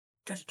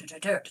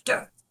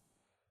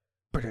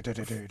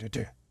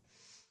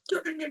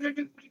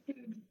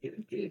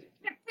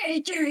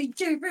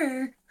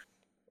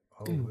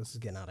Oh, this is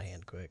getting out of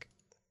hand quick.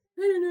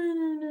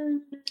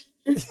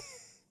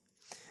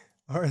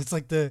 Or it's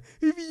like the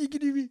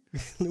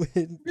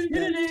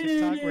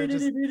TikTok where it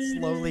just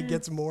slowly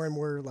gets more and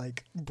more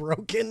like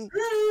broken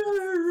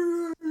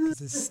because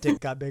his stick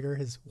got bigger,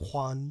 his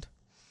wand.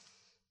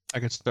 I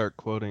could start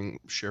quoting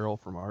Cheryl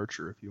from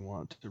Archer if you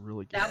want to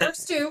really get that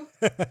works too.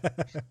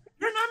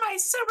 You're not my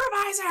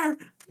supervisor.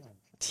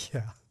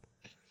 Yeah.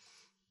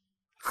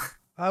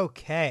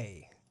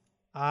 Okay.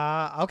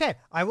 Okay,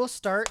 I will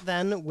start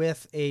then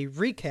with a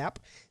recap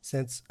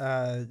since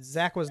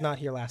Zach was not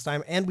here last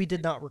time and we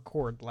did not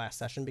record last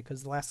session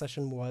because the last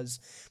session was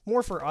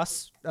more for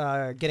us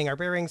getting our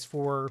bearings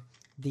for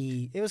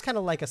it was kind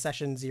of like a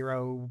session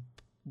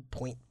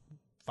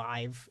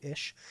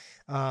 0.5-ish,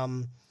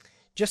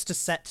 just to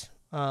set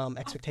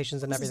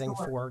expectations and everything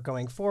for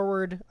going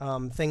forward,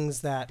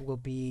 things that will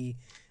be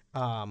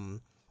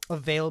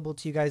available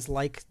to you guys,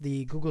 like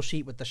the Google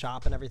Sheet with the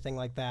shop and everything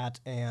like that,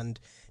 and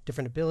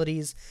different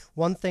abilities.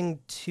 One thing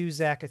too,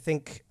 Zach, I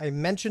think I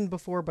mentioned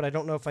before, but I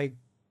don't know if I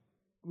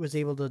was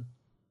able to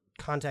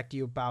contact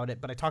you about it,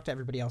 but I talked to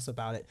everybody else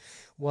about it,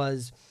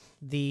 was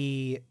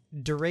the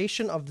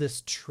duration of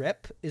this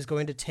trip is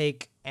going to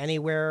take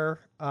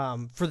anywhere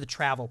for the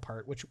travel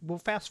part, which we'll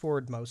fast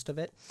forward most of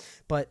it,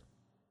 but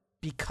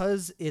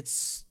because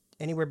it's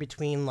anywhere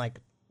between like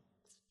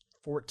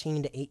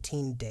 14 to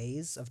 18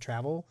 days of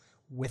travel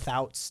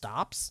without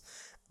stops,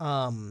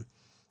 the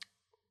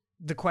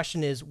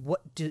question is,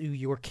 what do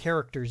your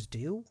characters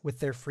do with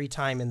their free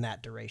time in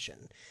that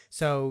duration?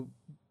 So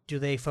do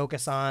they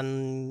focus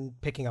on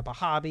picking up a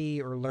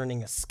hobby or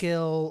learning a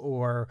skill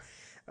or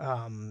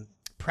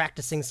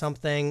practicing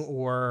something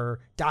or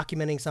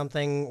documenting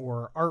something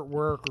or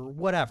artwork or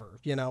whatever?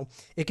 You know,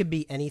 it could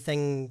be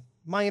anything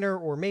minor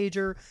or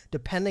major,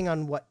 depending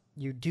on what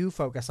you do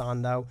focus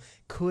on, though.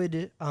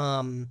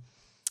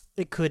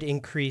 It could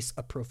increase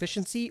a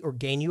proficiency or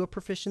gain you a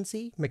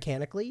proficiency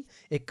mechanically.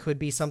 It could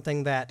be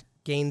something that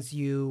gains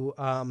you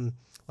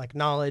like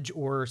knowledge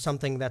or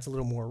something that's a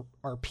little more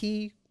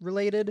RP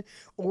related,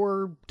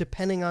 or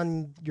depending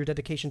on your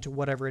dedication to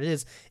whatever it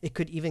is, it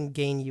could even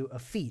gain you a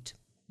feat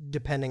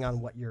depending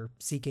on what you're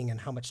seeking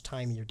and how much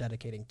time you're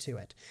dedicating to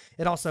it.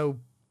 It also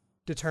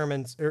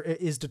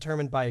is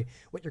determined by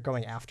what you're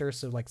going after.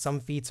 So like some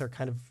feats are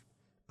kind of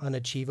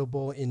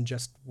unachievable in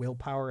just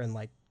willpower and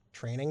like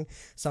training.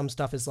 Some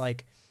stuff is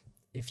like,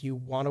 if you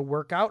want to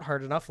work out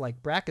hard enough,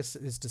 like Brack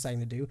is deciding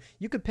to do,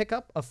 you could pick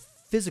up a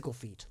physical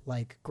feat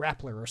like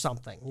grappler or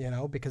something, you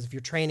know, because if you're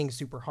training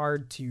super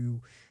hard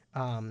to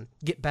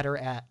get better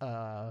at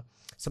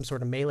some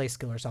sort of melee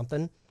skill or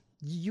something,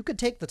 you could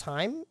take the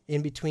time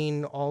in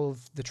between all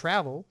of the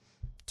travel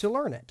to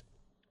learn it.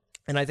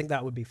 And I think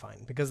that would be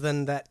fine, because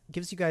then that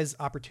gives you guys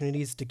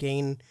opportunities to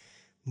gain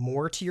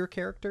more to your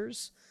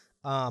characters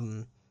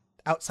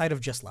outside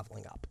of just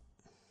leveling up.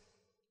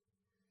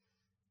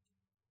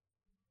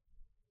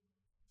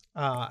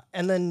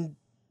 And then,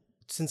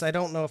 since I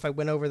don't know if I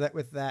went over that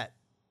with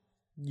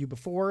you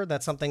before,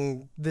 that's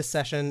something this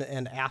session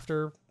and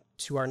after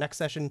to our next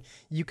session,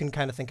 you can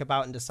kind of think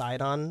about and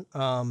decide on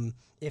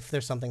if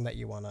there's something that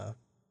you want to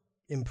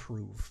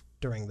improve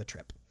during the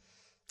trip.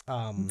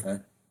 Okay.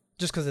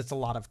 Just because it's a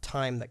lot of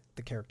time that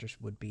the characters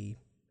would be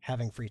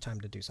having free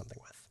time to do something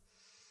with.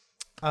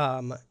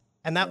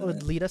 And that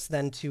would lead us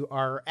then to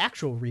our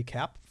actual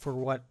recap for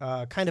what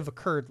kind of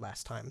occurred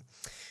last time.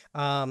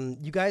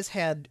 You guys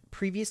had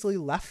previously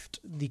left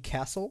the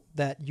castle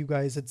that you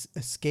guys had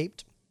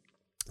escaped,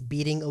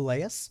 beating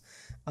Elias,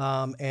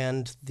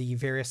 and the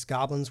various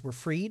goblins were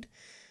freed.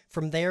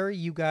 From there,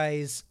 you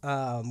guys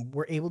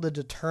were able to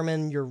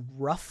determine your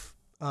rough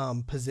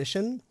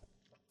position.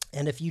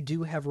 And if you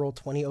do have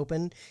Roll20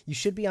 open, you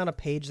should be on a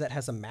page that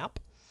has a map.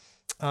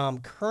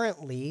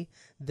 Currently,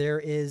 there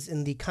is,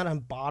 in the kind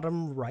of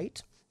bottom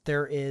right,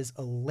 there is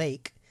a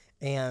lake,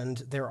 and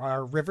there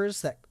are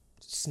rivers that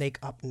snake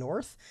up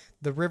north.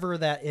 The river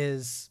that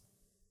is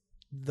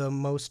the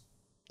most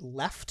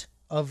left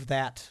of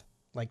that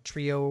like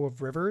trio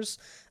of rivers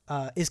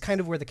is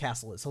kind of where the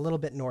castle is, a little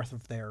bit north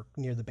of there,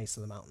 near the base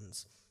of the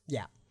mountains.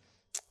 Yeah,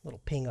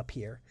 little ping up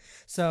here.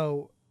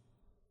 So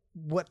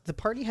what the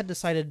party had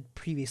decided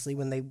previously,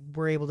 when they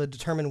were able to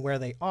determine where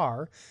they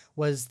are,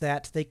 was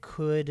that they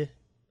could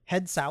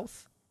head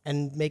south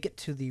and make it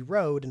to the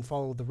road and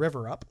follow the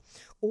river up,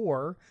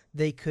 or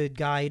they could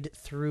guide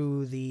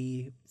through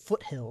the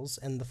foothills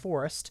and the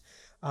forest,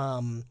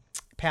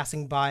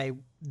 passing by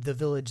the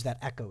village that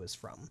Echo is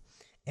from.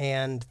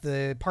 And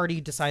the party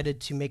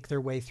decided to make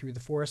their way through the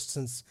forest,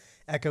 since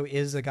Echo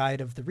is a guide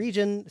of the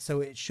region,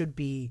 so it should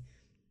be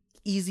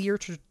easier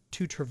to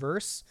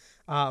traverse,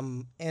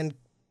 and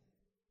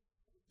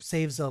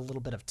saves a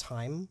little bit of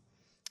time,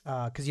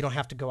 because you don't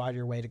have to go out of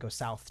your way to go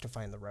south to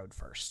find the road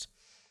first.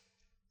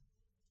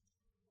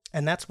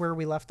 And that's where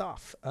we left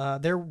off.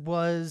 There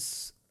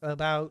was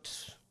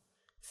about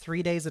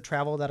 3 days of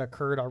travel that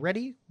occurred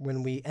already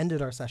when we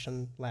ended our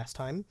session last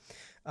time.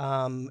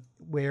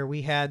 where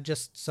we had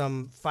just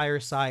some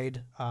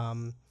fireside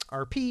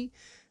RP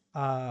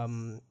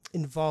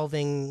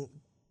involving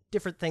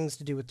different things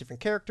to do with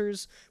different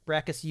characters.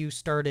 Brackus, you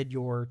started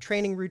your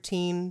training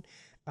routine.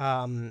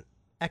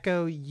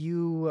 Echo,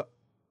 you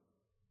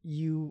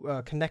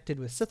connected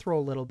with Cithril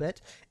a little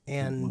bit,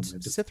 and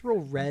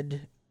Cithril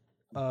read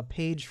a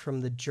page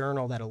from the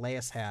journal that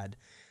Elias had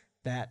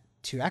that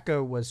to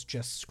Echo was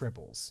just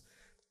scribbles.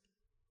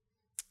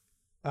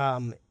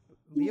 Can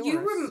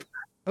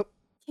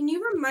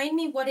you remind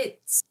me what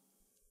it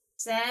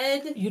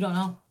said? You don't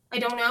know. I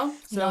don't know.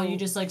 So, no, you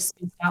just like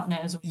spaced out and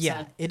it was what you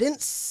said. It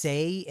didn't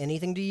say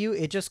anything to you.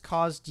 It just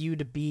caused you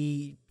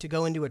to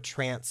go into a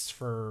trance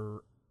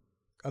for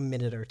a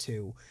minute or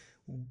two.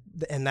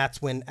 And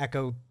that's when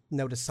Echo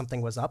noticed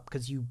something was up,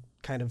 because you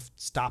kind of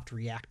stopped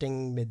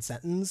reacting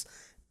mid-sentence,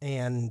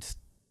 and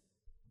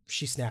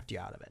she snapped you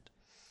out of it.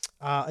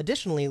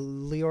 Additionally,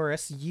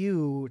 Leoris,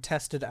 you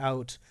tested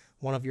out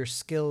one of your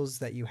skills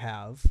that you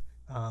have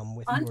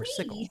with your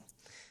sickle,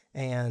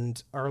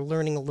 and are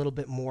learning a little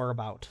bit more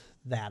about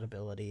that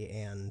ability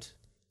and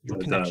your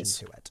connection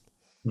to it.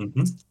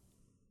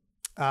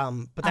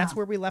 Mm-hmm. But that's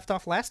where we left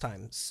off last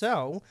time.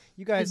 So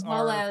you guys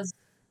as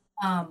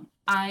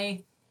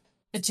I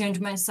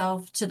attuned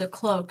myself to the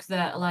cloak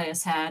that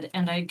Elias had,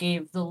 and I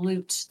gave the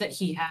loot that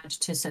he had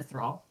to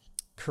Cithril.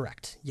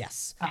 Correct.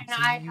 Yes. And so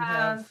I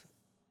have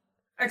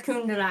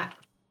attuned to that.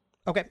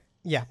 Okay.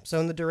 Yeah. So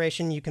in the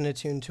duration, you can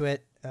attune to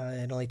it.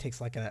 It only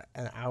takes like an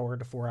hour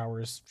to 4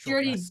 hours. She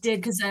already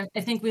did, because I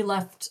think we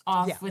left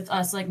off with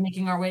us like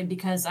making our way,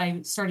 because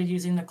I started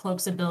using the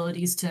cloak's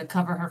abilities to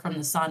cover her from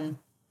the sun.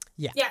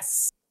 Yeah.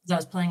 Yes. I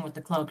was playing with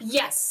the cloak.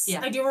 Yes.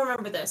 Yeah. I do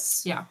remember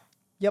this. Yeah.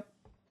 Yep.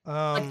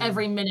 Like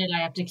every minute I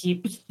have to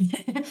keep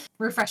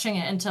refreshing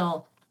it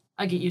until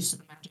I get used to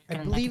the magic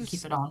and I can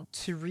keep it on.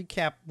 To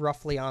recap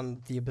roughly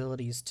on the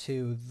abilities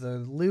too, the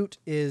loot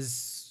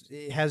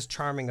it has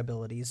charming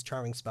abilities,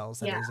 charming spells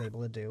that it is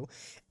able to do.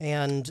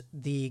 And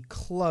the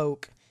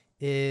cloak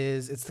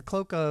it's the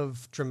cloak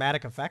of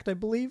dramatic effect, I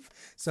believe.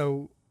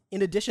 So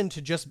in addition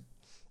to just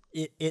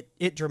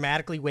it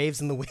dramatically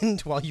waves in the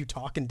wind while you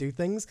talk and do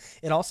things,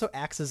 it also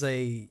acts as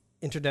a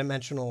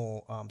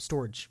interdimensional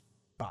storage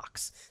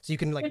box. So you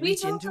can like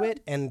reach into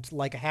it and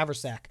like a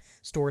haversack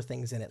store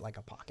things in it like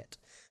a pocket.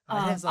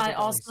 I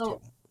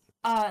also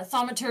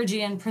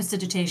thaumaturgy and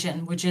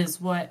prestidigitation, which is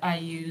what I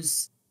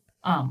use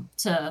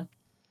to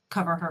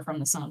cover her from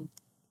the sun.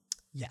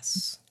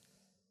 Yes.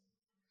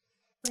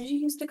 What did you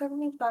use to cover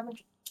me?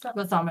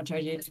 With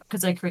thaumaturgy,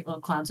 because I create little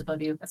clouds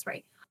above you. That's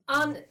right.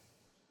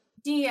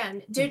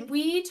 DM, did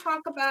we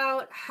talk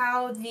about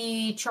how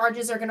the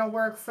charges are going to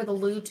work for the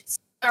loot?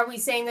 Are we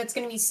saying that's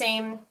going to be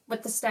same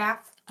with the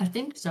staff? I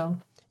think so.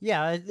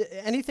 Yeah,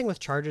 anything with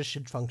charges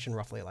should function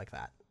roughly like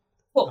that.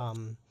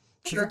 Cool.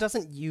 Sure. It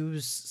doesn't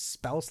use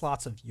spell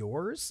slots of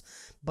yours,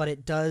 but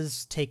it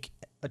does take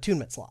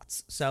attunement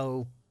slots.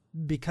 So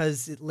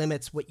because it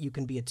limits what you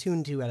can be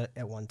attuned to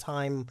at one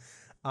time,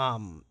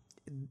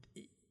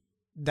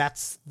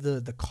 that's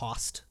the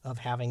cost of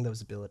having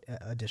those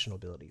additional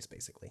abilities,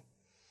 basically.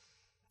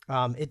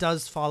 It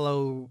does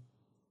follow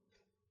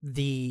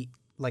the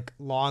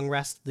long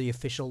rest, the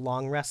official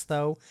long rest,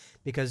 though,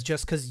 because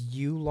just because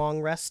you long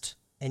rest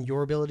and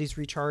your abilities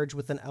recharge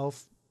with an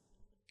elf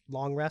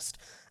long rest,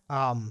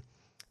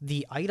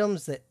 the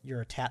items that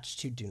you're attached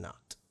to do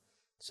not.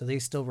 So they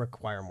still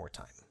require more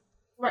time.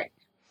 Right.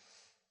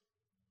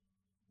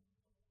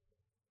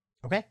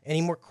 Okay.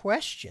 Any more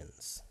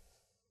questions?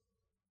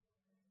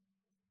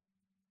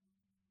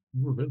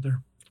 We're good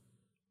there.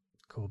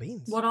 Cool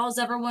beans. What all is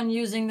everyone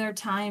using their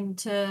time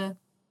to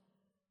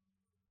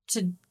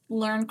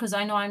learn? Because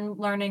I know I'm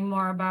learning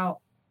more about,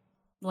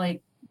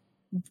 like,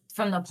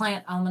 from the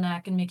plant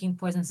almanac and making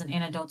poisons and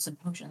antidotes and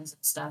potions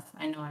and stuff.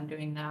 I know I'm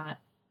doing that.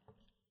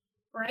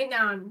 Right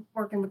now I'm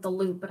working with the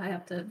loot, but I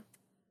have to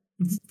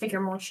figure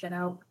more shit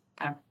out.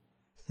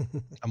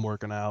 I'm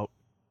working out.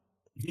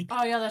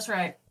 Oh, yeah, that's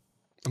right.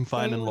 I'm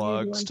finding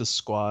logs to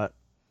squat.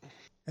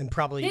 And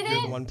probably you're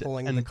the one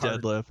pulling and the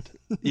cart. Deadlift.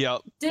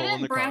 Yep.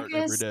 Didn't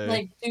Brackus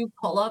like do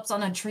pull-ups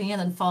on a tree and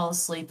then fall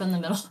asleep in the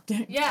middle of the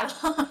day? Yeah.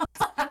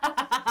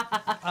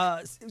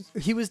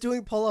 He was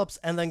doing pull-ups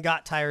and then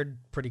got tired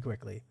pretty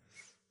quickly.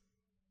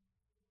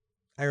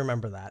 I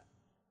remember that.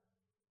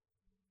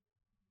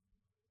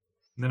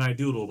 And then I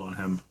doodled on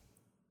him.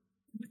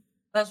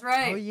 That's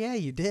right. Oh yeah,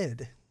 you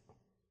did.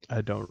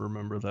 I don't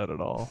remember that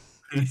at all.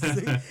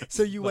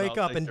 So you wake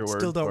up and your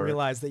still word don't for it.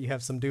 realize that you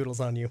have some doodles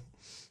on you.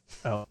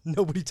 Oh.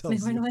 Nobody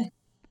tells you.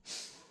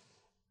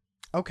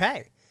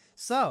 Okay,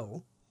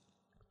 so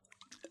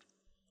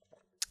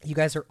you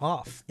guys are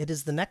off. It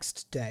is the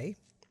next day.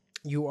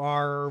 You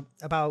are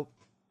about,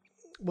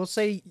 we'll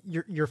say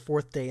your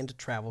fourth day into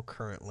travel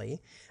currently.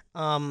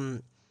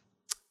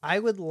 I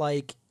would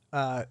like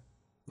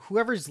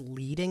whoever's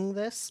leading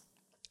this,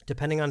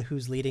 depending on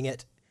who's leading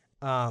it,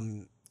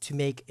 to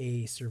make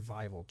a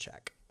survival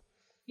check.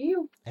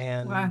 You.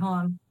 And Right, hold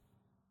on.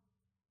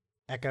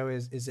 Echo,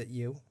 is it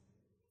you?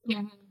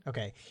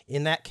 Okay.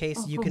 In that case,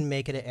 Oh, you cool. can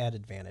make it at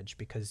advantage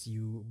because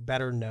you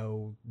better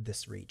know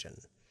this region.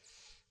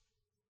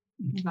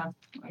 Okay.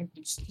 I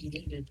just did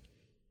it.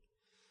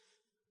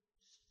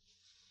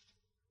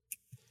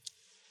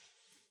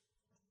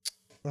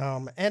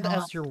 And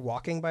as you're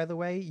walking, by the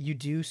way, you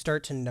do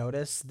start to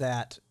notice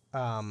that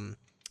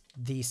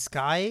the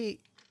sky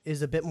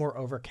is a bit more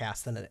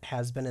overcast than it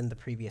has been in the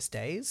previous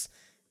days.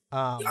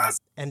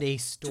 And a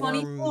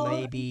storm 24.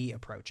 may be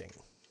approaching.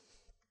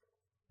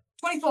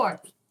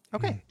 24.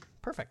 Okay,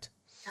 perfect.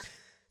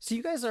 So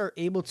you guys are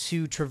able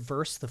to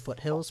traverse the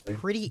foothills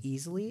pretty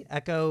easily.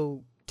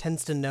 Echo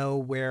tends to know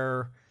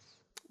where,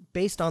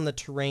 based on the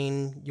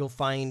terrain, you'll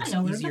find I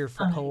know where easier that's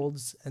fine.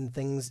 footholds and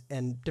things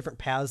and different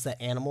paths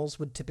that animals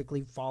would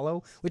typically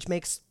follow, which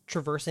makes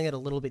traversing it a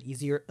little bit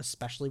easier,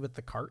 especially with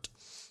the cart.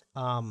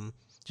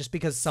 Just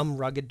because some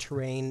rugged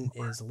terrain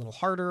is a little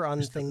harder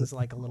on things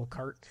like a little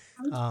cart.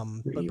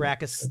 But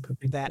Brackus,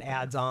 that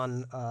adds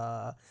on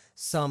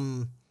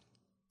some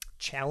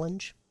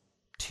challenge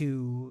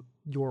to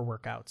your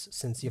workouts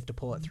since you have to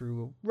pull it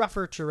through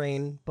rougher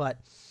terrain,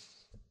 but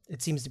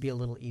it seems to be a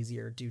little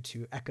easier due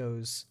to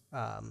Echo's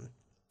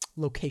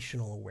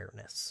locational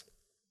awareness.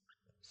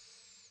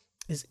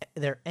 Is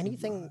there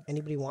anything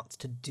anybody wants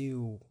to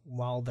do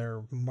while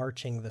they're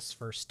marching this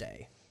first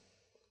day?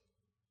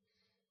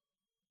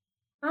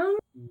 No.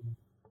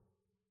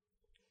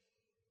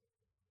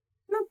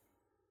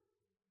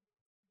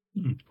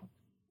 I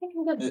think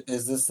I'm good.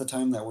 Is this the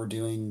time that we're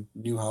doing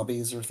new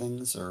hobbies or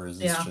things, or is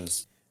this Yeah.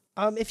 just...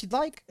 If you'd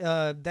like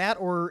that,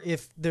 or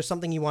if there's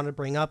something you want to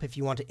bring up, if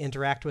you want to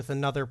interact with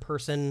another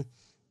person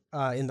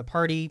in the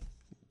party,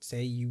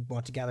 say you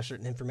want to gather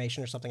certain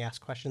information or something,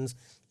 ask questions,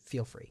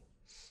 feel free.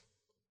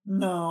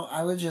 No,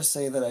 I would just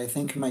say that I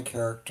think my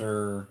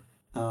character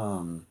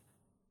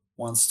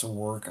wants to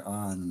work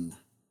on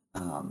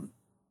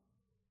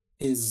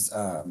his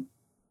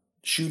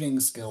shooting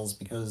skills,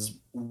 because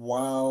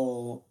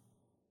while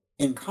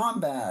in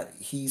combat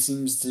he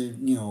seems to,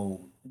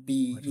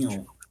 be,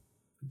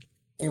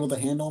 able to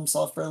handle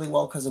himself fairly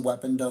well because the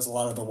weapon does a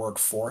lot of the work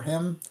for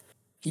him.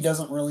 He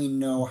doesn't really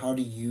know how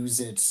to use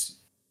it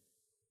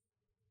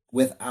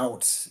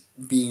without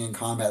being in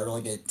combat or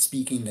like it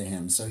speaking to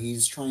him. So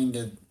he's trying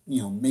to,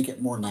 make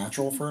it more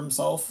natural for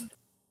himself.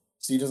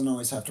 So he doesn't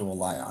always have to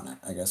rely on it,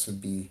 I guess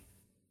would be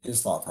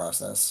his thought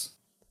process.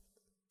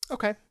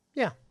 Okay.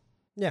 Yeah.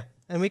 Yeah.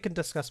 And we can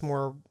discuss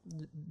more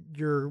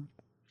your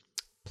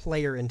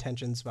player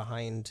intentions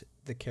behind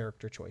the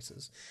character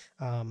choices.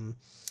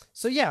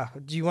 So yeah,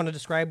 do you want to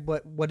describe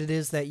what it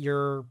is that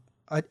you're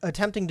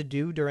attempting to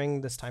do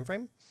during this time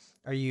frame?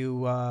 Are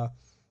you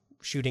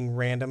shooting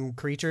random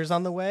creatures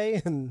on the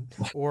way, and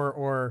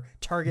or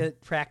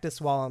target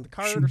practice while on the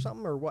cart or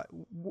something, or what?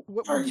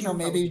 Or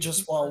maybe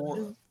just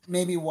while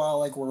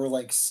we're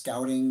like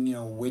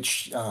scouting,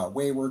 which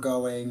way we're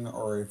going,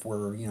 or if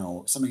we're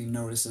somebody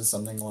notices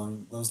something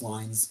along those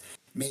lines.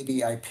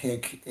 Maybe I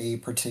pick a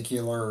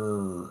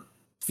particular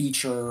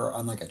feature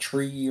on like a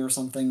tree or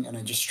something, and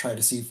I just try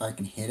to see if I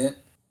can hit it.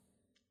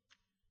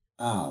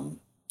 And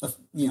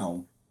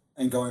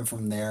going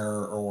from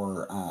there,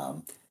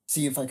 or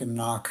see if I can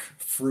knock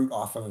fruit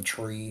off of a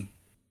tree.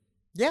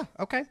 Yeah.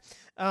 Okay.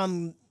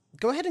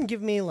 Go ahead and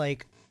give me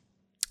like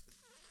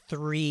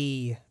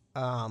 3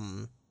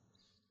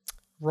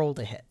 roll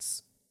to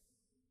hits.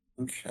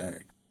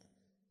 Okay.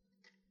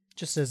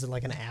 Just as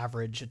like an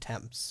average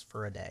attempts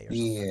for a day or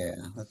something. Yeah,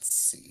 let's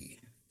see.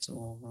 So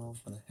I'll roll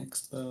for the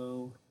hex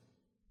though.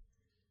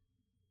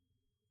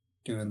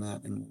 Doing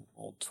that in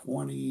roll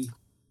 20.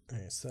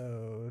 Okay,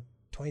 so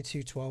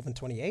 22, 12, and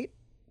 28.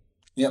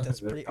 Yep. That's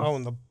pretty. Oh,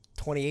 and the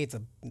 28's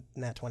a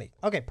nat 20.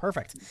 Okay,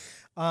 perfect.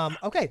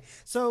 Okay,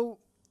 so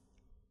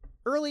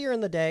earlier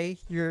in the day,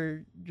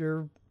 you're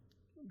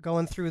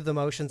going through the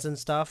motions and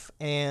stuff,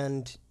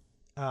 and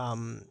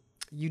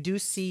you do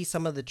see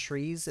some of the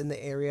trees in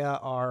the area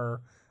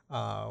are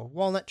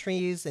walnut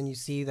trees, and you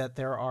see that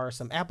there are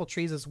some apple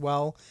trees as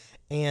well,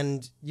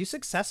 and you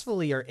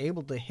successfully are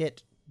able to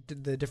hit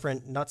the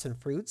different nuts and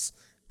fruits,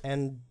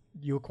 and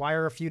you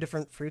acquire a few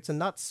different fruits and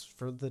nuts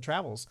for the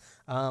travels.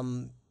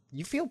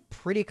 You feel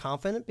pretty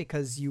confident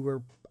because you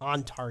were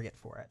on target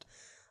for it.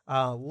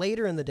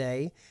 Later in the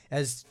day,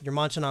 as you're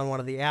munching on one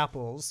of the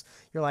apples,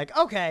 you're like,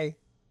 okay,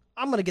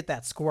 I'm gonna get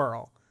that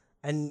squirrel,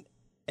 and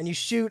you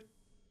shoot,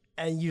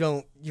 and you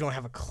don't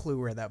have a clue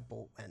where that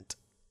bolt went.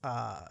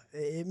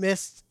 It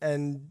missed,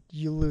 and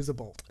you lose a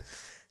bolt.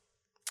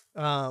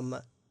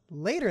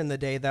 Later in the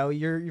day, though,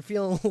 you're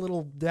feeling a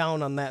little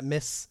down on that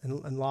miss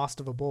and lost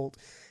of a bolt,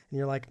 and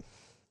you're like,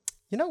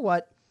 you know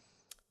what?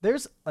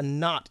 There's a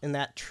knot in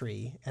that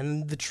tree,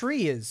 and the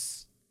tree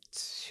is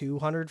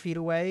 200 feet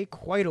away,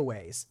 quite a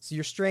ways. So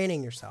you're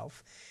straining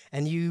yourself,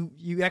 and you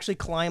actually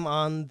climb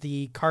on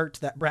the cart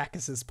that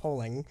Brackus is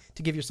pulling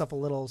to give yourself a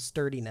little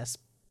sturdiness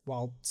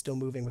while still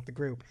moving with the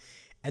group,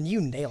 and you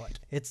nail it.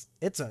 It's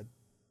a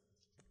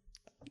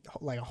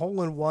like a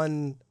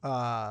hole-in-one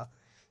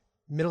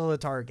middle of the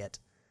target.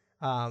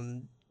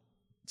 So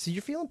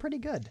you're feeling pretty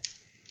good.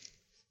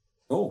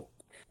 Cool.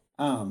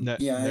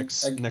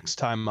 Next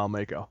time I'll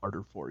make it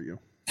harder for you.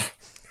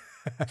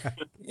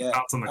 Yeah.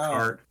 Hops on the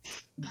cart.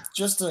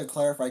 Just to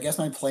clarify, I guess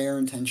my player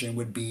intention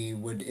would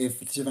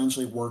if to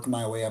eventually work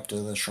my way up to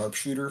the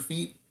sharpshooter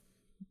feat.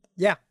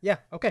 Yeah,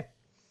 okay.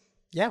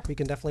 Yeah, we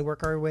can definitely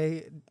work our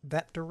way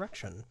that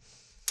direction.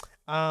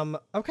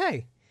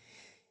 Okay.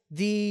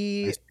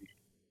 Nice.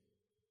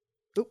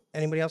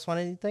 Anybody else want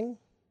anything?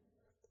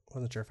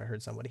 Wasn't sure if I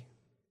heard somebody.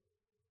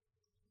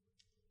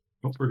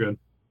 Oh, we're good.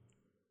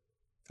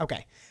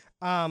 Okay.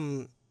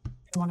 wanna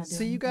do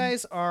So you anything.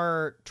 guys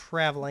are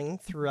traveling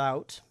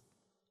throughout.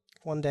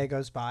 1 day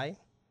goes by.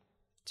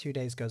 2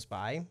 days goes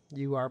by.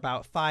 You are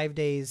about 5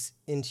 days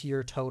into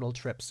your total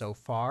trip so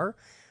far.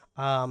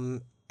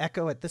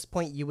 Echo, at this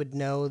point, you would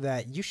know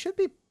that you should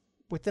be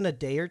within a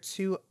day or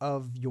two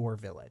of your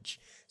village.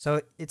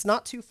 So it's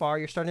not too far.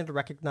 You're starting to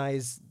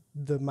recognize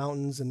the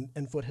mountains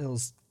and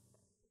foothills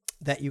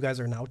that you guys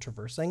are now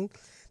traversing.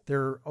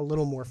 They're a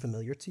little more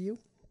familiar to you.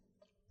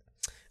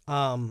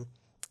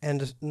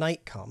 And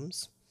night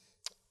comes.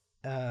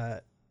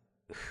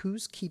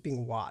 Who's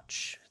keeping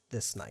watch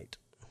this night?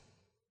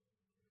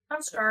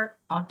 I'll start.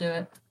 I'll do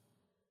it.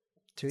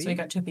 Two of So we you?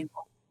 got 2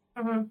 people.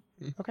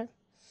 Mm-hmm. Okay.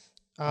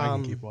 I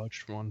can keep watch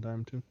for one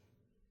time too.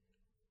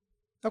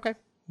 Okay,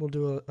 we'll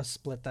do a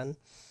split then.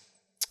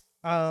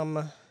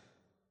 Can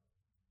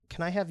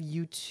I have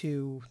you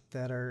two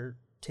that are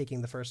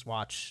taking the first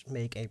watch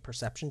make a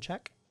perception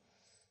check?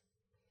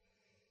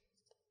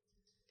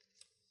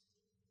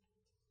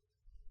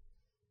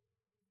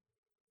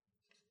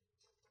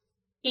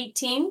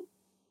 $18.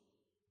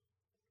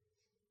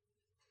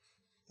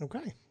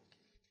 Okay.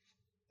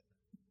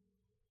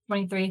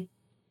 23.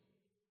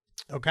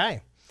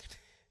 Okay.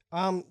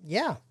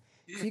 Yeah.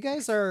 So you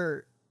guys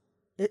are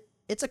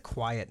it's a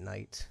quiet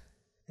night.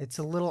 It's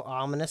a little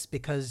ominous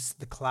because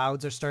the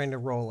clouds are starting to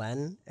roll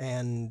in,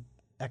 and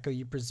Echo,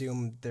 you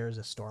presume there's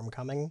a storm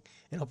coming.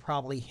 It'll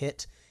probably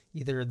hit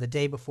either the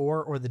day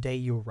before or the day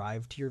you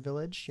arrive to your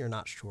village. You're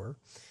not sure.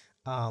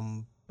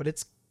 But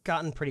it's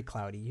gotten pretty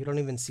cloudy. You don't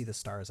even see the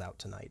stars out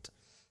tonight.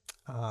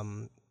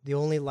 The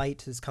only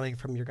light is coming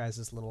from your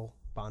guys' little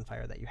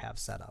bonfire that you have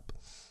set up.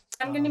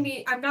 I'm not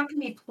gonna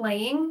be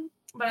playing,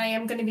 but I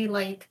am gonna be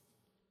like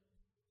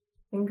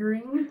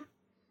fingering.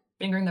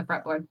 Fingering the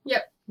fretboard.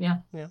 Yep. Yeah.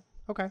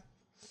 Okay.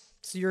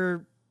 So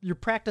you're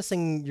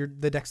practicing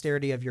the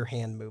dexterity of your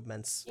hand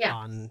movements Yeah.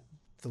 on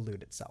the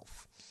lute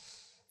itself.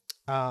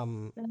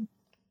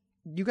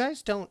 You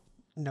guys don't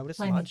notice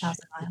Playing much.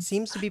 pacifier. It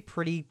seems to be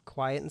pretty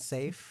quiet and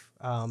safe.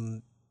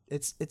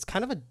 It's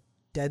kind of a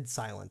dead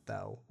silent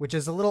though, which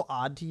is a little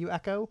odd to you,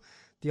 Echo.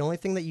 The only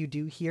thing that you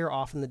do hear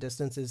off in the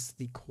distance is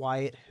the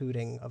quiet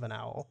hooting of an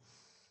owl,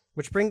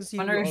 which brings you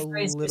Want to a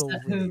rephrase little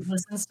who relief.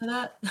 listens to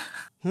that?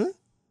 Hmm?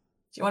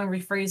 Do you want to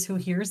rephrase who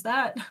hears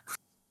that?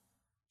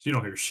 You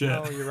don't hear shit.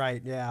 Oh, you're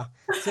right. Yeah.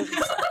 So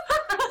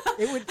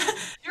it would.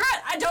 You're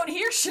right. I don't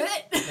hear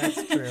shit.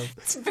 That's true.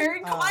 It's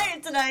very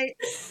quiet tonight.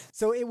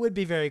 So it would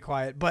be very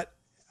quiet, but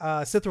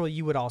Cithril,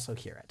 you would also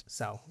hear it.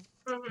 So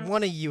Mhm.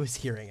 one of you is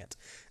hearing it,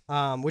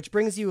 which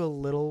brings you a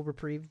little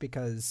reprieve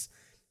because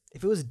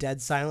if it was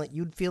dead silent,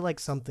 you'd feel like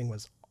something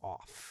was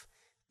off.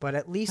 But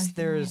at least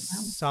hear there's it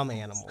now. some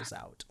animals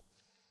out.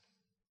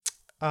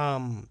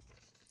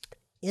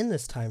 In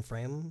this time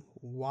frame,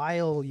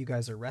 while you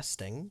guys are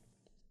resting,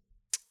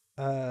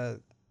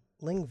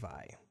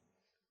 Lingvi,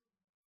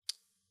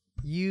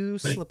 you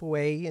slip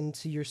away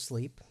into your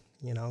sleep.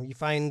 You know, you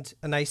find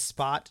a nice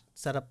spot,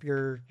 set up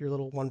your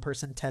little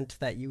one-person tent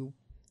that you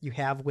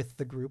have with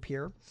the group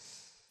here.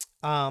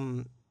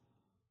 And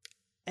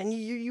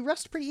you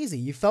rest pretty easy.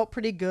 You felt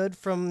pretty good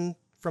from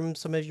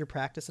some of your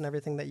practice and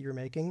everything that you were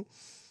making.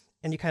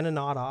 And you kind of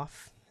nod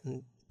off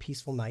in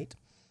peaceful night.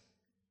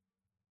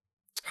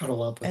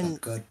 Huddle up with And- a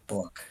good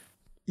book.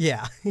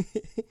 Yeah.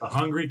 A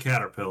hungry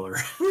caterpillar.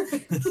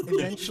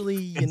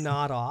 Eventually you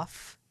nod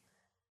off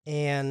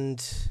and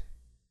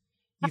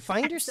you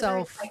find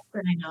yourself I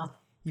know.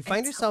 you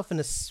find It's yourself in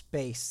a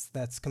space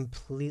that's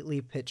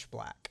completely pitch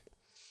black.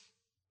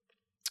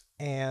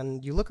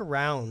 And you look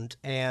around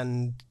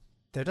and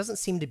there doesn't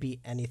seem to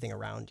be anything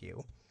around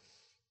you.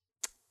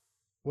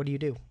 What do you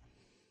do?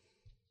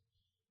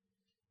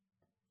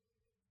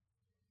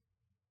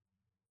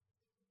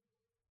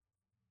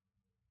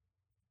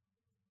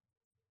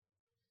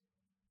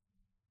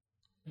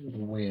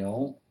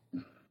 Well,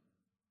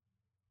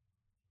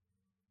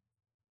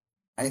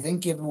 I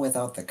think given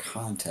without the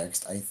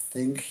context, I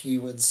think he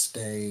would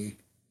stay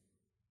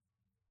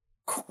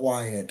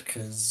quiet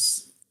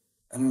because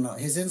I don't know.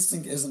 His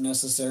instinct isn't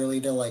necessarily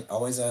to like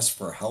always ask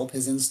for help.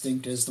 His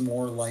instinct is the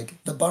more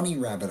like the bunny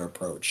rabbit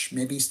approach.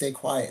 Maybe stay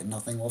quiet and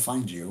nothing will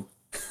find you.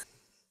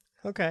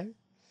 Okay.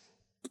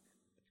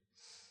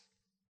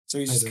 So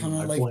he's I just did kind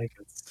my of like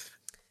blankets.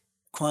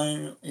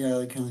 quiet, yeah,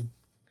 like kind of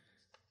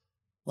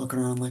looking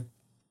around like,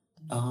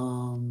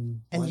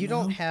 And what you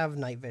don't now? have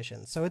night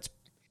vision, so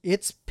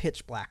it's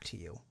pitch black to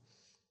you.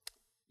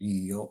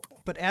 Yup.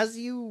 But as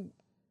you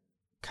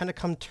kind of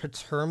come to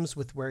terms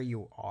with where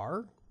you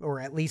are, or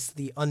at least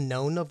the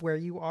unknown of where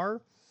you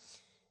are,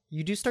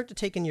 You do start to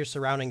take in your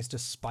surroundings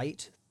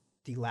despite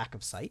the lack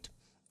of sight,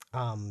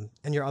 and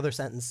your other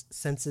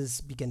senses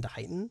begin to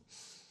heighten.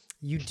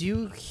 You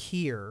do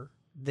hear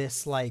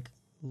this like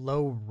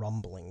low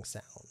rumbling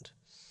sound,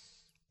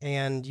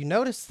 and you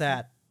notice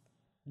that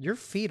your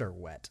feet are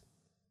wet,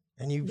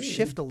 and you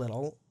shift a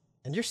little,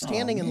 and you're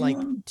standing in like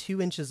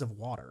 2 inches of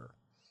water.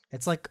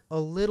 It's like a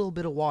little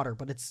bit of water,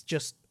 but it's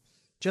just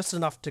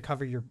enough to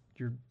cover your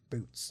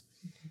boots.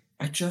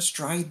 I just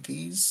dried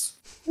these.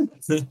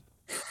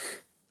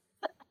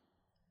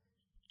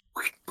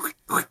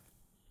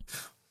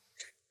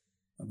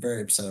 I'm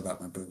very upset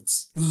about my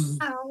boots.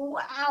 Ow,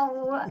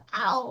 ow,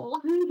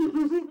 ow.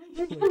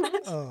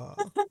 Oh,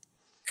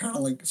 Kind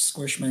of like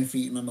squish my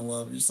feet and I'm in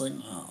love. Just like,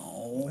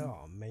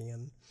 oh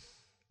man.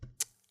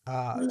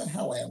 Where the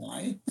hell am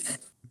I?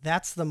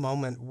 That's the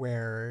moment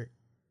where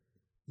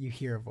you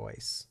hear a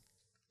voice.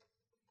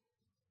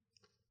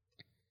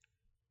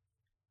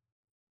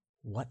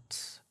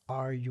 What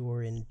are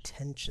your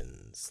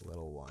intentions,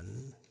 little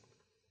one?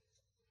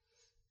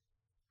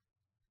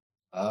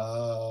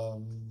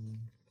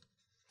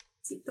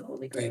 Seek the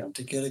Holy Grail.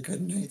 To get a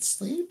good night's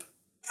sleep?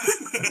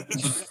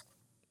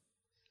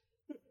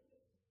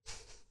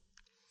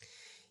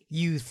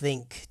 You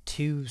think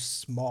too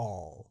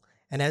small,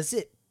 and as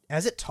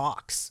it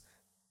talks,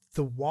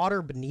 the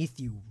water beneath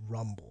you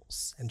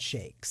rumbles and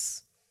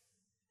shakes.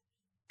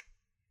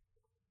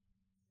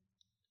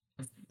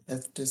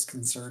 That's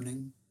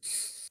disconcerting.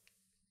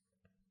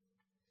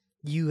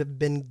 You have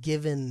been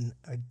given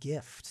a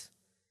gift.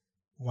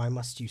 Why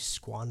must you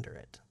squander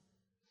it?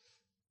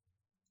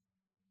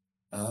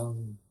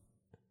 Well,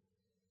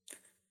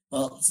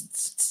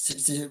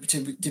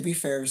 to be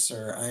fair,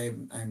 sir,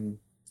 I'm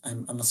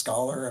a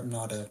scholar. I'm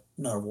not a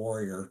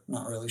warrior.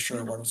 Not really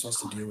sure what I'm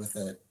supposed to do with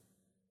it.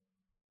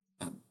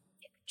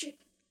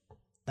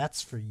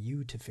 That's for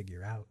you to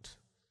figure out.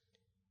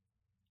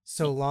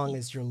 So long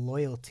as your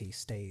loyalty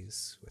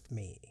stays with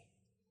me.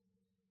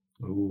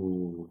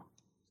 Ooh.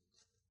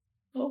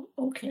 Oh,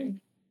 okay.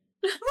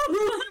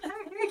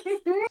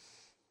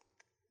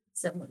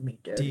 Someone me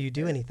Do you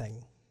do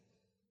anything?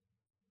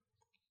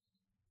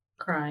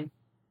 Cry.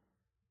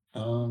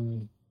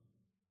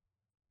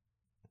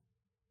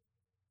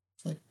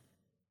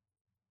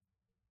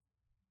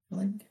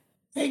 Like,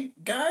 hey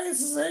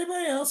guys, is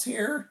anybody else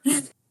here?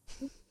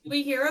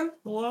 We hear him.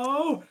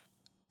 Hello?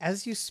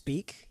 As you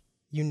speak,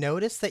 you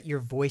notice that your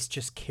voice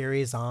just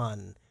carries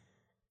on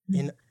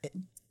in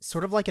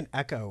sort of like an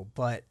echo,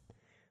 but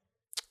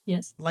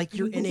Yes. like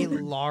you're in a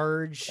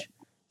large,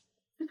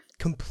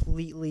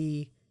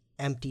 completely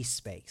empty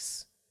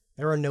space.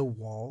 There are no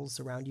walls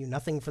around you,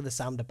 nothing for the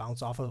sound to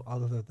bounce off of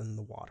other than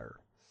the water.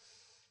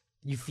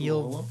 You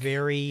feel Cool,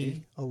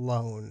 very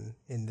alone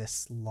in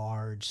this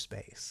large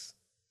space.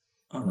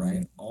 All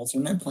right,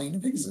 alternate plane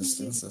of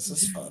existence. This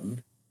is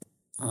fun.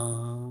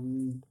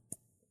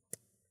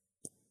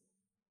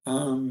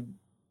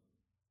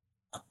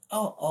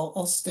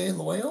 I'll stay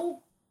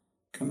loyal.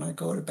 Can I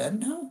go to bed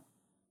now?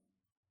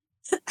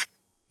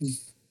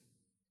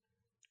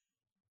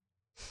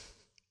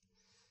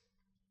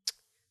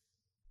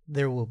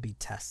 There will be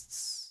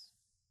tests.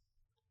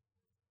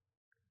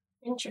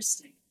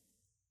 Interesting.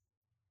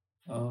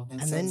 Oh, that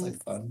And sounds then-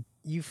 like fun.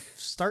 You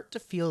start to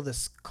feel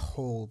this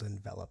cold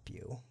envelop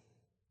you,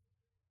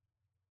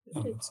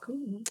 It's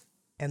cool.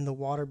 and the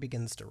water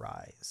begins to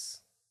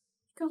rise.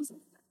 Goes.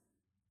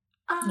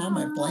 Now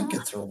my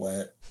blankets are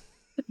wet.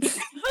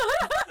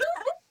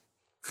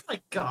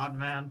 My God,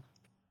 man.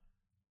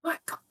 What?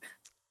 God.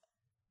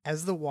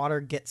 As the water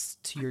gets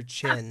to your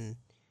chin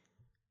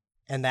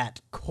and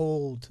that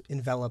cold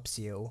envelops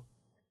you,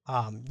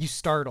 you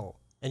startle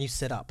and you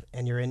sit up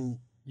and you're in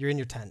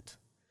your tent.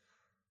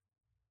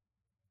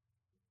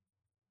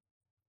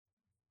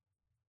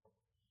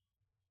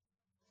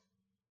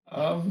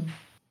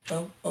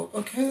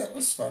 Okay, that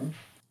was fun.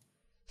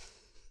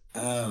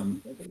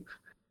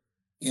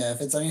 Yeah,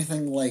 if it's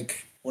anything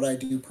like what I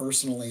do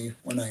personally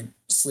when I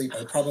sleep,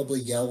 I probably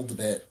yelled a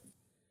bit.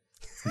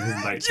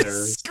 Night Just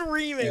terrors.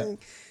 screaming.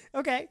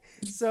 Okay,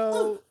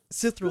 so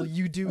Cithril,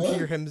 you do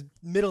hear him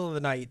middle of the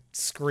night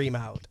scream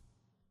out.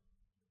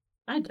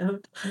 I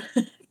don't.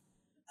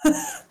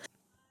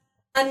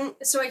 And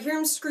so I hear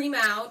him scream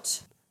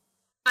out.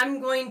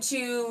 I'm going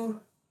to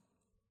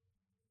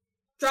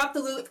drop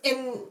the loot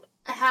and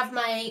have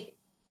my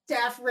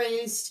staff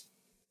raised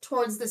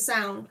towards the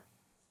sound.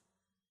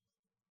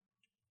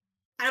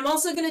 And I'm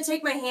also going to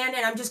take my hand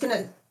and I'm just going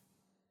to,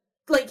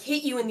 like,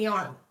 hit you in the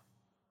arm.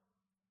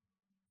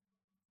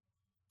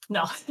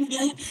 No.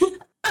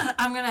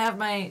 I'm gonna have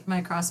my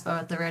crossbow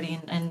at the ready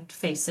and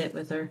face it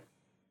with her.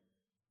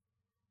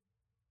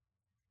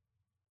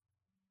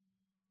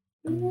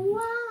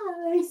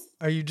 Why?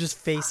 Are you just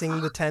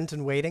facing the tent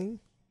and waiting?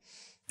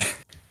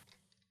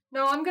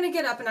 No, I'm going to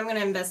get up and I'm going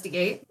to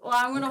investigate. Well,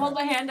 I'm gonna hold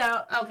my hand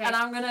out, Okay. and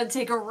I'm gonna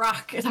take a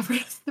rock and I'm gonna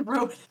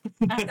throw it.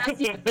 That's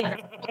even better.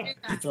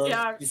 I'll do that.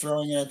 Yeah. You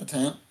throwing it at the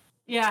tent?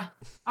 Yeah,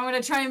 I'm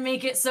gonna try and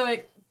make it so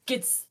it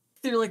gets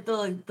through like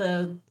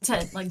the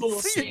tent. Like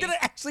So you're gonna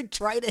actually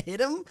try to hit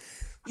him?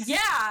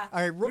 Yeah. All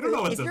right, We don't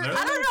know what's if in you're there.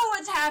 I don't know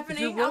what's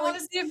happening. I rolling- want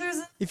to see if there's.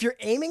 If you're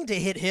aiming to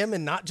hit him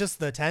and not just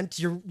the tent,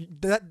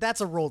 that's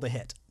a roll to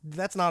hit.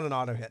 That's not an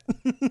auto hit.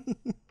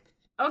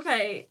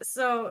 Okay,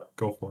 so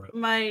Go for it.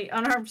 my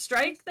unarmed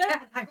strike then. Yeah,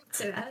 I would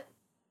say that.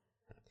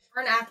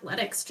 Or an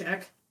athletics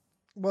check.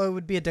 Well, it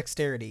would be a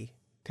dexterity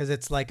because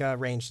it's like a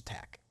ranged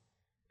attack.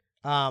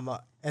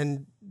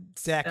 And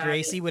Zach, your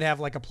AC would have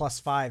like a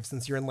 +5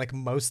 since you're in like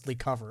mostly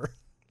cover.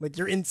 Like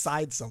you're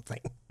inside something.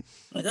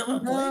 I got my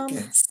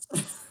blankets.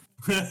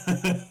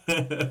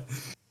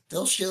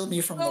 They'll shield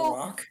me from the Oh.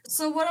 rock.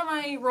 So what am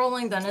I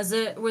rolling then? Is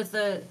it with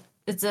a?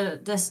 It's a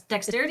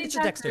dexterity It's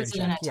check. a Or dexterity is it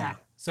an check. Yeah.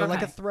 attack? So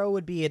like a Okay. throw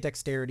would be a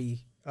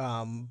dexterity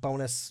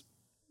bonus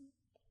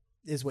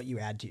is what you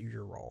add to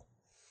your roll.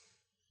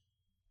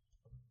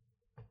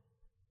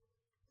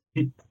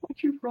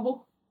 What'd you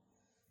roll?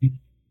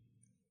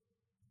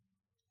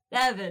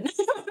 7.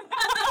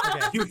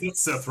 Okay. You hit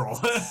Seth roll.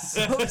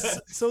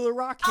 So the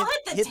rock I'll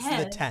hit the hits the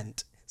tent.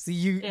 tent. So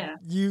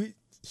you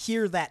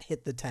hear that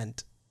hit the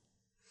tent.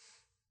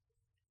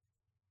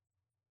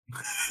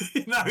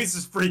 Now he's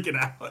just freaking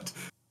out.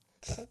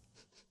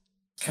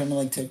 Kind of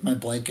like take my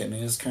blanket and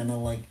just kind of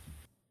like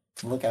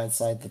look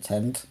outside the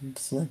tent. And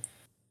just like,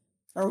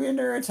 are we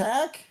under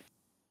attack?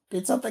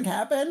 Did something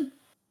happen?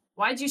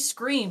 Why'd you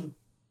scream?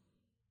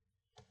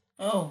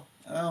 Oh,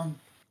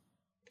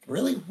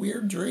 really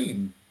weird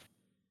dream.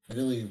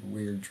 Really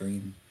weird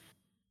dream.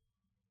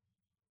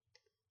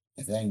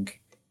 I think.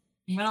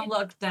 I'm gonna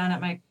look down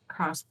at my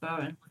crossbow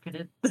and look at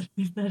it.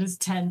 That is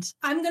tent.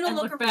 I'm gonna And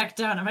look look back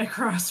down at my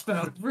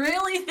crossbow.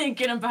 Really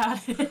thinking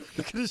about it.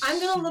 I'm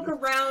gonna look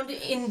around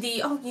in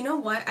the. Oh, you know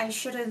what? I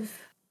should have.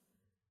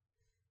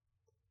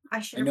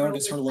 I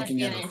noticed her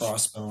looking at a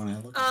crossbow and I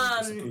looked at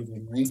her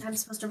disapprovingly. I'm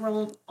supposed to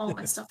roll all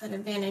my stuff at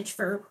advantage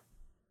for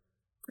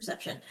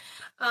perception,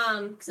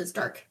 because it's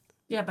dark.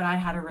 Yeah, but I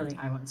had a really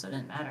high one, so it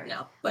didn't matter.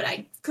 No, but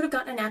I could have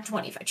gotten a nat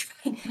 20 if I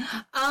tried.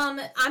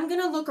 I'm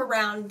gonna look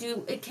around.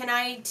 Can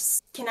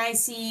I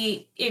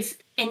see if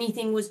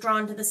anything was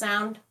drawn to the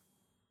sound?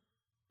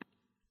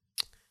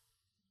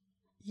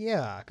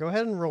 Yeah, go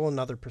ahead and roll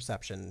another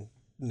perception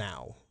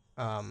now.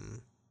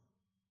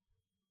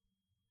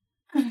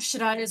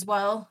 Should I as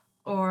well,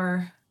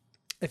 or?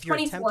 If you're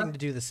 24. attempting to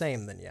do the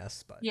same, then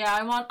yes. But Yeah,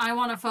 I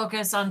want to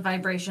focus on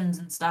vibrations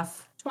and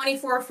stuff.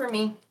 24 for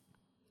me.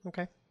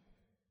 okay.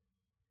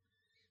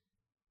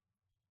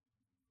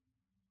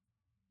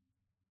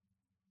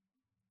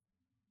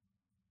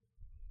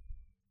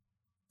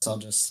 So I'll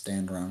just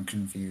stand around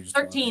confused.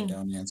 13. While they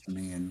don't answer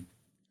me and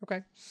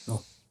Okay.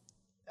 Oh.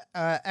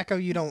 Echo,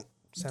 you don't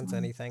sense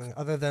anything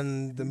other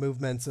than the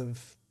movements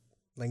of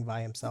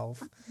Lingvi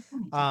himself.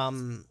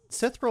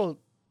 Sithril,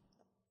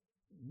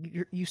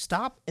 you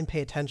stop and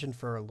pay attention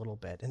for a little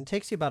bit, and it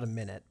takes you about a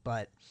minute,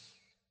 but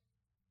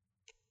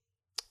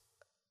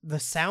the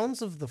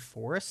sounds of the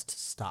forest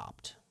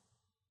stopped.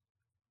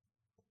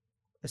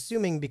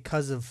 Assuming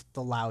because of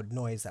the loud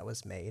noise that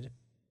was made,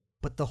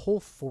 but the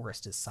whole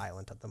forest is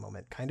silent at the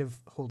moment, kind of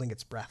holding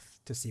its breath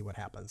to see what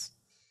happens.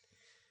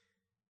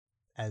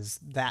 As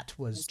that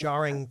was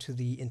jarring to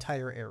the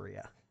entire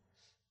area.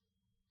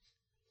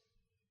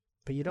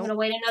 But you I'm don't. gonna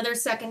wait another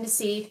second to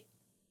see.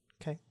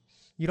 Okay.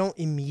 You don't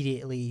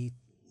immediately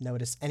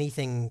notice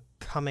anything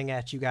coming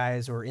at you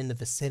guys or in the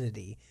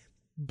vicinity,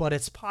 but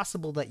it's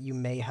possible that you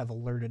may have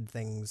alerted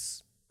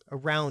things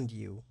around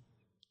you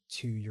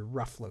to your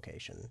rough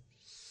location.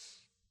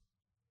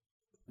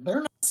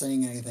 they're not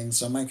saying anything,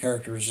 so my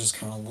character is just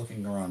kind of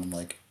looking around and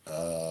like,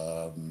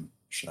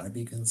 should I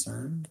be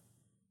concerned?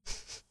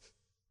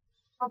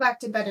 Go back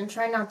to bed and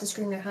try not to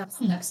scream your house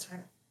next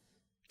time.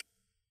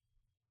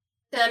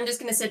 Then I'm just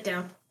gonna sit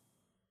down.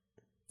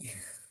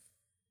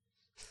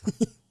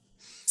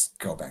 Just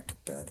go back to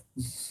bed.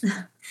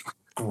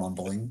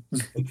 Grumbling.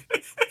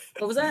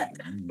 What was that?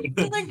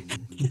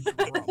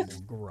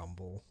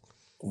 Grumble.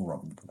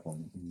 Grumble.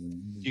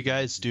 You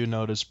guys do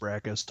notice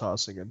Brackus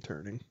tossing and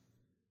turning.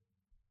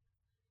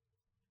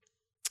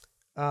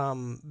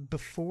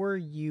 Before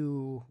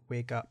you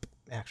wake up,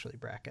 actually,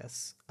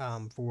 Brackus,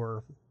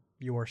 for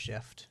your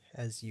shift,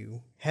 as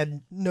you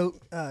had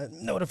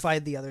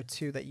notified the other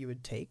two that you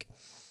would take,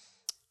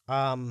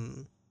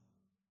 after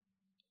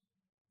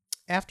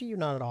you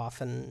nod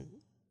off and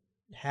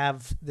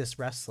have this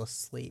restless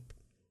sleep,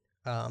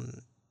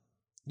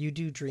 you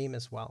do dream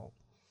as well.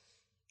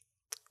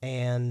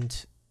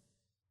 And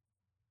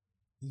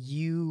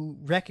you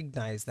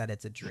recognize that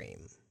it's a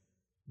dream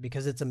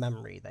because it's a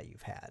memory that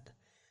you've had.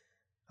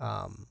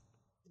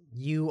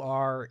 You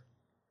are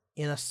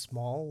in a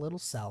small little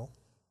cell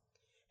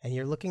and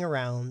you're looking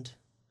around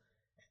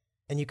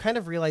and you kind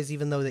of realize,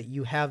 even though that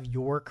you have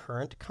your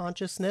current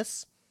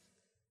consciousness,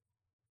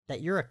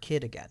 that you're a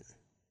kid again.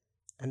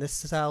 And this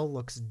cell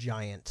looks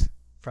giant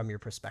from your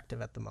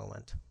perspective at the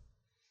moment.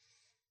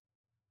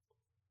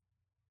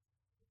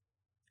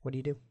 What do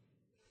you do?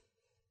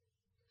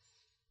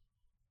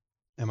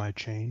 Am I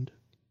chained?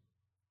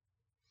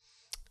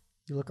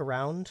 You look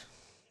around,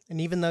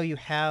 and even though you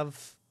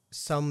have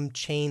some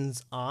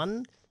chains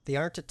on, they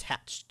aren't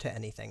attached to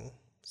anything.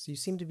 So you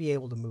seem to be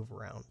able to move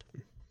around.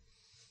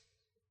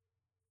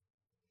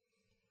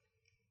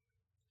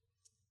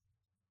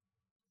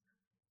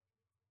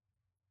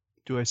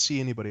 Do I see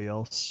anybody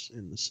else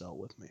in the cell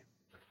with me?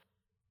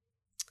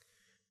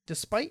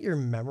 Despite your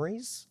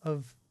memories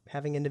of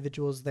having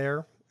individuals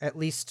there, at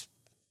least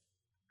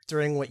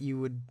during what you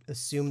would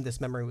assume this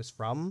memory was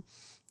from,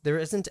 there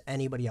isn't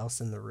anybody else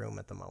in the room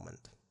at the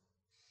moment.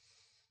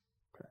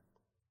 Okay.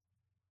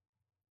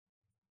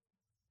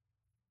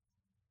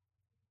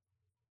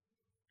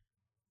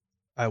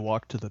 I'd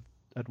walk to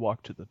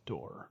the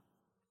door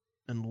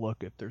and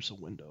look if there's a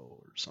window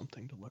or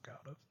something to look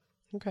out of.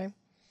 Okay.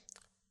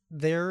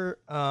 There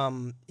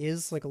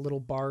is like a little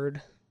barred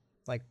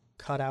like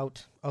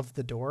cutout of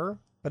the door,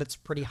 but it's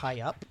pretty high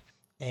up,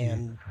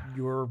 and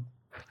you're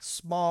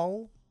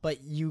small,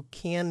 but you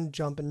can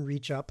jump and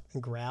reach up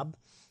and grab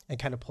and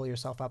kind of pull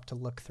yourself up to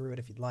look through it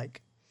if you'd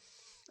like.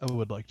 I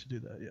would like to do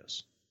that,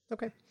 yes.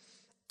 Okay.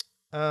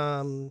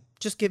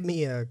 Just give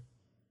me a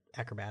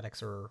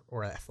acrobatics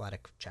or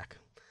athletic check.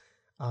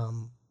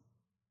 Oh,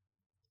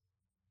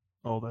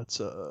 that's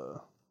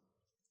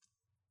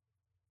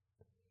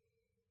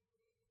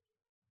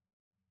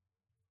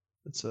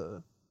it's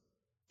a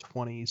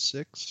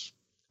 26.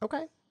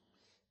 Okay.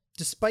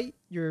 Despite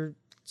your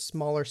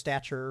smaller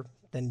stature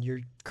than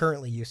you're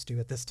currently used to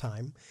at this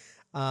time,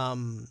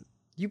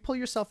 you pull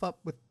yourself up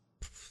with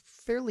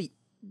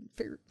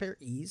fair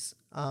ease.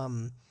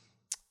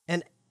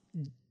 And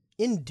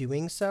in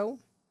doing so,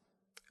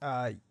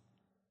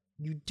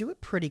 you do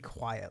it pretty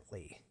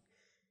quietly.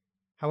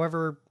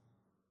 However,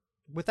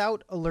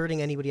 without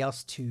alerting anybody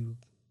else to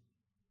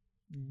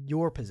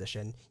your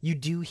position, you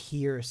do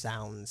hear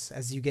sounds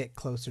as you get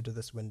closer to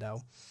this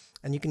window,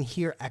 and you can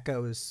hear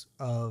echoes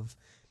of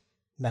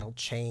metal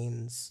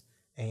chains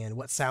and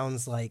what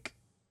sounds like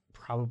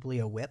probably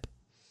a whip.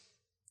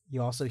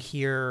 You also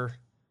hear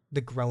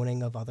the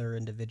groaning of other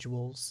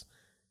individuals.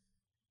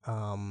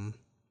 You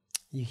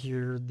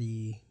hear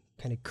the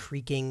kind of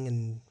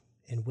creaking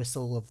and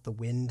whistle of the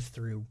wind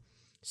through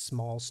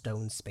small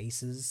stone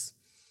spaces,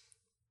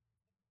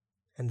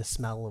 and the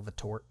smell of a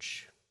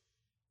torch.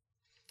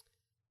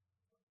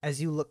 As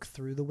you look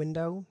through the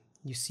window,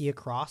 you see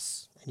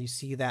across, and you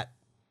see that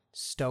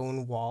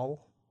stone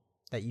wall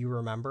that you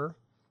remember.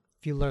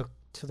 If you look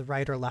to the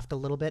right or left a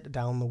little bit,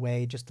 down the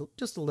way, just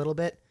a little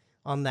bit,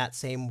 on that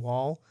same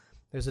wall,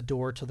 there's a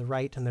door to the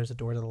right and there's a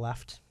door to the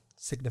left,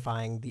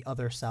 signifying the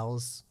other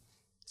cells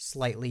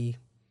slightly,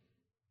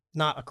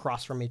 not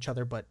across from each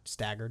other, but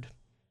staggered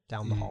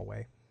down the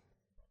hallway.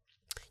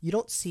 You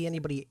don't see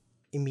anybody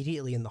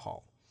immediately in the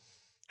hall.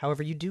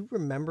 However, you do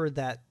remember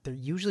that there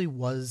usually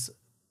was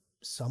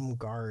some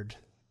guard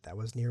that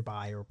was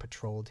nearby or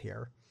patrolled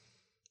here,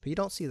 but you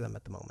don't see them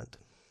at the moment.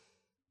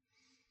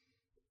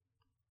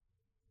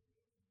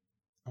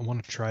 I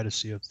want to try to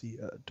see if the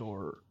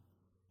door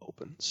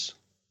opens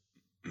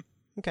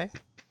Okay.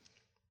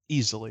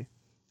 easily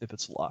if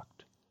it's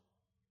locked.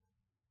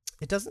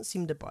 It doesn't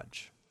seem to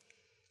budge.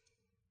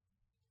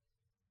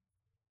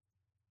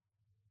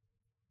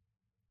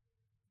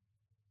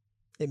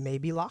 It may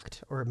be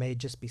locked, or it may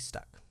just be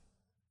stuck.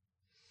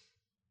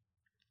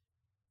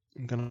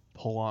 I'm going to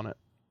pull on it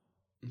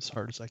as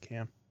hard as I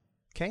can.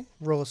 Okay,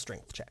 roll a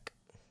strength check.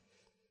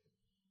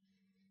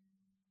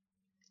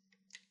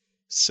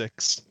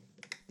 6.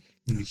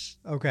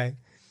 Okay.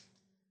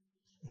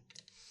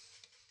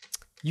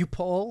 You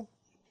pull,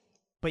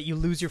 but you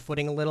lose your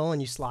footing a little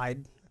and you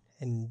slide,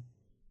 and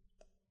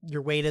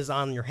your weight is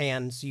on your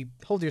hand, so you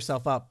hold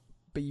yourself up,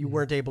 but you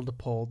weren't able to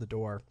pull the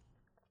door.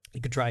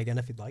 You could try again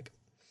if you'd like,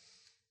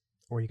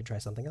 or you could try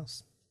something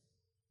else.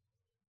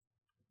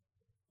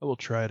 I will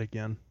try it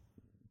again.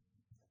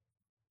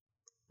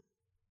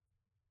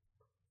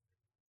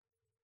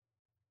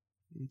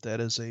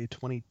 That is a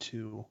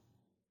 22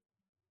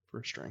 for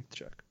a strength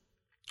check.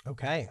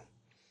 Okay.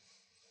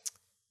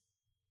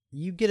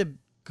 You get a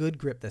good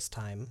grip this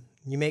time.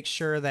 You make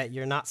sure that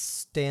you're not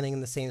standing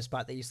in the same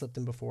spot that you slipped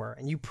in before,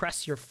 and you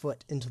press your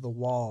foot into the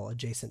wall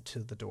adjacent to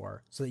the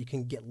door so that you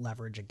can get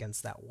leverage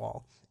against that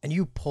wall. And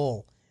you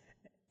pull,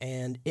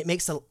 and it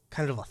makes a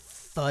kind of a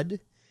thud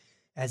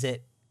as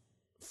it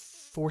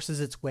forces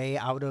its way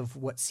out of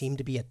what seemed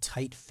to be a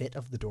tight fit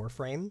of the door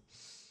frame,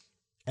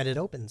 and it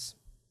opens.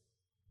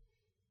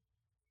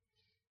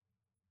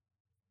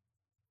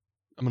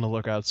 I'm going to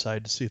look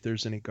outside to see if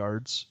there's any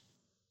guards.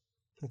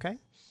 Okay.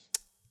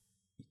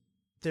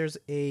 There's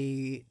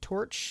a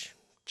torch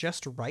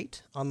just right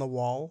on the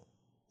wall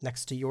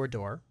next to your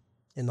door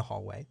in the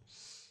hallway.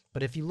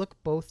 But if you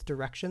look both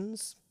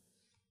directions,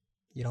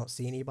 you don't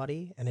see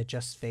anybody, and it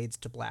just fades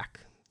to black.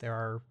 There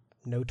are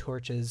no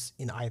torches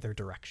in either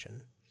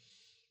direction.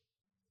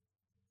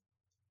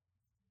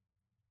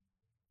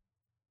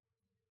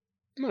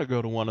 I'm going to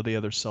go to one of the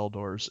other cell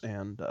doors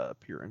and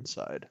peer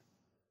inside.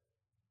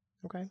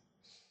 Okay.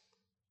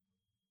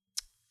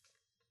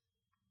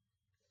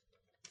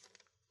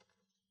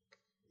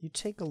 You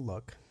take a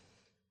look,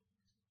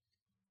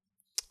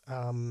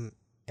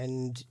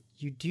 and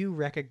you do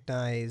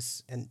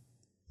recognize, and,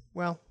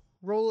 well,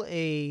 roll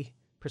a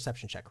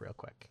perception check real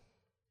quick.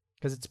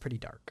 because it's pretty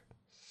dark.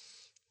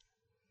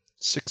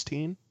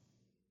 16.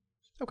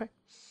 Okay.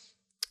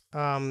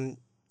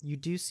 You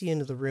do see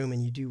into the room,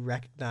 and you do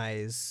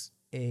recognize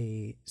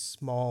a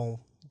small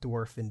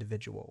dwarf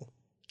individual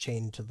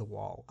chained to the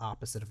wall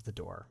opposite of the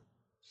door.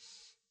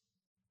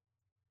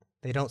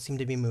 They don't seem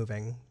to be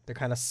moving. They're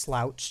kind of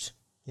slouched,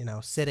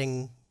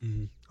 sitting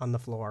on the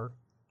floor,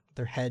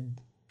 their head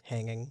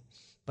hanging,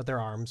 but their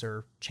arms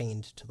are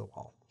chained to the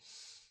wall.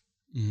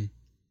 Okay.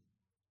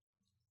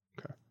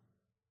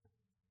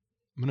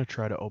 I'm going to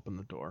try to open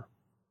the door.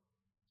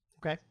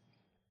 Okay.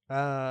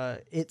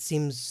 It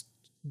seems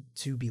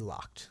to be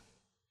locked.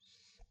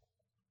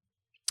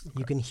 Okay.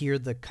 You can hear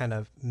the kind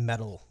of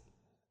metal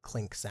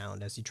clink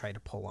sound as you try to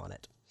pull on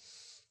it.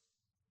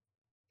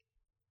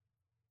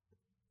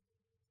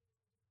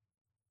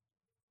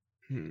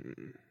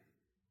 I'd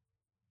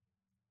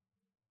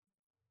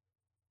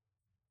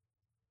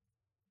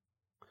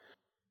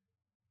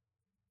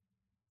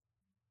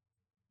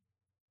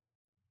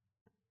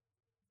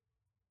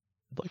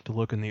like to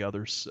look in the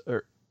other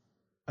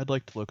I'd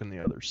like to look in the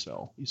other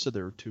cell. You said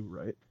there were 2,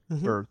 right?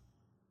 Mhm. Or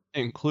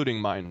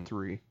including mine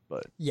 3,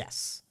 but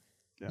Yes.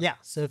 Yeah. Yeah.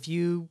 So if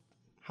you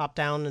hop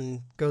down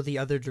and go the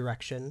other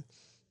direction,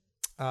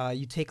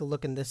 you take a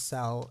look in this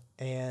cell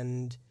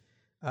and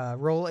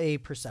roll a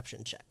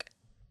perception check.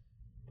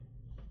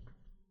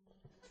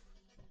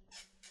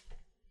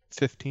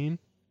 15.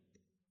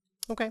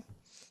 Okay.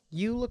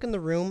 You look in the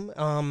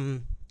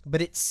room,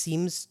 but it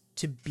seems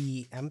to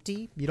be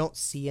empty. You don't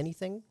see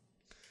anything.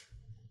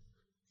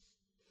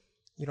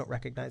 You don't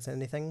recognize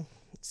anything.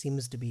 It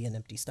seems to be an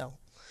empty cell.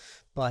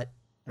 But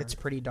it's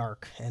pretty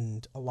dark,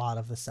 and a lot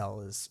of the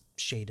cell is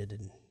shaded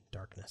in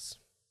darkness.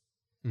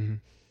 Mm-hmm.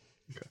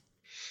 Okay.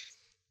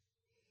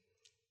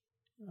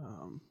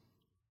 I'm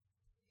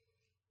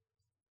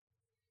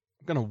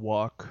gonna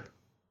walk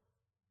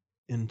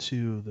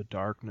into the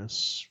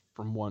darkness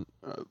from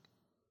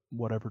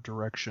whatever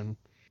direction,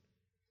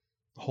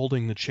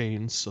 holding the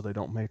chains so they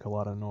don't make a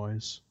lot of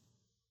noise.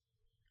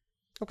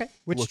 Okay.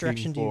 Which Looking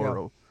direction do you for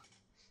go?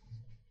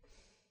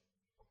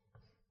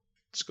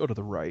 Let's go to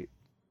the right.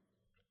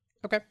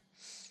 Okay.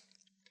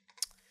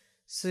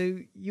 So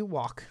you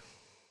walk,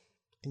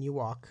 and you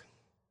walk,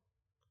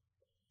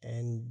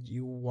 and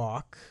you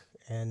walk,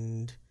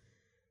 and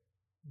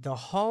the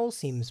hall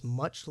seems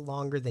much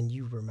longer than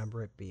you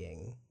remember it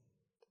being.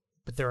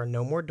 But there are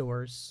no more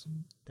doors.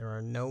 There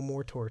are no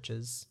more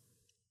torches.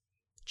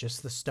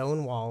 Just the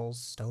stone walls,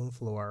 stone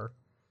floor.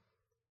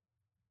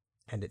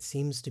 And it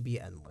seems to be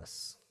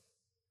endless.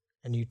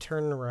 And you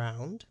turn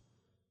around,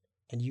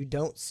 and you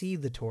don't see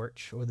the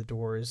torch or the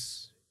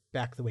doors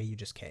back the way you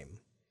just came.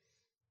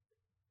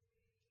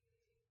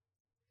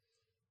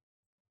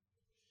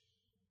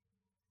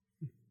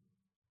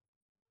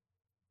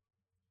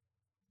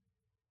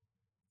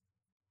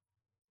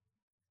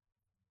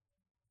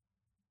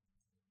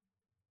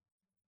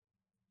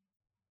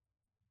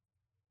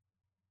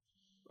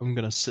 I'm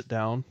gonna sit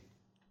down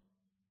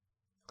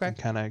Okay. and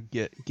kind of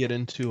get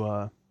into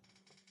a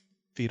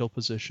fetal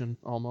position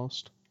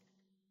almost,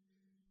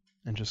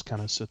 and just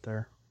kind of sit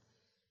there.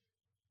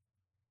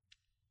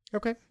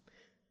 Okay.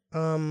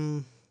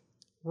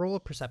 Roll a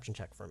perception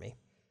check for me.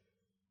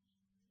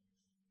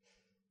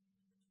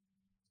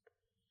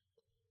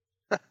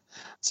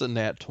 It's a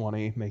nat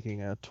 20,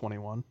 making a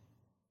 21.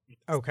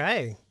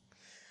 Okay.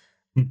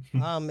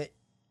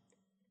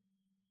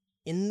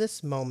 In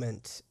this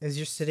moment, as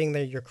you're sitting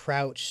there, you're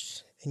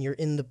crouched, and you're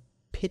in the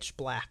pitch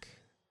black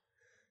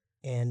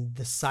and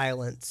the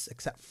silence,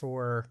 except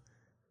for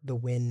the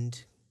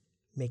wind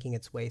making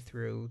its way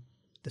through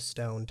the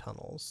stone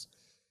tunnels.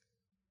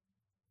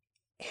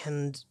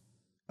 And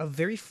a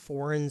very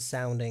foreign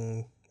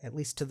sounding, at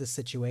least to the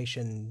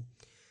situation,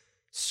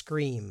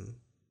 scream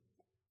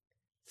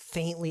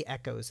faintly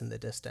echoes in the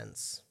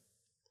distance.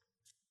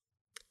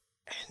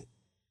 And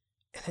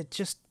it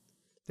just,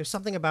 there's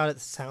something about it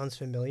that sounds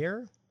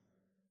familiar.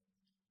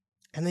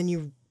 And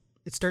then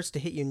it starts to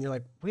hit you, and you're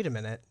like, wait a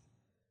minute.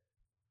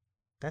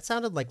 That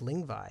sounded like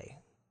Lingvi.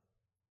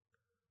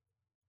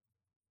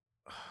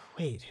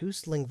 Wait,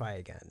 who's Lingvi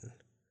again?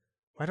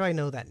 Why do I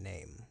know that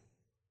name?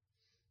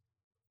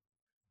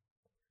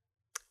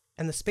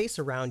 And the space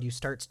around you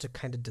starts to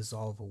kind of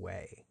dissolve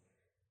away.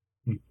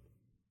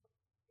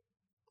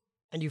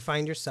 And you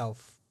find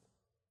yourself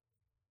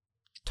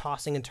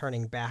tossing and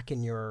turning back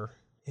in your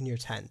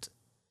tent.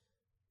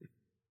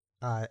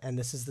 And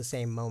this is the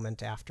same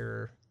moment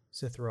after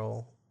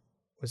Sithril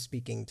was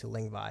speaking to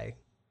Lingvi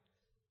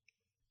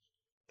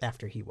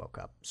after he woke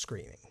up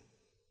screaming.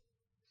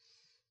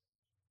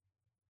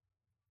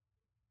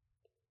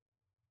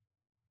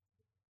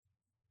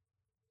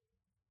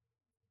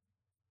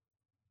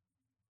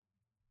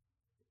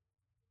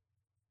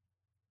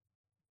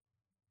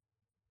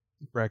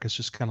 Brackus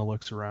just kind of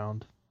looks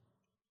around,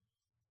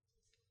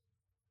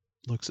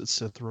 looks at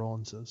Sithril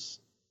and says,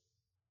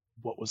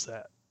 "What was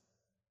that?"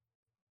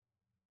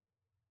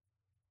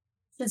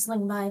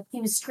 Fizzling by. He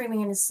was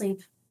screaming in his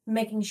sleep,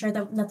 making sure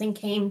that nothing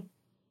came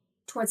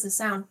towards the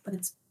sound, but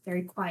it's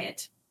very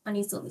quiet,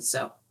 uneasily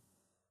so.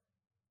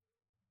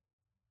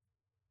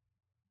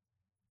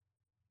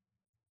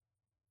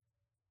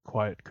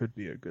 quiet could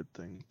be a good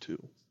thing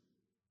too.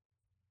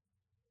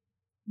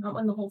 Not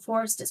when the whole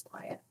forest is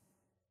quiet.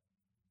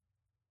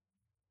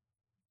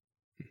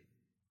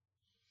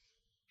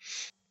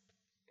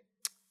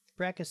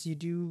 Brackus, you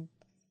do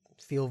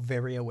feel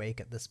very awake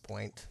at this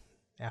point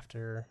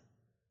after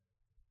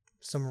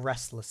some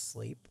restless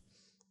sleep.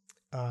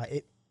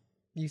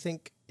 You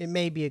think it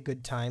may be a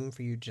good time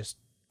for you just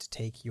to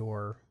take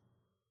your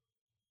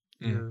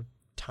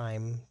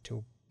time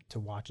to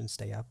watch and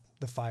stay up.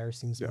 The fire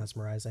seems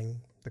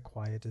mesmerizing. The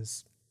quiet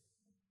is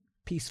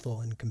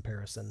peaceful in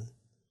comparison.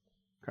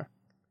 Okay.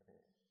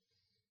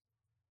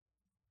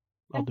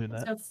 I'll do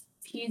that. So if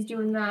he's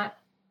doing that,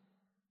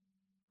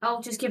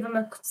 I'll just give him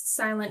a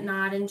silent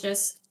nod and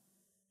just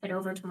head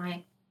over to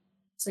my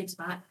sleep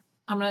spot.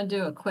 I'm going to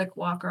do a quick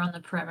walk around the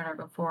perimeter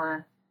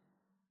before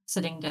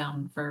sitting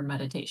down for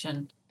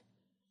meditation.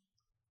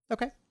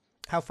 Okay.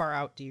 How far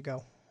out do you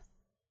go?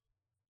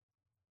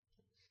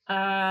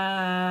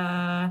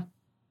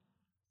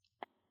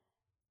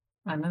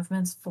 My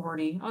movement's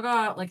 40. I'll go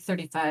out like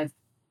 35-foot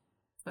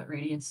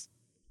radius.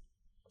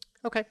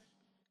 Okay.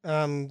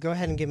 Go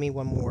ahead and give me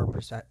one more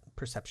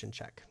perception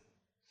check.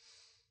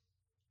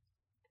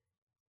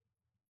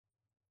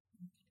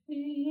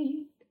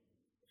 Okay.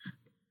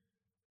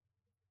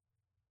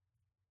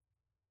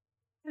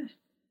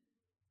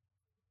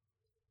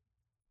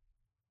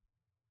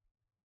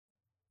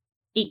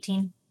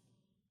 18.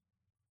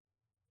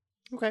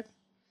 Okay.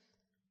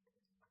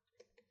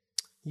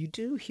 You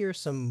do hear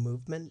some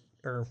movement,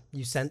 or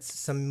you sense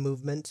some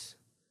movement.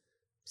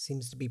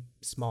 Seems to be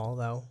small,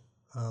 though.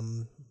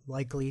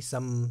 Likely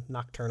some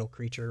nocturnal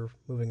creature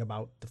moving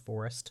about the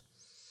forest.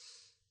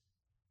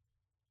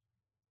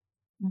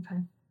 Okay.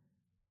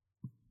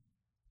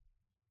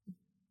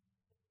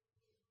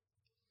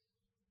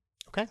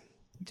 Okay.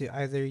 Do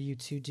either you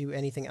two do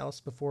anything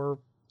else before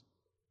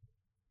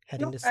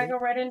heading to sleep? I go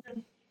right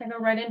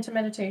into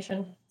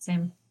meditation.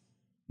 Same.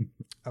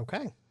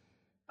 Okay.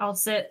 I'll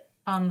sit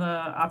on the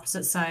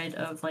opposite side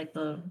of like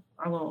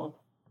our little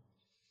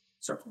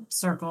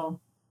circle.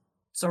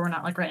 So we're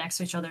not like right next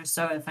to each other.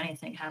 So if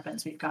anything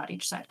happens, we've got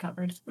each side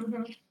covered.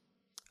 Mm-hmm.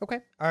 Okay.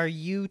 Are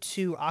you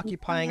two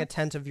occupying a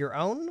tent of your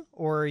own,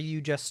 or are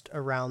you just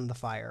around the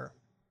fire?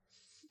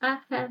 I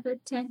have a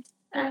tent.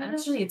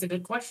 Actually, it's a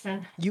good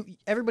question.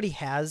 Everybody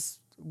has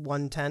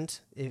one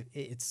tent.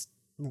 It's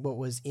what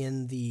was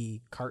in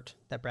the cart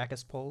that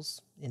Brackus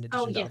pulls, in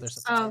addition to other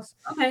supplies.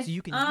 Oh, okay. So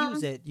you can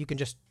use it. You can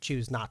just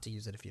choose not to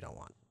use it if you don't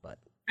want. But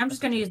I'm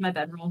just going to use my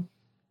bedroll.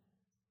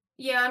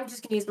 Yeah, I'm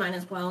just gonna use mine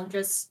as well,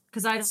 just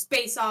because I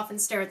space off and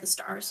stare at the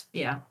stars.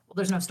 Yeah, well,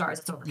 there's no stars.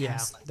 It's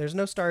overcast. Yeah, there's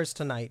no stars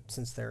tonight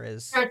since there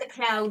is Stare at the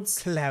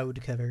clouds. cloud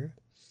cover.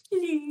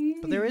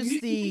 But there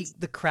is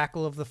the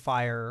crackle of the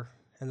fire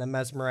and the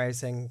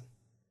mesmerizing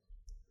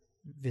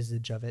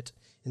visage of it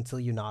until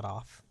you nod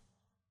off.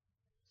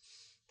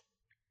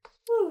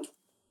 Ooh,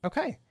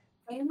 Okay.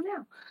 I am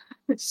now.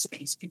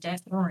 Space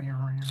cadet.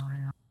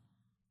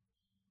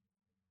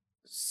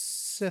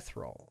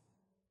 Sithrol.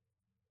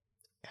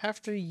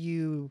 After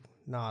you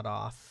nod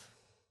off,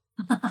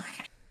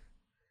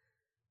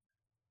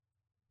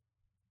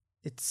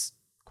 it's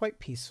quite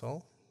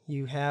peaceful.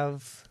 You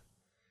have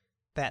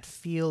that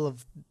feel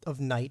of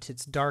night.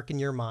 It's dark in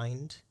your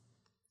mind,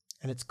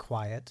 and it's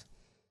quiet.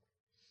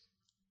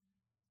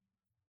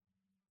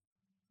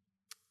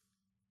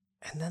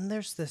 And then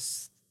there's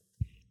this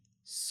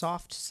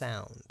soft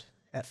sound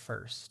at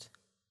first.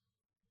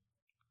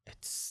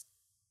 It's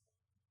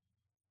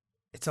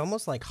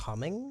almost like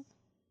humming,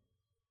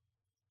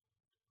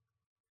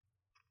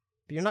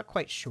 but you're not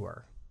quite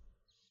sure.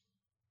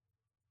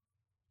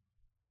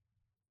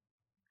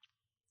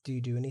 Do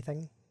you do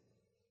anything?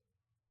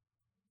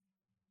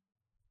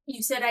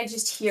 You said I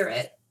just hear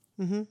it.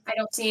 Mm-hmm. I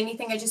don't see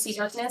anything. I just see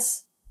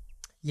darkness.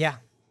 Yeah.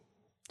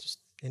 Just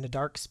in a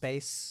dark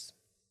space.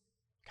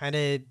 Kind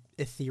of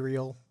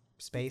ethereal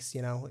space,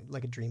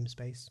 like a dream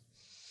space.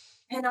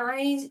 And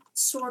I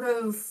sort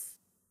of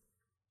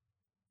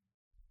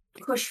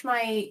push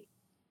my...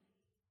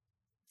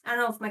 I don't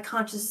know if my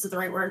conscious is the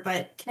right word,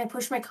 but can I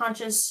push my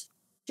conscious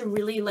to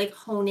really,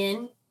 hone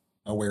in?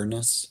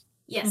 Awareness.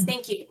 Yes,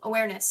 thank you.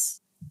 Awareness.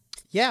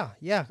 Yeah.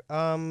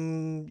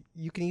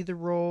 You can either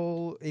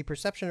roll a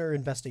perception or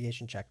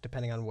investigation check,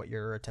 depending on what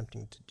you're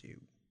attempting to do.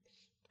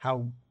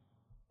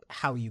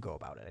 How you go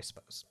about it, I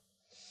suppose.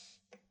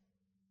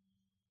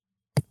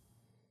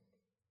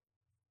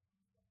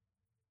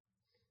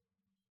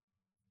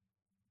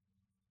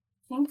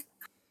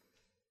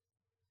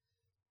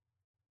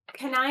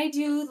 Can I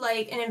do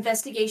an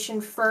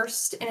investigation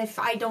first, and if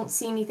I don't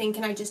see anything,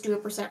 can I just do a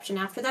perception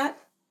after that?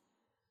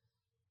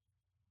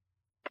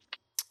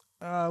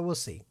 We'll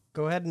see.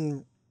 Go ahead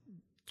and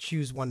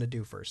choose one to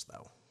do first,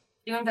 though.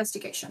 Do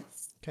investigation.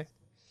 Okay.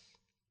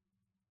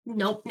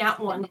 Nope, not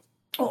one.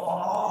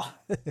 Oh.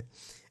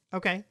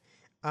 Okay.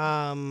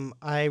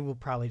 I will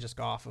probably just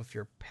go off of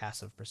your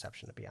passive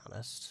perception, to be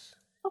honest.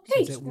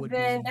 Okay, Since it would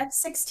then be- that's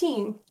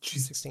 16.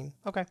 16.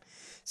 Okay.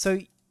 So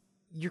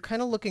you're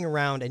kind of looking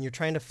around and you're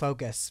trying to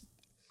focus,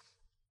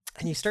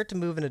 and you start to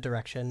move in a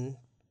direction,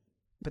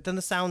 But then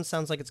the sound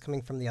sounds like it's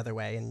coming from the other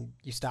way, and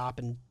you stop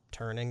and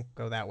turn and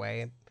go that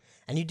way.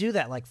 And you do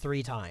that like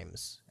 3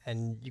 times,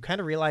 and you kind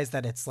of realize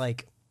that it's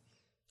like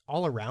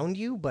all around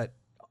you, but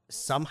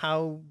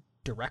somehow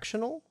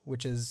directional,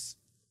 which is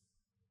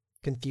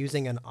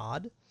confusing and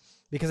odd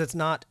because it's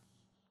not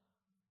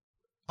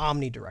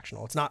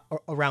omnidirectional. It's not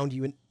around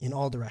you in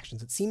all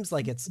directions. It seems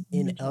like it's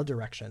in a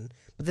direction,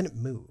 but then it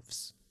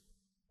moves.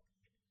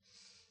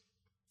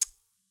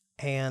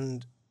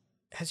 And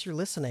as you're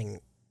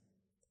listening,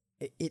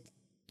 it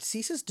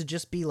ceases to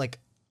just be like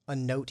a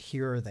note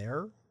here or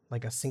there,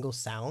 like a single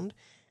sound,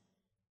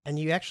 and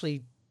you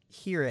actually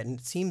hear it, and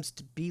it seems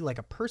to be like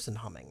a person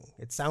humming.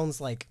 It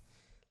sounds like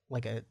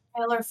a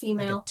Male or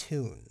female? like a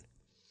tune.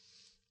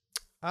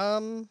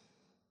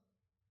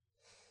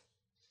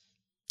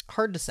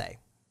 Hard to say.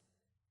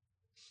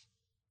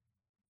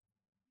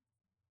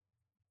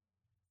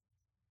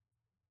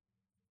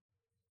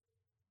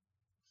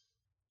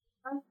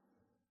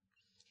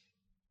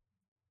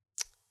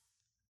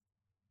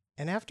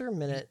 And after a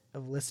minute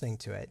of listening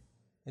to it,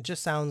 it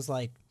just sounds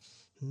like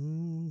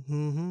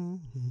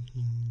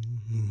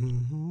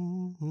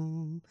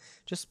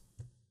just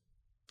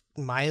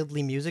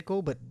mildly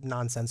musical, but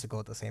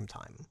nonsensical at the same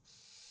time.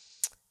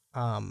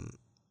 And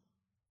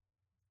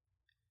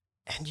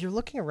you're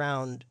looking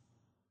around,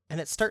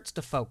 and it starts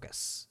to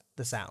focus,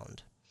 the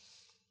sound.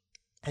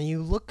 And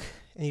you look,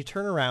 and you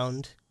turn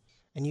around,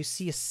 and you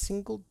see a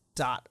single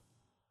dot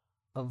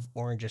of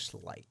orangish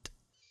light.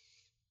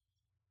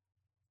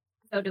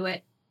 Go do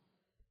it.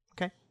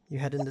 Okay, you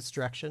head in this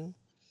direction.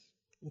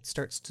 It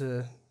starts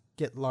to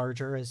get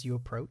larger as you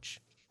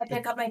approach. I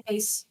pick up my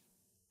pace.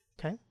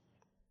 Okay.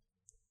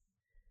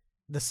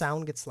 The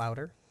sound gets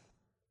louder.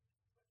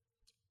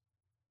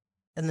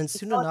 And then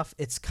soon enough,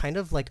 it's kind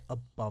of like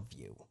above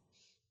you.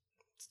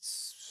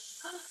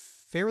 It's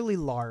fairly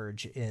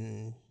large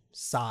in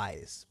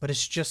size, but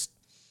it's just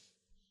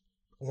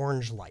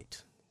orange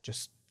light,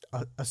 just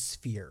a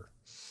sphere.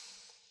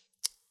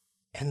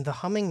 And the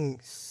humming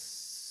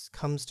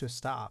comes to a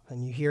stop,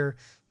 and you hear,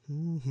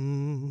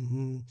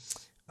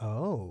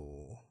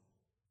 oh,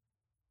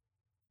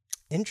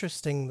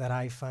 interesting that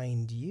I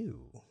find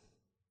you.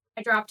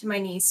 I drop to my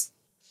knees.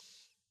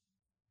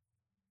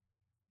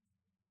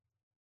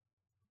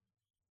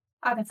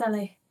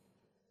 Agathele.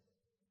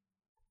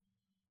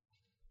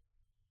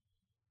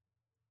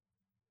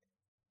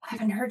 I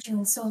haven't heard you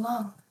in so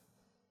long.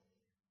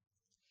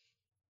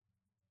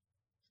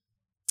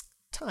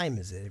 Time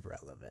is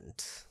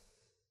irrelevant.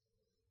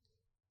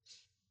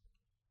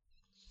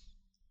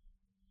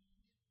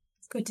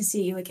 It's good to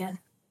see you again.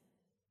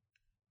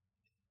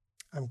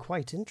 I'm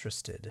quite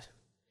interested.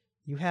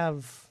 You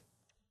have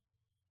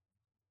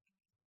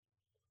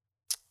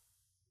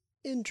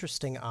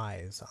interesting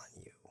eyes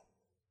on you.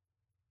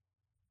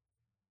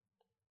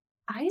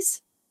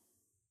 Eyes?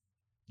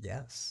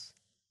 Yes.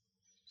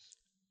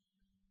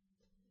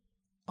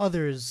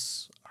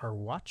 Others are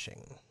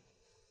watching.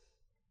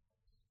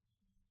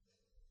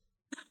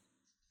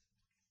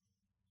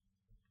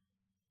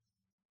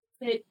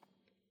 Could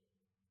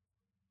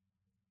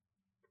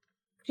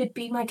it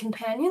be my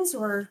companions,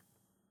 or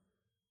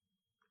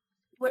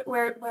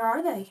where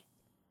are they?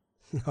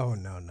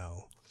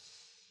 No.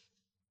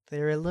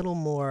 They're a little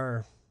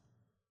more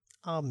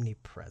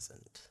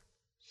omnipresent.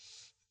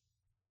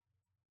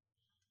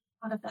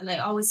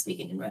 Agathele, always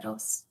speaking in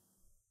riddles.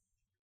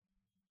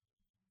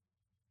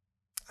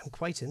 I'm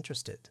quite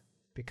interested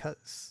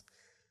because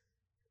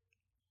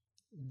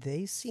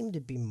they seem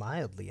to be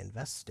mildly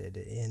invested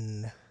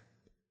in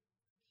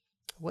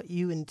what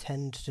you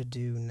intend to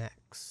do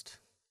next.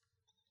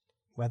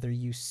 Whether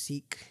you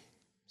seek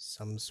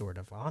some sort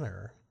of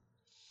honor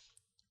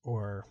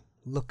or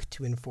look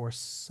to enforce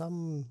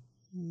some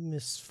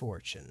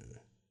misfortune.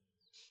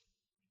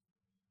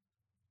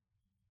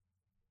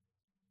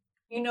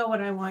 You know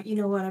what I want. You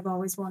know what I've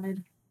always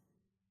wanted.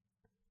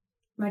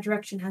 My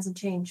direction hasn't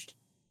changed.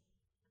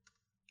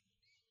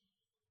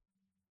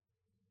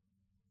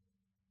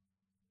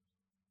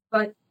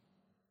 But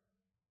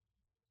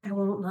I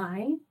won't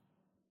lie.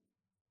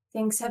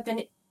 Things have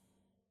been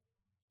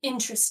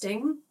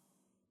interesting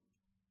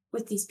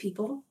with these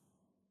people.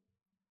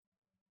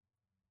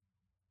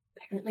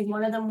 Apparently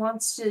one of them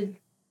wants to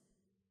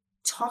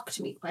talk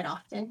to me quite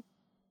often.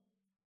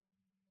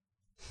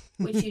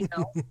 Which you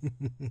know.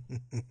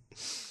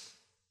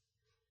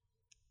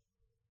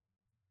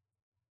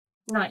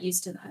 Not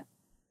used to that.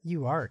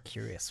 You are a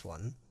curious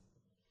one.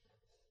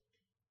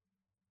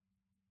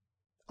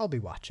 I'll be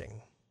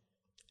watching.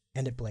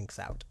 And it blinks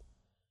out.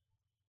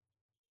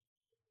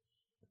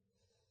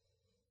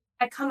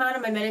 I come out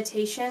of my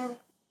meditation.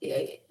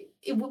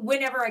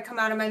 Whenever I come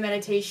out of my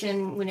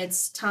meditation, when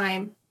it's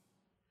time,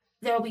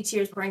 there will be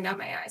tears pouring down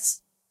my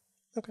eyes.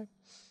 Okay.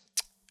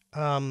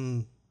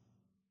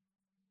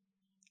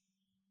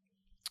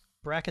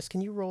 Brackus,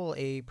 can you roll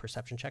a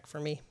perception check for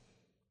me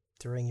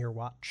during your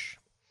watch?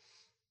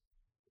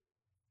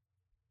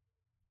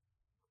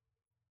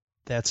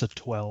 That's a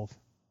 12.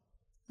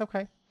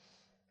 Okay.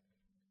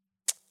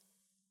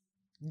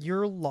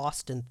 You're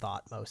lost in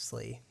thought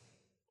mostly.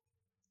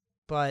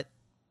 but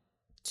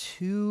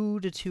 2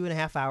 to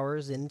 2.5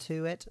 hours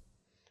into it,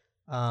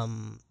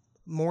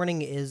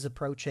 morning is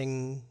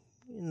approaching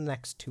in the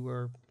next 2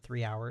 or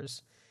 3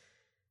 hours.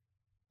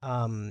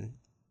 But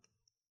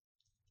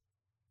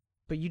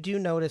you do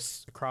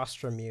notice across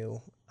from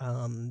you,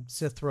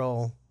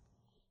 Sithril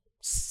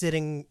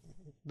sitting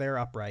there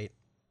upright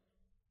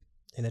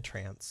in a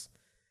trance.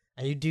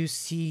 And you do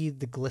see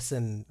the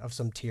glisten of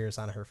some tears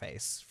on her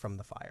face from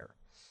the fire.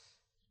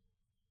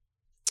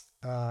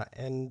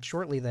 And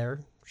shortly there,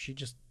 she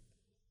just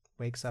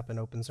wakes up and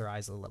opens her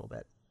eyes a little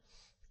bit.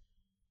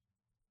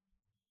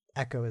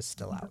 Echo is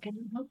still out.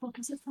 What book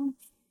is it from?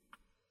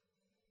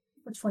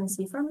 Which one is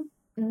he from?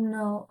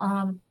 No,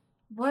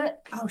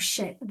 what? Oh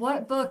shit!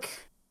 What book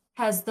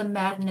has the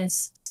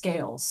madness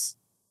scales?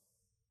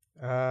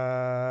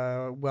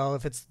 Well,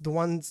 if it's the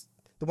ones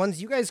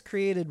you guys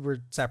created were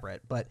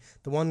separate, but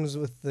the ones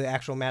with the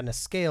actual madness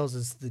scales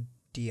is the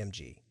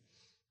DMG.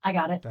 I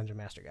got it. Dungeon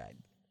Master Guide.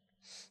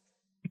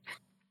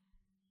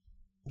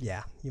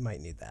 Yeah, you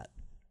might need that.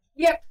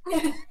 Yep.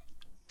 She's not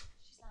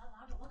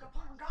allowed to look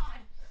upon God.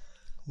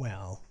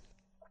 Well,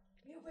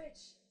 You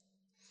bitch.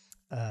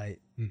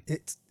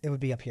 it would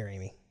be up here,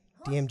 Amy.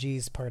 DMG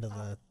is part of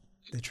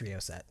the trio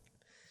set.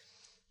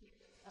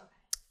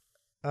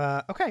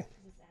 Okay.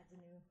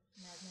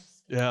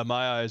 Yeah,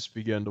 my eyes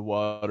begin to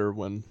water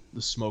when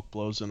the smoke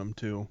blows in them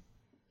too.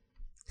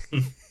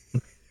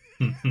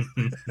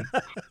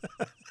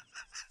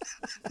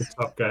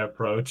 Tough guy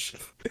approach.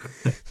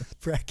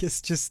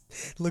 Brackus just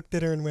looked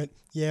at her and went,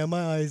 "Yeah,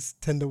 my eyes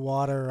tend to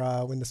water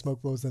when the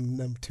smoke blows in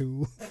them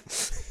too."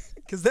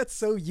 Because that's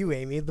so you,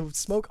 Amy. The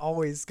smoke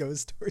always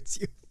goes towards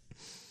you.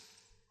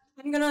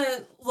 I'm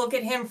gonna look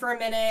at him for a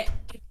minute,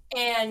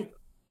 and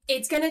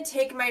it's gonna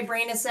take my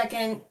brain a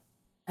second.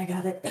 I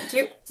got it.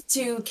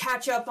 To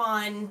catch up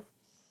on,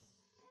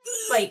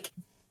 like,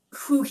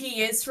 who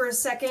he is for a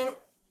second.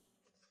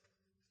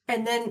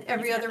 And then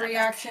every other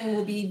reaction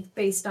will be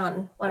based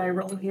on what I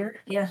roll here.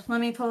 Yeah, let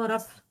me pull it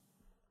up.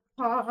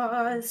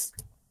 Pause.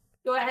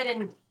 Go ahead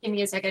and give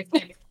me a second.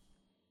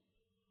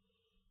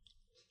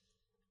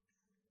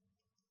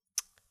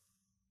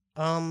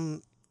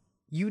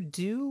 You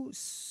do,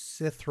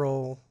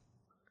 Sithril.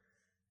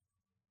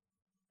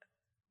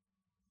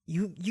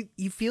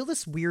 You feel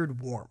this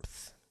weird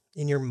warmth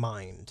in your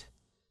mind,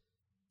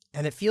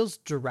 and it feels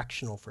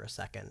directional for a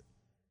second.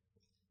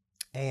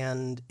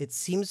 And it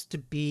seems to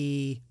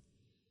be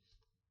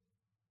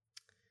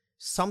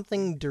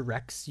something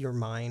directs your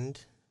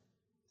mind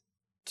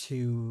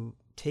to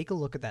take a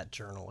look at that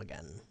journal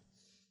again.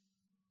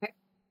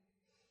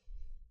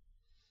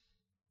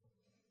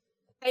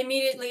 I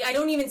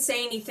don't even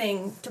say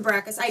anything to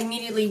Brackus. I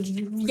immediately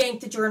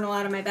yank the journal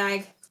out of my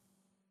bag.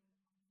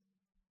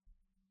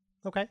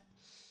 Okay.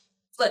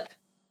 Flip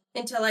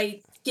until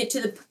I get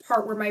to the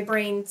part where my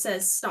brain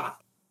says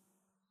stop.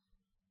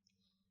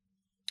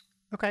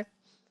 Okay.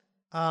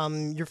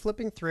 You're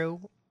flipping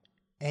through,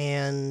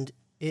 and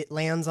it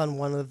lands on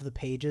one of the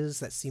pages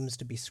that seems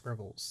to be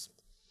scribbles.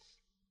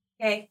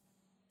 Okay.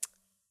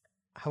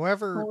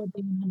 However,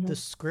 the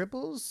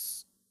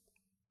scribbles,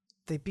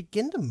 they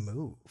begin to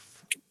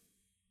move.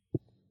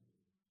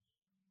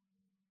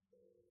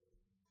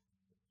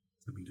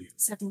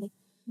 70.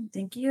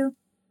 Thank you.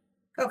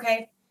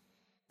 Okay.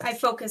 I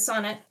focus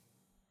on it.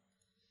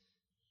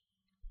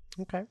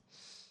 Okay.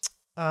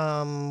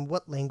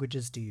 What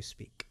languages do you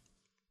speak?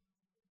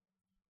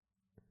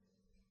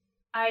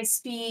 I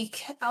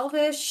speak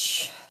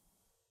Elvish,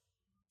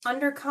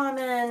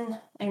 Undercommon,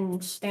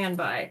 and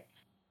Standby.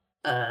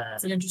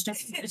 It's an interesting.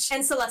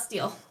 And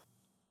Celestial.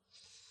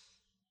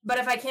 But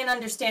if I can't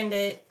understand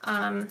it,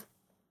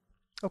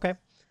 Okay.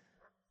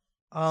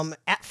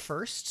 At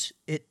first,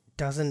 it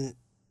doesn't.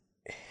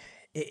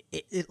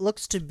 It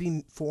looks to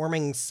be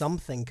forming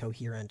something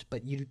coherent,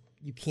 but you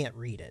can't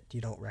read it. You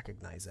don't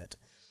recognize it.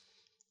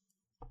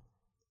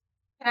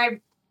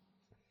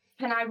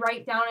 can I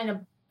write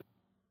down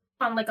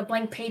on like a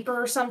blank paper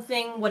or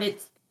something what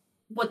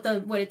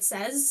it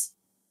says?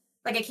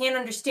 Like, I can't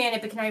understand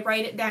it, but can I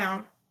write it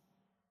down?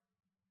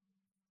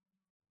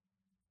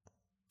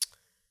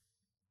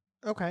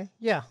 Okay.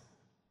 Yeah.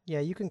 Yeah,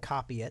 you can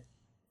copy it.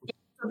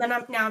 So then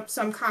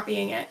I'm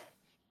copying it.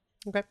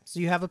 Okay. So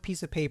you have a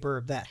piece of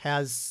paper that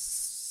has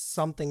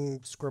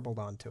something scribbled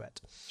onto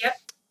it. Yep.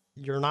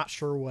 You're not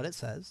sure what it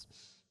says.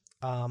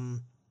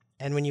 And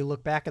when you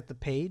look back at the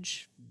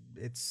page,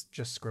 it's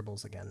just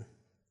scribbles again.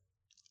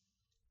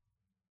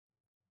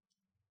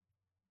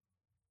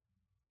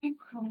 I'm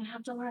gonna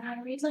have to learn how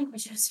to read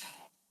languages.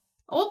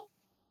 Oh,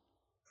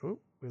 Oh,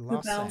 we Who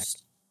lost Zach.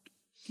 bounced?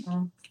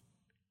 Oh.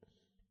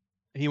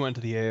 He went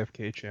to the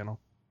AFK channel.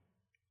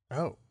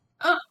 Oh.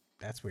 Oh.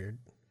 That's weird.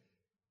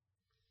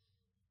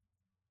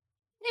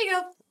 there you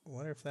go. I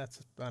wonder if that's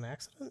on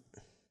accident.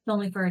 It's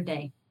only for a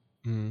day.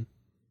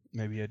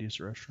 Maybe I'd use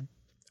the restroom.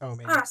 Oh,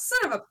 maybe. Ah,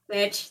 son of a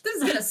bitch. This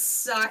is gonna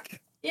suck.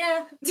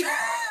 Yeah.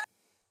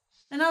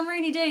 And on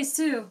rainy days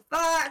too.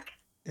 Fuck.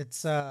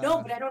 It's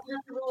No, but I don't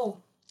have to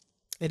roll.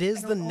 It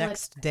is I the don't know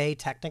next day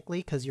technically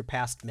because you're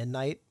past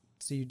midnight,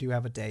 so you do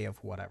have a day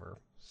of whatever.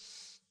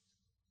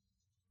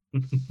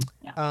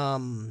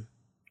 Um,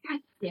 God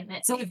damn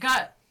it. So we've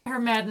got her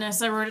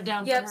madness. I wrote it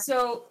down. Yep, For her.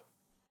 so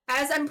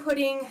as I'm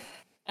putting...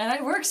 And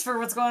it works for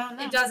what's going on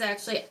now. It does,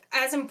 actually.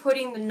 As I'm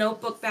putting the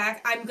notebook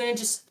back, I'm gonna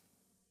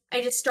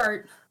I just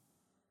start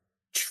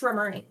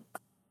tremoring.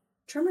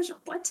 Tremors are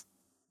what?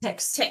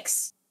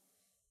 Ticks.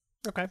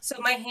 okay. So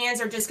my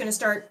hands are just gonna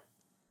start...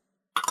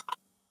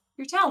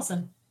 You're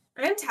Taliesin.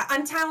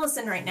 I'm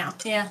Taliesin right now.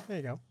 Yeah. There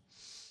you go.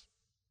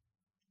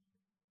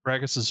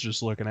 Bragus is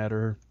just looking at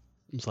her.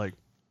 He's like,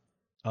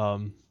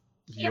 you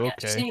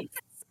okay?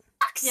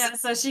 Yeah,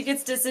 so she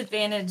gets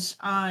disadvantage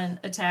on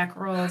attack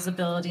rolls,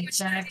 ability Which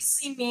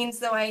checks, obviously means,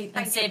 though, I and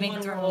get saving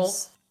one roll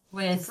throws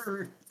with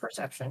for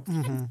perception.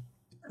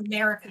 Mm-hmm.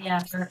 America. yeah,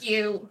 for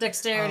You.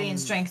 dexterity and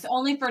strength.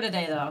 Only for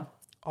today, though.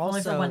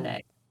 Only for one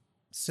day.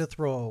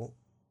 Sithro,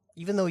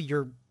 even though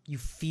you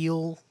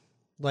feel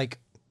like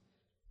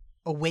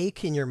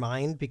awake in your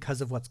mind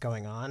because of what's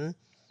going on,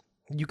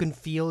 you can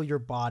feel your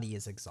body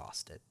is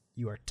exhausted.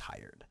 You are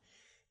tired.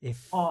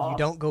 If you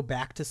don't go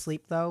back to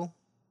sleep, though,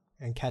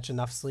 and catch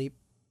enough sleep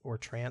or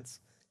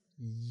trance,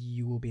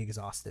 you will be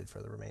exhausted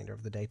for the remainder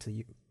of the day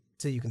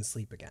till you can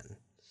sleep again.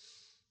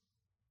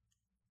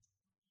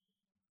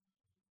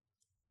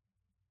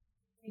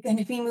 Are we going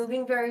to be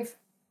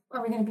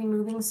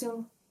moving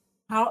soon?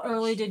 How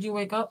early did you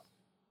wake up?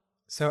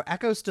 So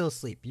Echo's still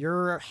asleep.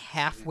 You're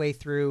halfway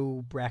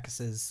through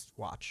Brachus's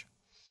watch.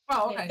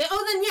 Oh, okay.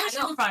 Oh, then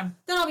She'll be fine.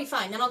 Then I'll be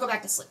fine. Then I'll go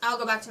back to sleep. I'll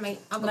go back to my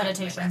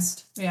Meditation.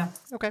 rest. Yeah.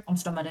 Okay. I'm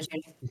still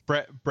meditating.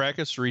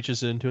 Brachus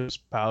reaches into his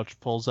pouch,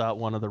 pulls out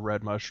one of the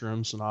red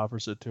mushrooms, and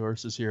offers it to her.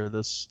 Says, "Here,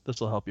 this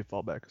will help you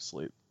fall back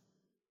asleep."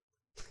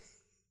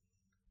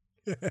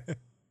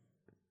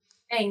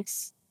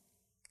 Thanks.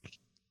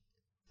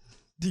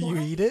 Do you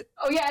eat it?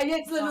 Oh yeah,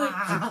 it's literally.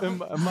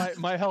 It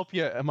might help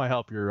you. It might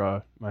help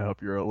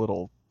your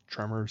little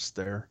tremors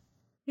there.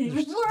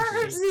 Even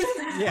worse.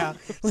 Yeah,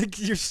 like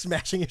you're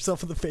smashing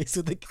yourself in the face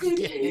with a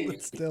candle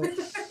that's still.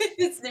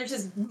 There's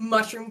just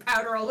mushroom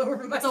powder all over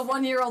my. It's a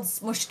 1-year-old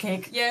smush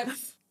cake. Yep.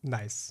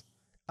 Nice.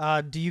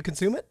 Do you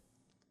consume it?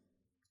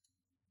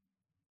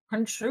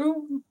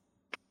 Consume.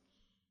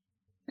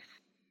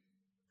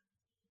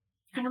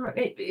 I don't remember.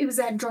 It was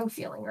that drunk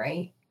feeling,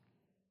 right?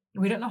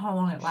 We don't know how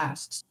long it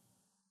lasts.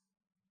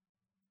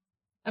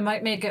 It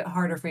might make it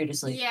harder for you to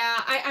sleep.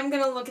 Yeah, I'm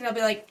gonna look and I'll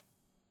be like,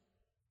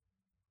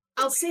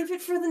 I'll save it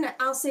for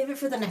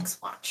the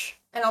next watch,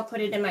 and I'll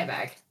put it in my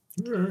bag.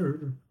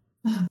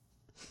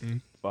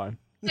 Fine.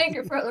 Thank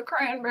you for the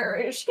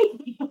cranberries.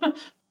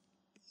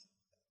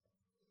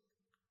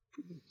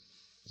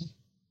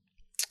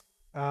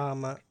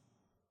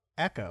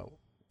 Echo,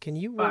 can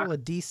you roll a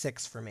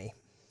d6 for me?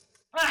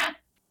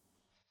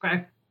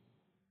 Okay.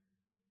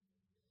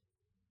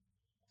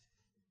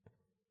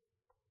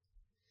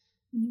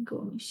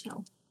 Go,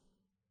 Michelle.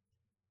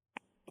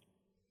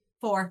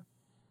 4.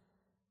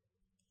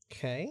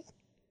 Okay.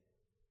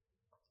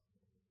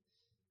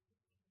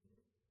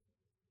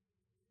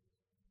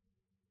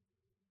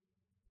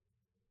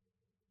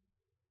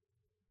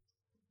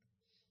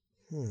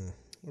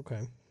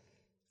 Okay.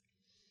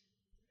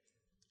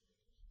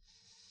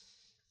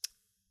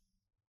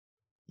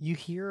 You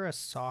hear a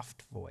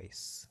soft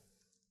voice.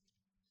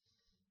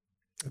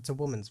 It's a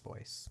woman's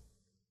voice.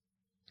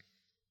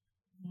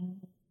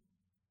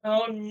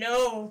 Oh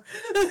no!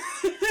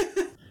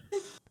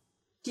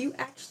 Do you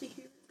actually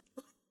hear it?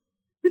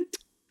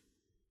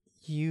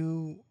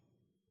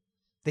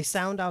 They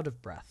sound out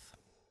of breath.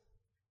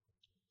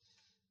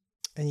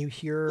 And you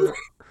hear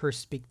her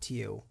speak to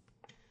you.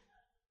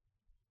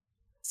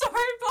 Sorry,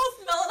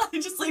 both Mel and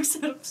I just like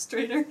sat up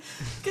straighter.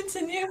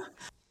 Continue.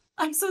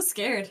 I'm so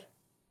scared.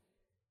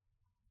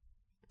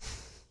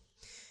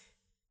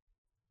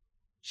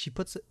 She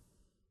puts it.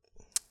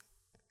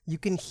 You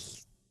can,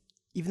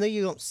 even though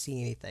you don't see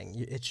anything,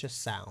 it's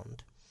just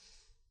sound.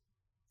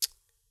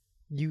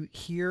 You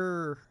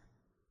hear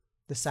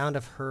the sound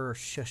of her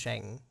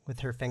shushing with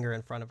her finger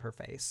in front of her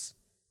face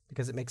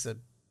because it makes a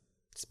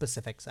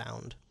specific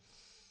sound.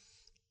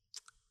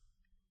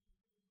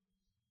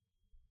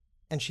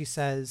 And she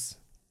says,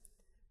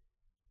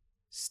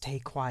 "Stay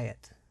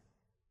quiet.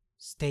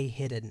 Stay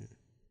hidden.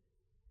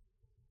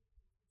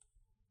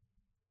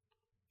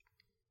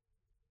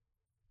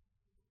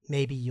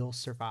 Maybe you'll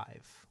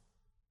survive."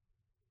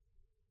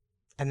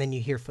 And then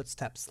you hear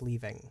footsteps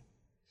leaving.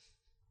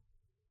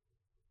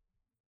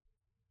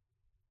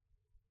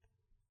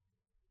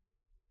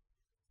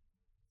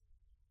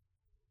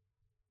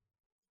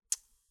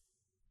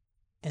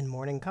 And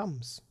morning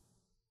comes.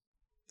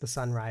 The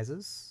sun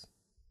rises.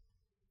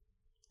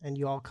 And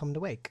you all come to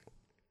wake.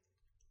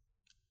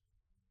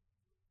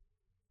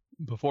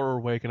 Before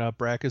we're waking up,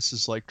 Brachus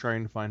is like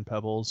trying to find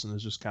pebbles and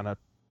is just kind of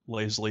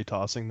lazily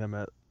tossing them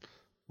at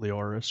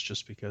Leoris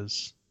just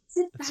because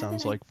it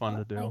sounds like fun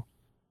to do.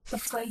 The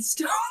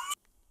Flintstone.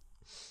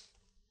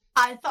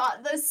 I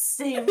thought the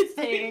same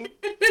thing.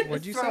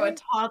 What'd you Throw say? a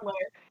toddler.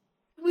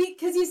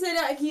 Because you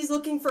said he's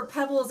looking for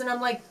pebbles, and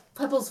I'm like,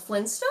 Pebbles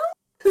Flintstone?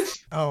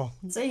 Oh,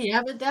 Say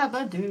yabba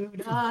dabba doo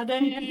da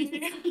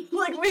day.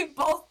 Like we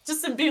both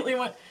just immediately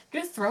went,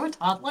 "Gonna throw a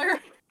toddler?"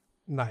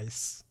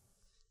 nice.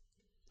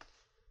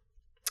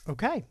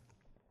 Okay.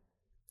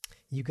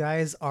 You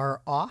guys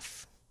are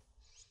off.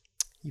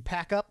 You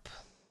pack up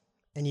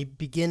and you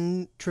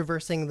begin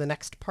traversing the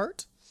next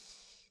part.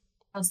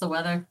 How's the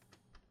weather?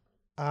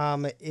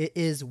 It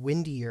is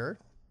windier.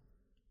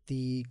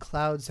 The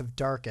clouds have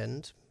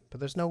darkened, but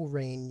there's no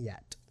rain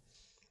yet.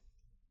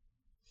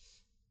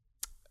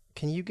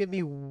 Can you give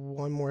me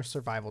one more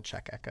survival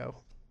check,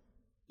 Echo?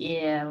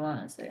 Yeah,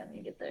 one second, let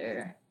me get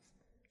there.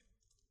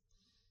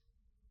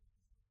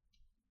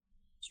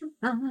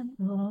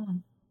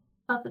 Survival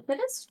of the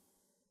fittest?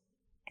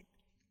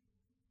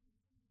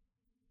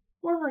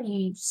 Or are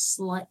you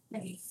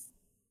slightly?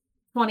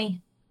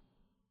 20.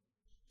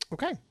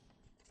 Okay.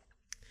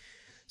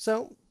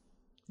 So,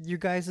 you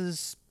guys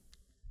is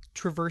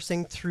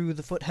traversing through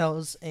the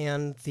foothills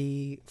and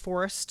the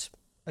forest,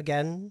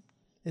 again,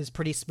 is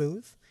pretty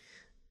smooth.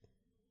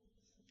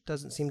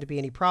 Doesn't seem to be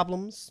any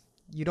problems.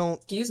 You don't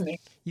Excuse me.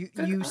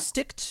 you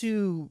stick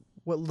to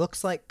what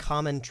looks like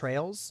common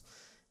trails,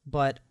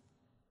 but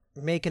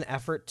make an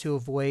effort to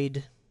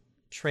avoid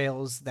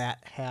trails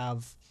that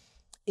have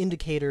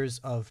indicators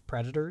of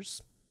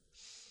predators,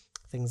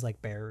 things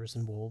like bears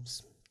and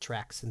wolves,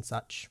 tracks and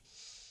such.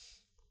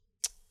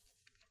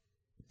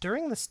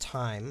 During this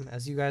time,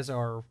 as you guys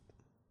are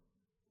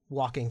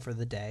walking for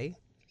the day,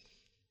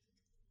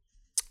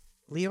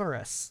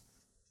 Leoris,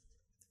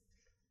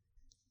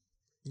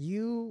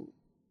 you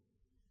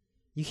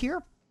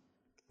hear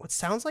what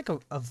sounds like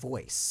a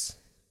voice.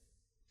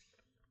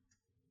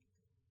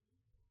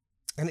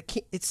 And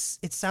it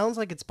sounds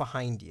like it's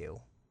behind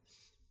you.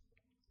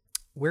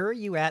 Where are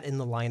you at in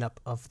the lineup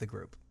of the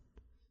group?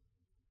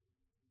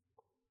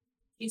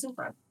 He's in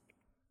front.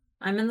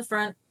 I'm in the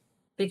front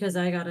because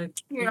I gotta.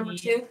 You're number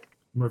 2.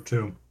 Number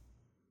 2.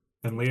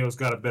 And Leo's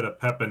got a bit of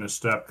pep in his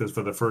step because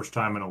for the first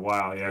time in a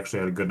while, he actually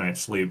had a good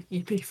night's sleep.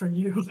 Yippee for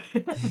you.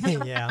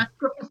 Yeah.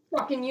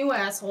 Fucking you,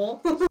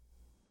 asshole.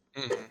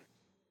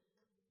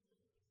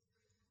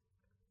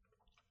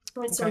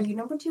 Wait, so are you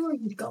number 2 or are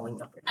you going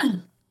number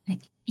 2?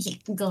 Yeah,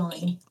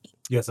 going.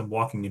 Yes, I'm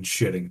walking and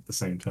shitting at the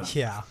same time.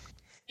 Yeah.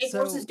 Hey, So-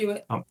 horses do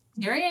it.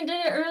 Darian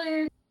did it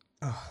earlier.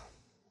 Oh,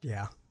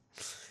 yeah.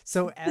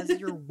 So as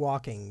you're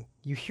walking,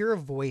 you hear a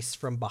voice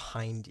from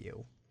behind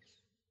you.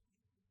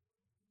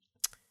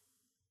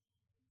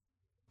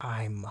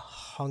 I'm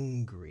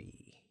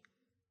hungry.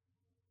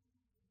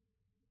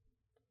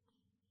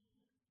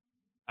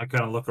 I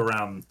kind of look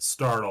around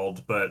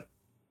startled, but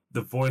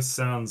the voice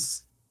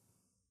sounds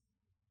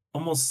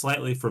almost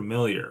slightly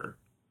familiar.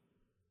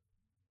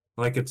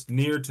 Like it's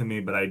near to me,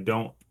 but I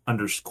don't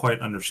quite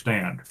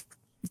understand.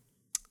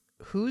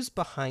 Who's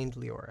behind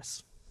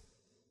Leoris?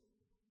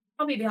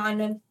 I'll be behind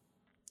him.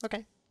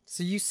 Okay.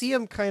 So you see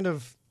him kind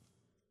of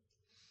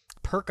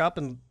perk up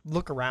and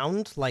look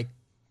around like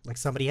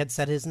somebody had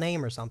said his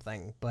name or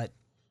something, but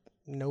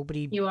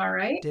nobody You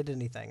alright? did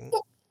anything.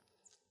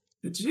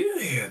 Did you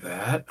hear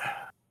that?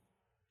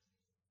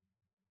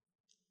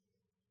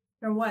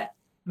 Or what?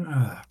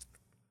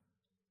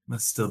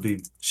 Must still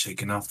be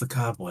shaking off the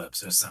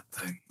cobwebs or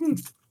something.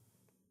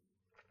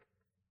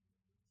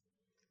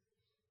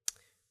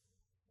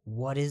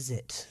 What is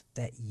it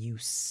that you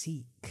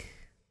seek?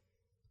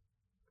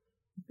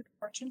 Good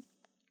fortune.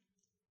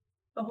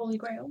 The Holy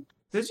Grail?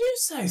 Did you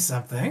say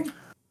something?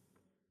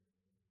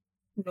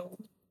 No.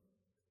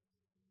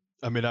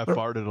 I mean, I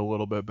farted a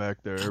little bit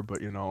back there,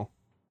 but you know.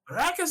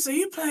 Rackus, are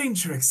you playing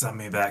tricks on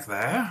me back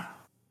there?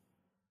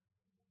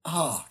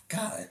 Oh,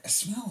 God, I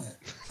smell it.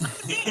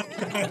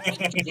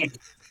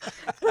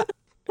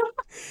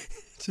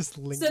 Just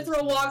lingers.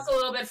 Cithra walks a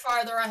little bit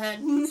farther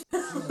ahead.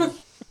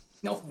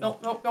 Nope.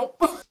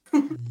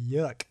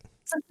 Yuck.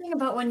 Something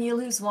about when you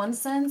lose one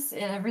sense,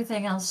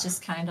 everything else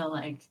just kind of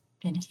like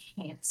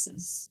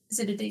enhances. Is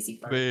it a daisy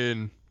I fart?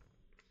 mean,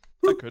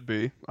 it could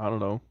be. I don't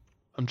know.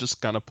 I'm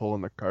just kind of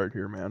pulling the card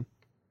here, man.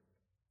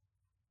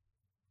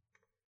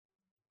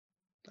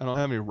 I don't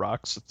have any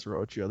rocks to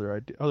throw at you.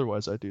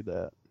 Otherwise, I do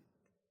that.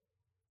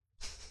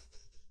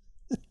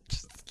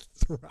 Just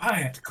throw.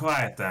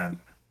 Quiet then.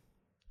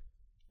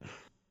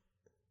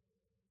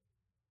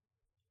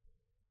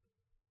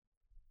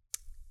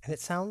 And it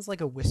sounds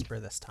like a whisper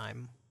this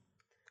time.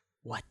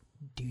 What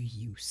do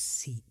you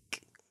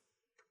seek?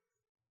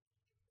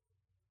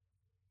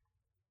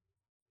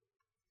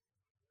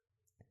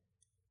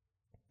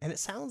 And it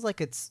sounds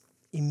like it's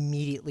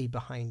immediately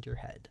behind your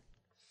head.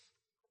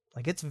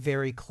 Like it's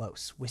very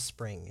close,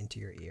 whispering into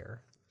your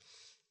ear.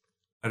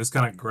 I just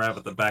kind of grab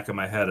at the back of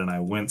my head and I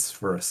wince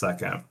for a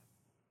second.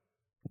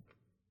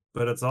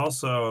 But it's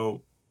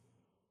also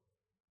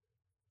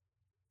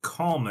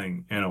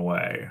calming in a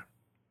way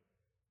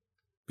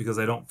because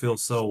I don't feel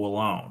so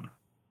alone.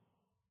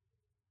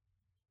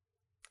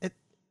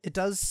 It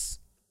does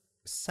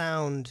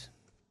sound,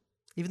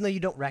 even though you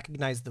don't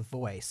recognize the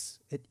voice,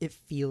 it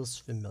feels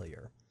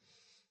familiar.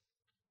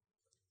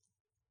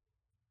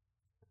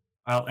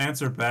 I'll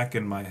answer back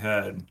in my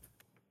head.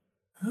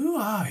 Who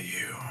are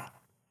you?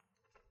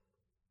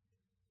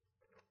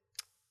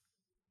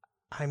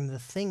 I'm the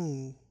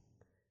thing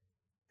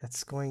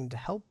that's going to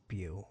help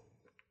you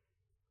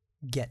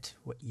get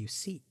what you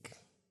seek.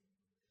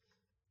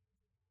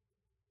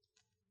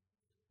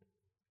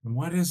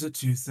 What is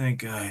it you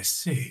think I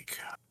seek?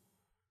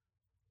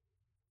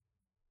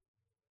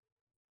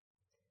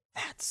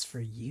 That's for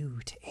you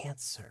to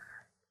answer.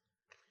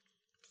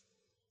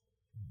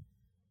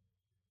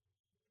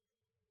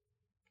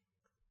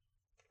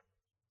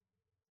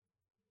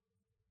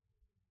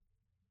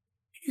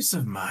 Peace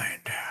of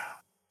mind.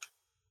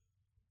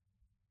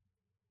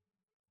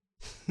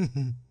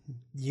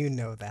 You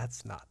know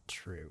that's not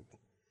true.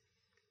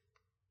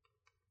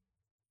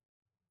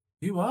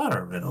 You are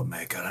a riddle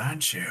maker,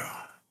 aren't you?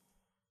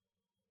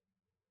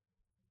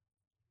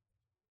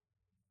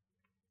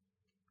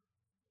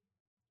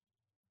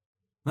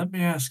 Let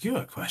me ask you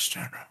a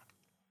question.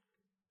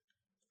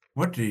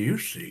 What do you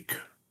seek?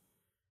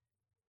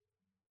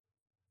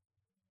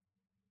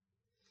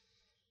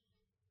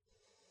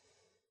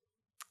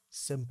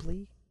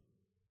 Simply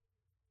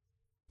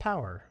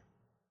power.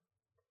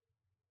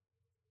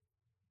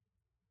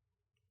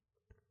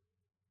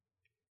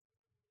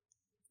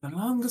 The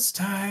longest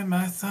time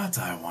I thought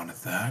I wanted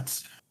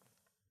that.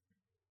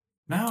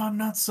 Now I'm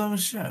not so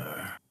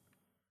sure.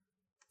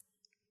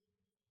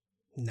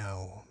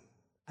 No,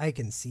 I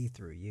can see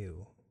through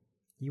you.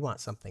 You want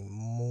something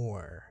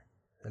more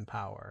than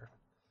power.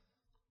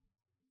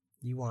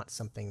 You want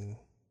something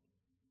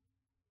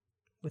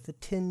with a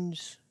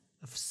tinge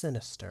of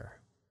sinister.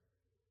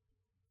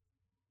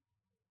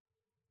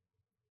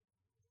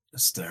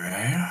 Is there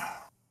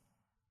a...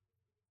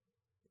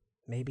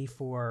 Maybe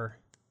for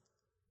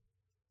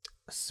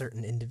a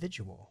certain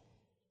individual.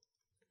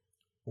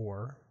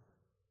 Or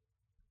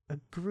a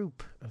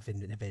group of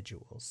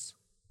individuals.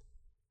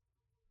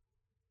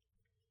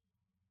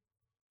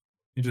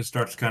 He just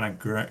starts kind of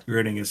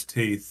gritting his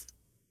teeth.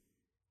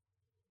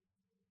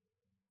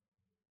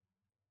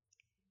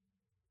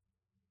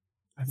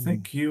 I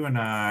think you and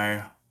I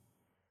are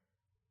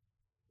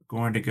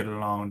going to get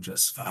along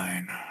just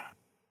fine.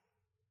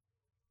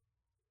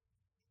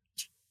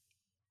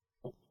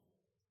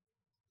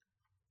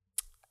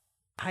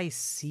 I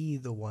see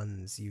the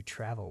ones you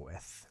travel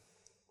with.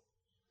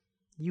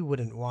 You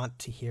wouldn't want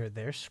to hear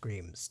their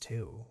screams,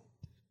 too.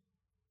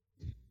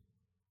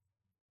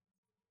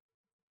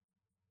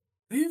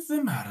 Leave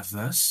them out of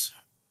this.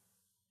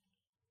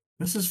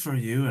 This is for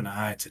you and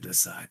I to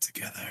decide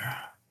together.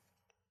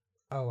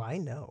 Oh, I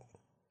know.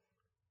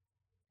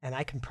 And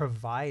I can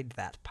provide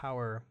that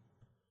power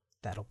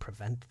that'll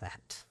prevent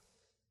that.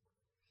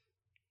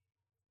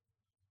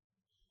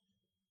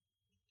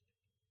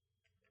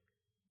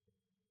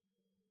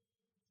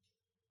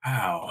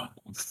 How?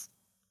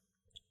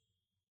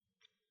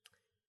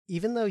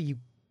 Even though you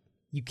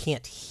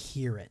can't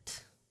hear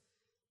it,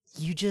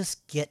 you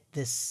just get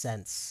this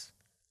sense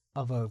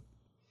of a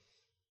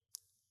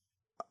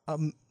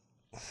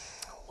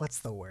what's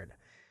the word?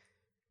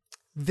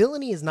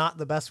 Villainy is not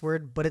the best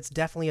word, but it's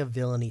definitely a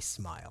villainy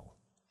smile.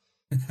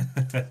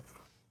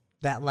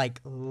 That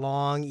like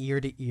long ear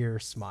to ear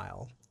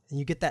smile. And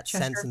you get that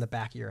sense Cheshire. in the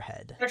back of your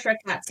head. Cheshire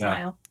cat Yeah.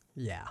 smile.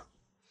 Yeah.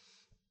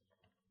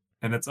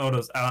 And it's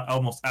almost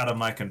out of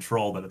my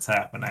control that it's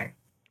happening.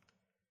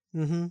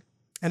 Mm-hmm.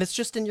 And it's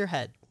just in your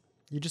head.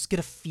 You just get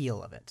a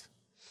feel of it.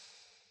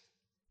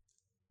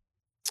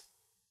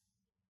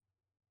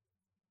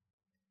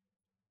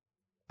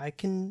 I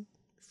can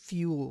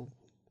fuel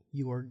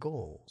your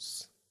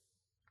goals.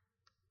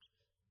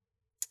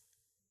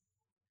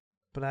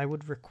 But I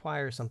would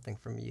require something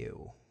from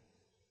you.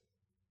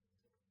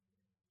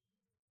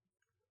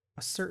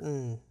 A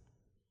certain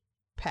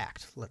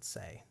pact, let's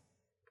say.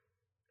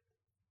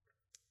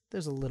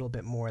 There's a little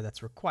bit more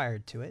that's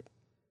required to it.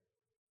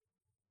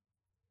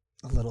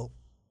 A little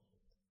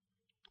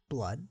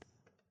blood,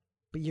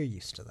 but you're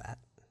used to that.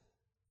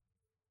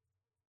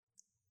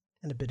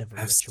 And a bit of a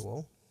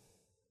ritual.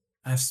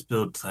 I've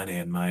spilled plenty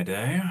in my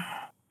day.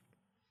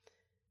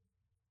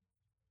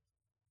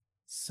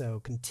 So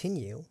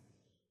continue.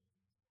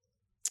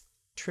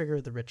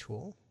 Trigger the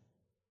ritual,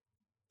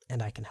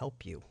 and I can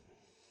help you.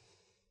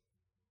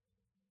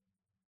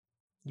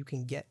 You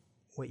can get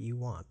what you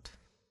want.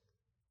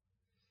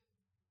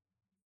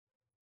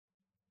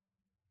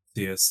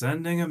 So you're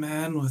sending a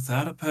man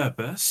without a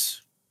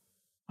purpose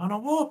on a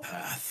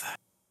warpath.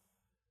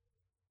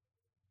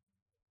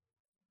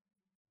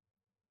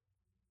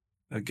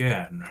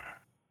 Again, I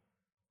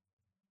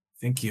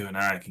think you and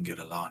I can get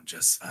along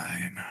just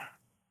fine.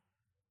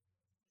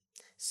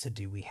 So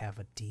do we have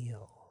a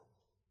deal?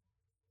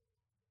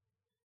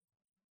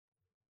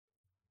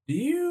 Do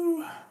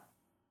you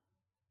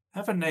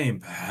have a name,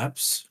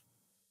 perhaps?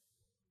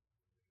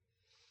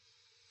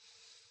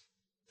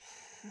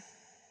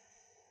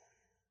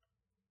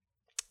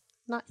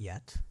 Not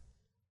yet.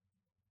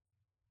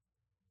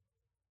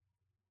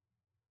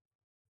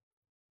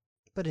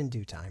 But in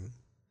due time.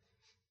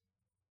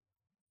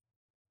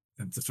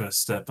 And the first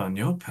step on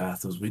your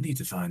path was we need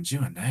to find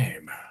you a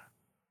name.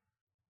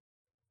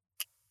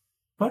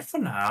 But for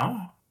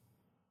now,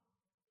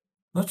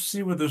 let's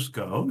see where this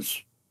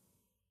goes.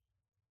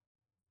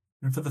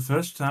 And for the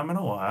first time in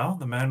a while,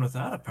 the man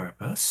without a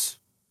purpose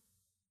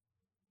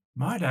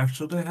might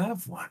actually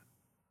have one.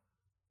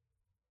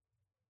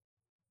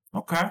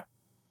 Okay.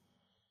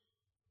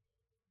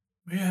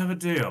 We have a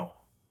deal,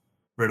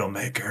 riddle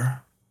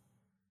maker.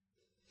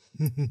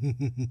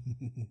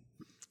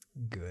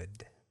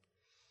 Good.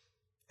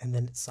 And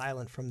then it's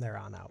silent from there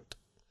on out.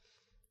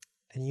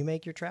 And you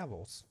make your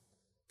travels.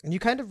 And you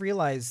kind of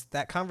realize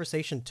that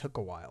conversation took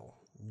a while.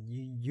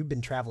 You've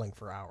been traveling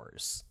for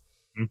hours.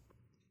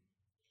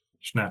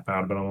 Snap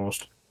out of it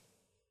almost.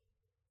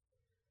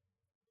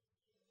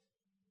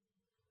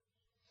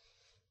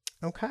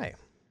 Okay.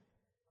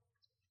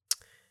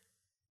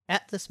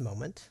 At this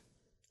moment,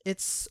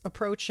 it's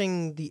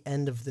approaching the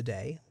end of the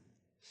day,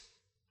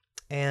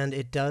 and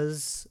it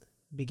does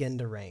begin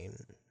to rain.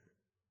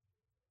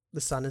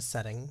 The sun is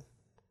setting,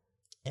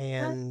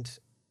 and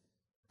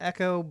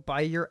Echo,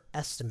 by your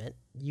estimate,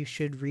 you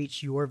should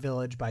reach your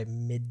village by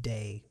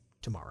midday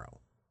tomorrow.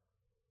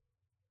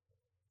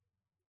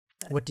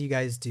 What do you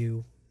guys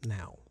do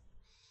now?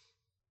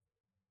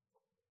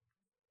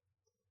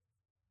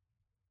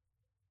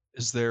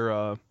 Is there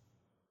a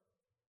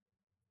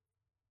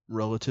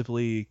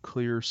relatively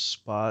clear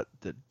spot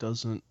that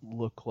doesn't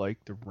look like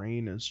the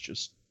rain is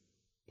just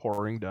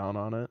pouring down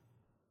on it?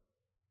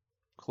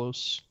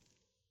 Close?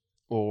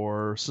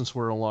 Or since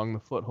we're along the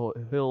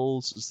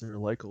foothills, is there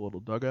like a little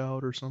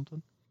dugout or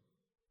something?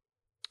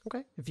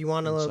 Okay. If you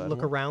want to Inside look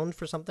one? around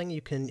for something,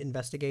 you can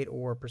investigate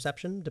or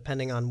perception,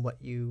 depending on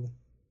what you,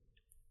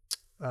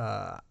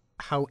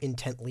 how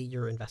intently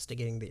you're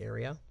investigating the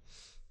area.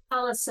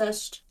 I'll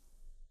assist.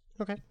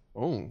 Okay.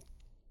 Oh.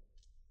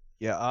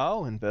 Yeah,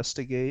 I'll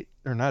investigate,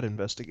 or not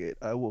investigate,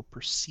 I will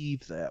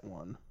perceive that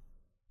one.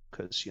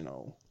 Because,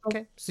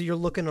 Okay. So you're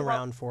looking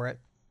around for it.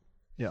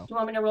 Do you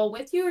want me to roll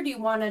with you, or do you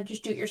want to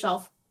just do it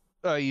yourself?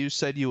 You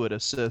said you would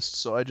assist,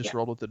 so I just Yeah.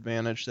 rolled with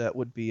advantage. That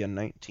would be a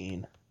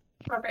 19.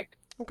 Perfect.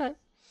 Okay.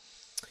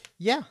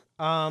 Yeah.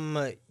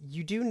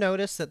 You do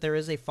notice that there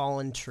is a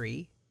fallen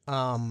tree,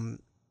 along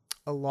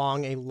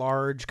a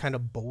large kind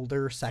of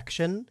boulder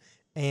section,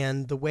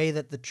 and the way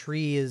that the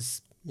tree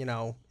is,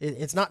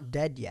 it's not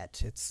dead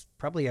yet. It's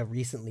probably a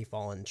recently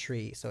fallen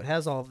tree, so it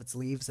has all of its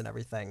leaves and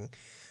everything.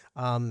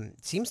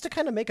 Seems to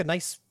kind of make a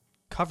nice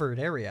covered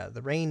area.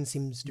 The rain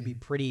seems to be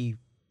pretty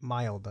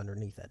mild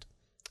underneath it,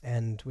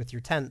 and with your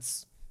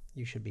tents,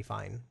 you should be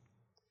fine.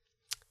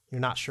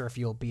 You're not sure if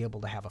you'll be able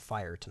to have a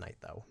fire tonight,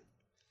 though.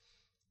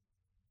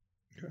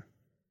 Okay.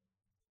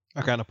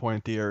 I kind of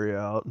point the area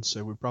out and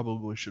say we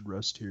probably should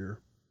rest here.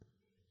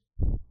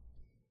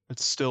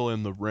 It's still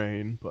in the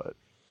rain, but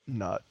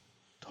not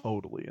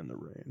totally in the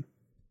rain.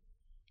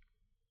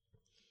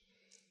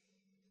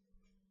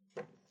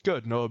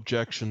 Good, no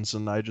objections,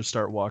 and I just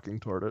start walking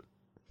toward it.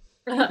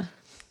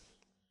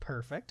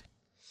 Perfect.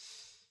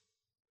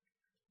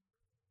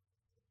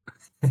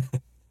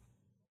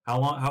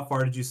 How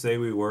far did you say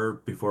we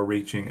were before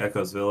reaching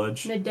Echo's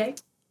village? Midday.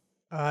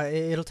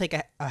 It'll take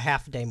a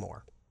half day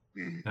more.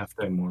 Half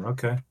day more.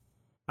 Okay.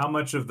 How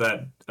much of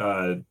that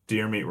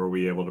deer meat were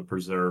we able to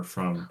preserve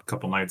from a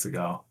couple nights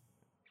ago?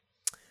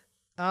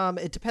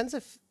 It depends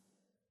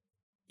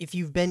if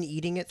you've been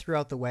eating it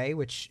throughout the way,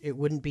 which it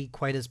wouldn't be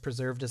quite as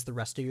preserved as the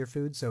rest of your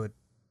food, so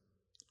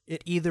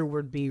it either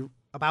would be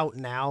about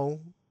now,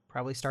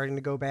 probably starting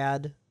to go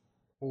bad,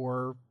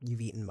 or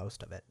you've eaten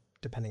most of it,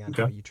 depending on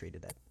how you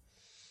treated it.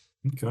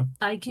 Okay.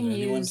 I can Did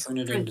anyone use. turn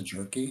it into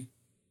jerky?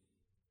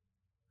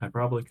 I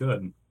probably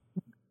could.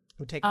 It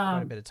would take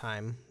quite a bit of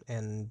time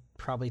and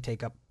probably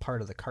take up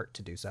part of the cart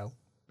to do so,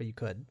 but you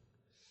could.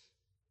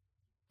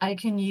 I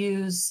can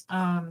use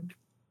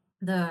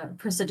the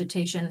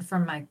precipitation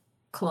from my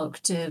cloak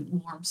to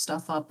warm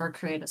stuff up or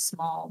create a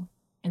small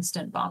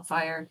instant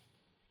bonfire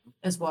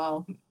as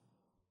well.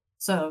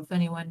 So if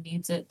anyone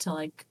needs it to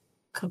like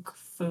cook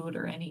food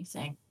or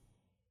anything,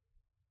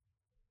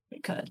 we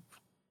could.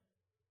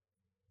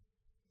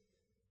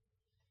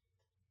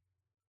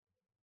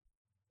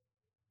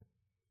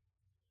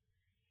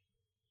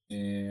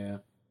 Yeah.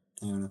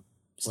 I don't know.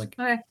 It's like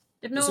Okay.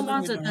 If no one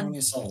wants we it, don't have then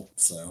any salt,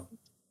 so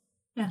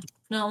if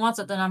no one wants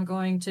it, then I'm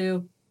going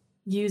to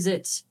use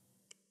it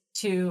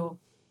to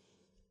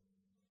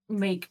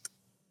make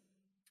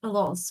a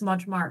little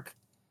smudge mark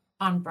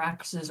on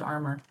Brax's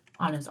armor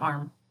on his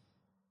arm.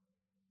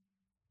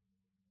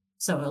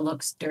 So it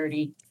looks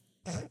dirty.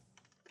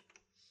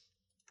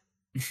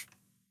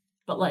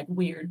 But like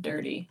weird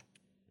dirty.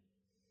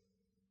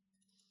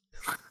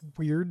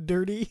 Weird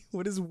dirty?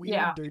 What does weird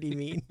Yeah. dirty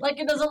mean? Like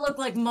it doesn't look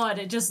like mud,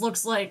 it just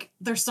looks like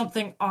there's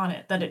something on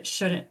it that it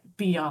shouldn't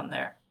be on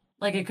there.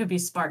 Like it could be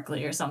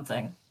sparkly or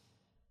something.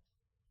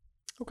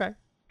 Okay.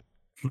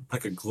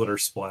 Like a glitter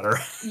splatter.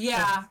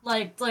 Yeah,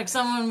 like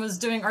someone was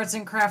doing arts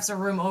and crafts a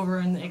room over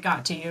and it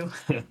got to you.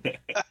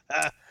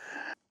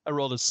 I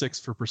rolled a 6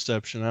 for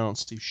perception. I don't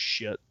see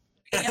shit.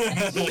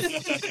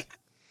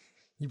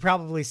 You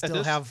probably still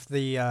this- have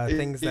the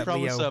things You that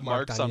probably Leo still have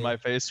marked marks on on you. my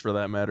face for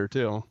that matter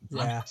too.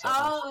 Yeah.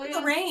 Oh,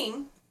 The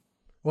rain.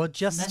 Well, it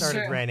just That's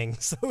started true. raining,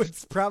 so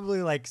it's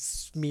probably like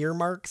smear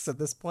marks at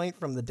this point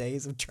from the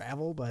days of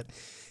travel, but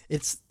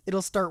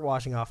it'll start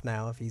washing off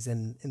now if he's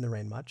in the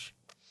rain much.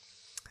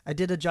 I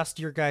did adjust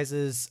your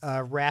guys'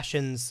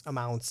 rations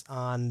amounts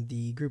on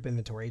the group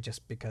inventory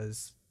just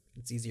because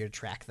it's easier to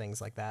track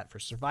things like that for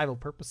survival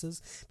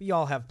purposes. But you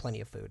all have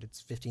plenty of food.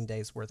 It's 15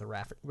 days worth of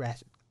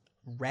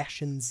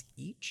rations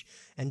each.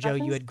 And Joe, you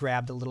Rations? had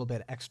grabbed a little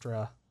bit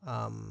extra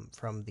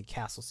from the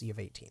Castle Sea of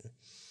 18.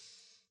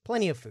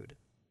 Plenty of food.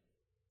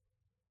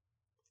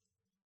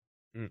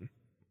 Mm.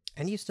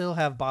 And you still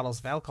have bottles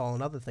of alcohol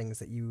and other things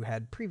that you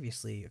had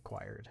previously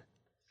acquired.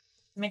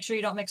 Make sure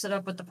you don't mix it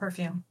up with the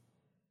perfume.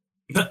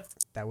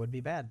 That would be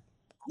bad.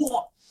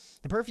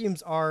 The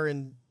perfumes are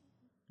in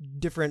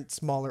different,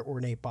 smaller,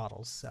 ornate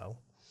bottles, so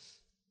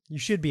you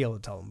should be able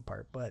to tell them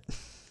apart, but...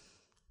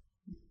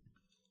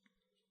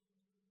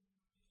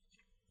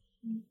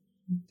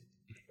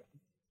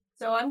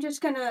 So I'm just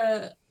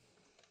gonna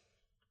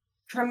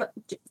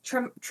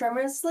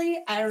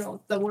tremulously, I don't know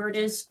what the word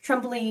is,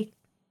 tremblingly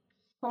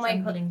pull my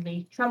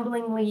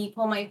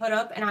hood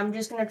up, and I'm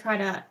just gonna try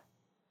to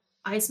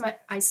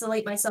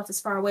isolate myself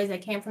as far away as I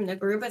can from the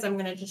group, as I'm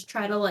gonna just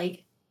try to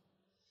like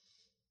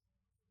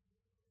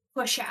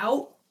push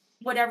out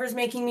whatever's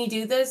making me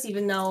do this,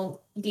 even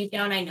though deep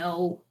down I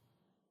know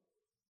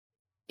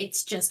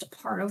it's just a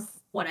part of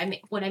what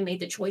I made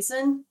the choice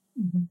in.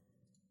 Mm-hmm.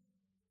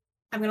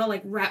 I'm gonna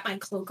like wrap my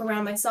cloak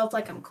around myself,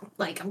 like I'm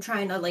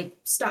trying to like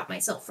stop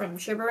myself from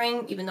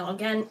shivering, even though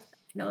again,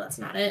 I know that's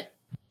not it.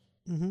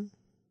 Mm-hmm.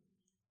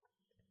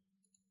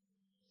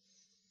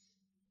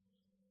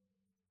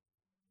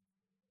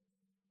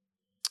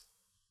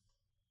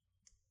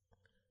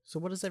 So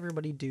what does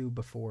everybody do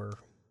before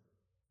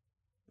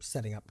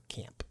setting up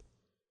camp?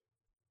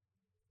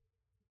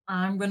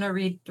 I'm gonna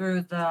read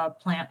through the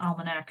plant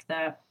almanac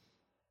that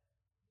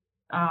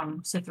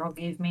Cithril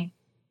gave me.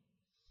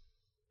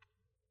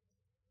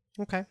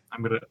 Okay.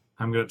 I'm gonna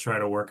try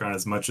to work on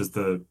as much of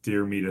the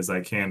deer meat as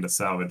I can to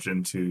salvage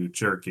into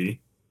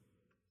jerky.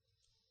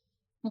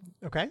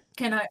 Okay.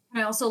 Can I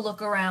also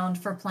look around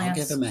for I'll plants?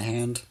 give him a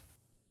hand.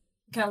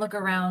 Can I look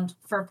around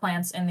for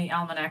plants in the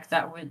almanac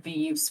that would be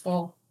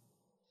useful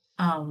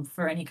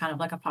for any kind of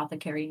like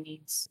apothecary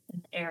needs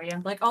in the area?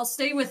 Like I'll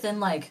stay within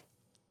like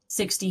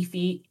 60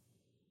 feet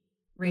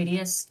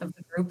radius of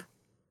the group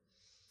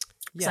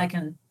because I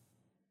can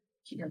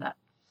hear that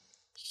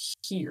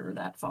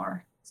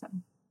far. So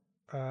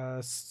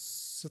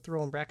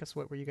Cithril and Brackus,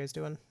 what were you guys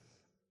doing?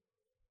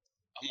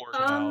 I'm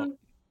working out.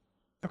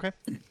 Okay.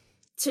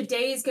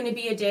 Today is going to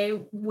be a day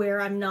where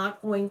I'm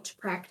not going to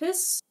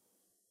practice.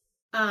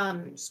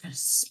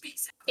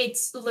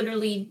 It's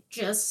literally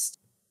just,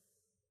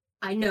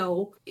 I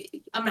know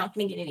I'm not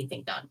going to get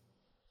anything done.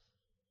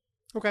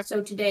 Okay.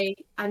 So today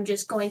I'm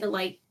just going to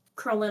like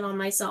curl in on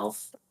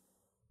myself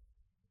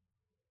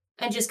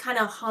and just kind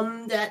of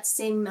hum that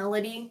same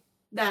melody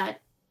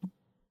that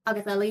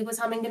Agatheli was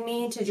humming to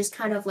me to just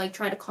kind of like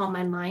try to calm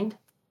my mind.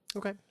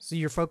 Okay. So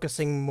you're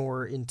focusing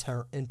more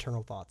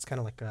internal thoughts, kind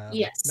of like a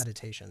Yes.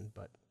 meditation,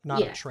 but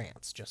not a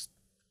trance, just...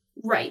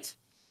 Right.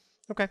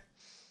 Okay.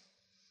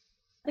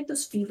 Like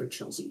those fever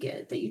chills you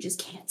get that you just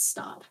can't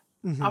stop.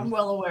 Mm-hmm. I'm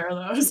well aware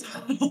of those.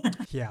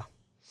 Yeah.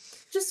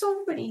 Just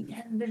so everybody.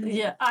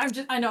 Yeah,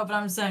 I know, but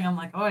I'm saying I'm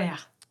like, oh yeah.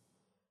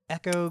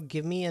 Echo,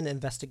 give me an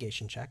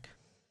investigation check.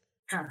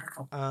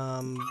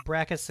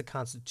 Brackus, a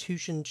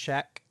constitution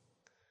check.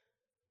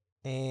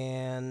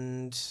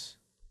 And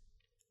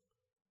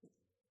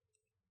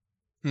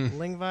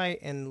Lingvi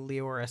and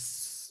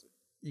Leoris,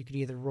 you could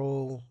either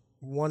roll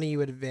one of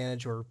you at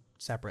advantage or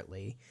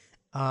separately.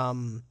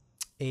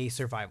 A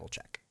survival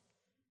check.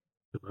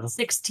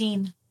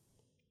 16.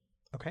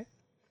 Okay.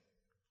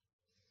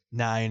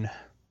 9.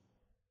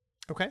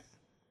 Okay.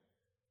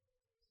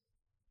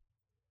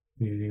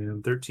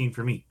 And 13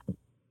 for me.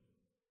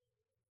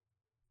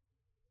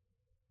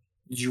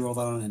 Did you roll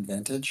that on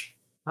advantage?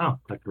 Oh,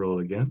 I could roll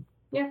it again.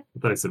 Yeah. I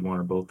thought I said one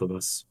or both of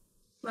us.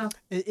 Well,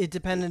 It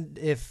depended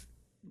if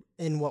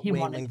in what He way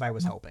wanted- Lingvi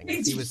was helping.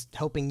 If he was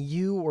helping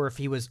you or if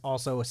he was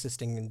also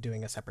assisting in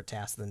doing a separate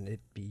task, then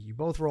it'd be you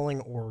both rolling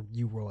or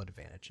you roll at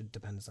advantage. It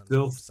depends on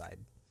Still- the side.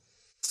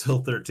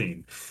 Still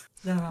 13.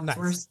 No, Nice.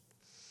 worse.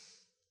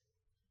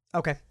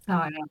 Okay. Oh,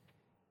 I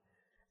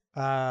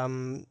know.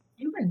 Um,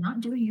 You are not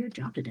doing your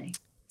job today.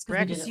 It's 'cause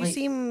we did Brackus, it you late.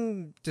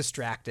 seem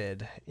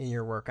distracted in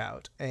your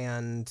workout,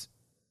 and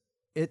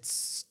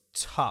it's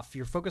tough.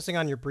 You're focusing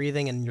on your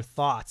breathing and your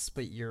thoughts,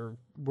 but you're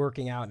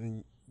working out,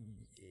 and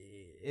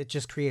it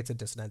just creates a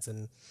dissonance,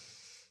 and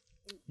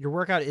your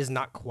workout is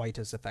not quite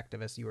as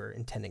effective as you were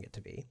intending it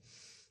to be.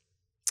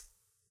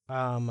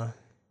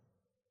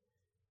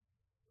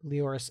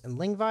 Leoris and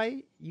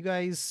Lingvi, you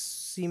guys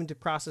seem to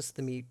process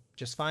the meat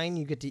just fine.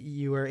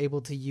 You are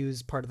able to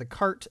use part of the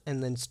cart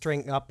and then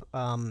string up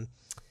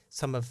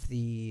some of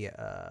the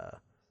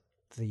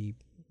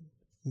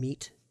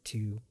meat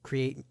to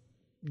create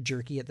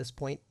jerky at this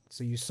point.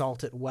 So you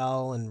salt it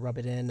well and rub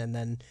it in, and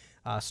then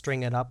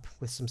string it up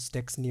with some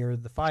sticks near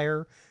the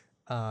fire.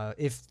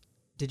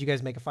 Did you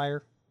guys make a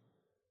fire?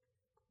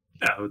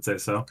 Yeah, I would say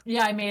so.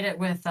 Yeah, I made it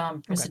with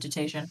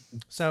precipitation.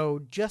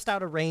 So just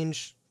out of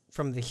range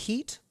from the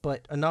heat,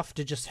 but enough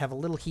to just have a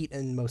little heat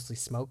and mostly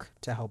smoke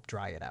to help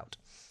dry it out.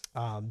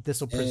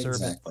 This will preserve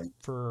Exactly. it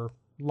for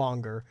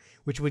longer,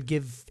 which would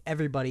give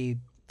everybody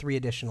 3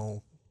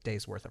 additional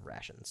days worth of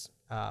rations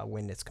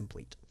when it's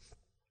complete.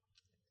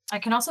 I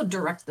can also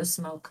direct the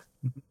smoke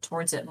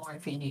towards it more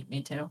if you need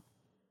me to.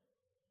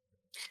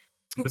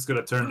 I'm just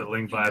gonna turn to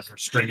Lingvi for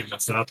stringing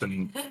this up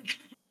and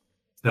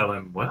tell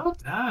him, well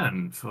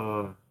done.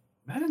 For a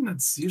man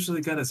that's usually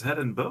got his head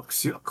in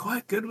books, you're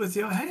quite good with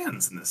your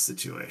hands in this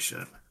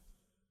situation.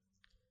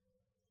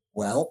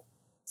 Well,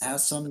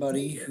 as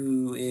somebody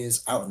who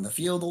is out in the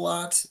field a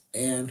lot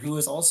and who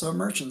is also a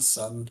merchant's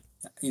son,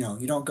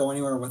 you don't go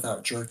anywhere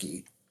without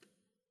jerky.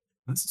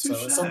 That's So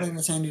touche. it's something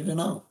that's handy to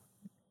know.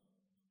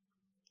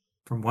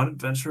 From one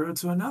adventurer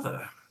to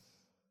another.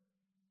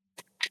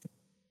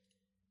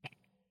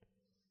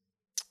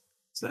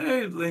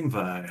 Say,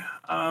 Lingvi,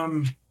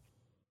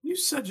 you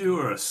said you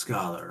were a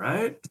scholar,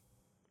 right?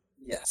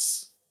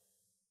 Yes.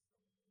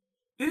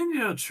 In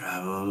your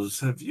travels,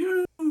 have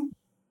you,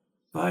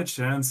 by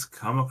chance,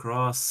 come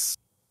across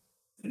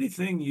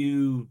anything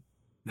you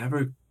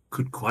never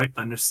could quite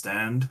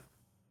understand?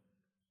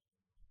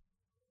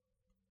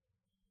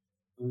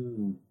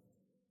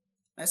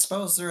 I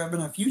suppose there have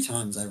been a few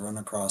times I've run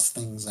across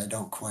things I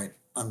don't quite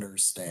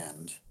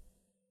understand.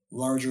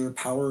 Larger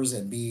powers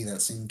that be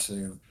that seem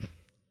to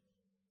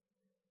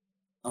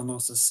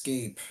almost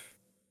escape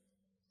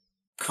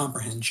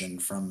comprehension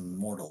from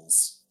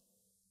mortals.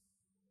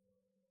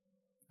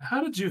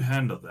 How did you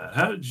handle that?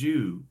 How did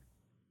you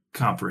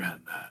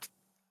comprehend that?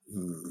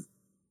 Hmm.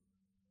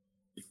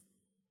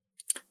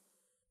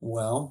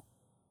 Well,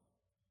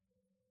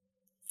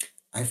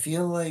 I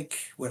feel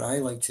like what I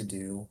like to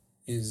do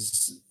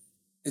is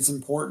it's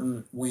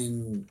important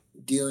when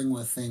dealing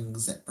with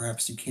things that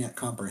perhaps you can't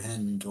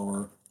comprehend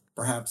or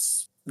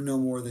perhaps know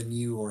more than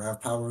you or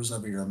have powers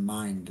over your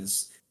mind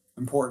is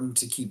important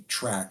to keep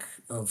track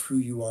of who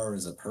you are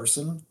as a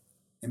person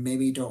and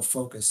maybe don't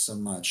focus so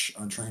much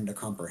on trying to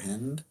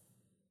comprehend.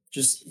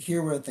 Just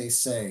hear what they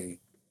say,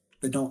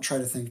 but don't try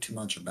to think too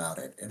much about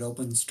it. It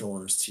opens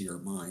doors to your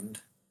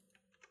mind.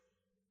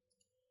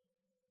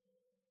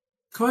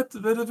 Quite a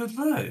bit of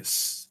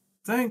advice.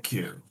 Thank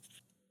you.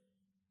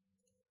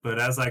 But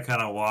as I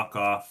kind of walk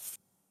off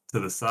to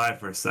the side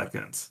for a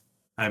second,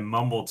 I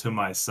mumble to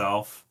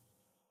myself,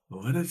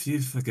 what if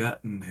you've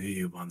forgotten who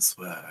you once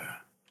were?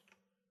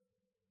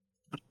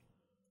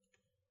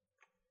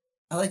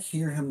 I like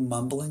hear him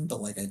mumbling,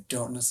 but like I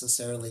don't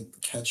necessarily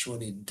catch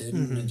what he did,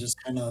 and I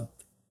just kind of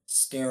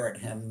stare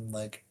at him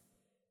like,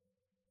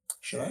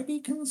 should I be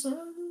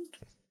concerned?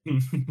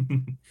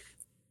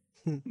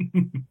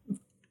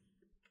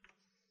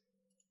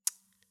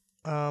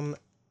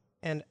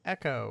 And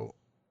Echo,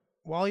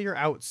 while you're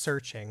out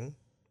searching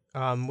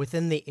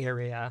within the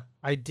area,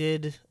 I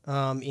did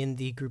in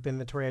the group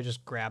inventory, I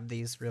just grabbed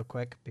these real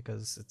quick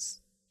because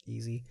it's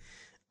easy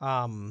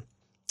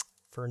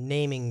for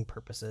naming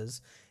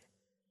purposes.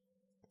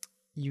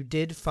 You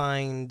did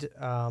find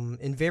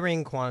in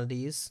varying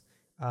quantities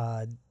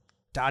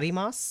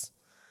dadimas,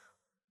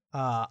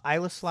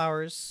 eyeless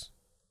flowers,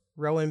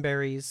 rowan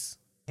berries,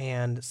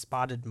 and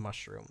spotted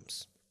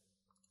mushrooms.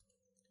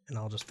 And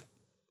I'll just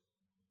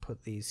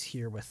put these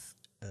here with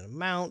an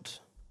amount.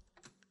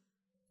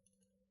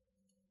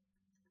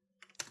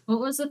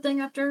 What was the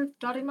thing after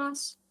Dotty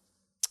Moss?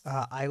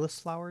 Eyeless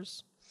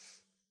flowers.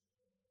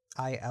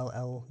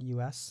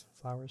 ILLUS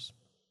flowers.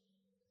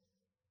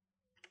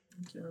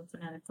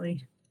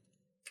 Phonetically.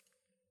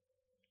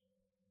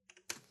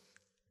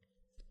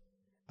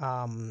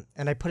 And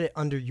I put it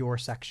under your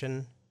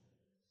section.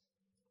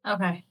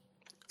 Okay.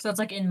 So it's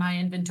like in my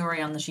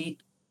inventory on the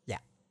sheet? Yeah.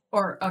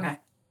 Or, okay.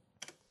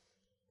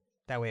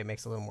 That way it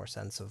makes a little more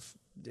sense of...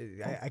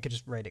 I could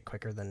just write it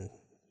quicker than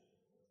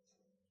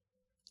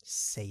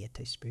say it,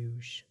 I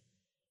suppose.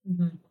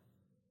 Mm-hmm.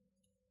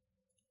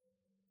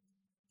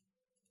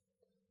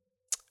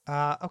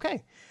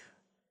 Okay.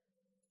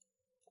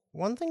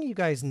 One thing you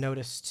guys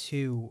notice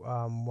too,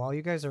 while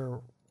you guys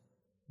are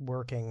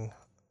working,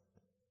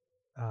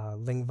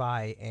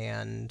 Lingvi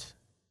and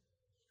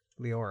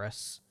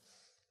Leoris,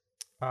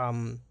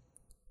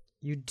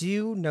 you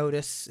do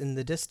notice in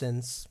the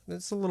distance,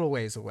 it's a little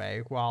ways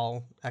away,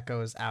 while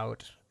Echo is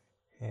out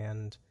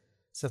and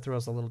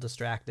Cithro's a little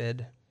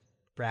distracted,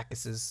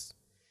 Brackus is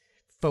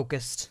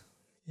focused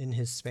in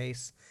his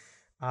space.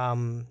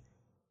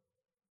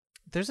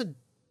 There's a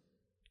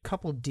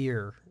couple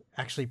deer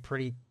actually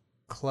pretty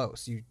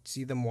close. You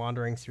see them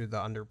wandering through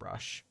the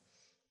underbrush.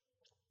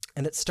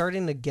 And it's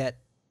starting to get...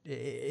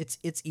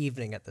 It's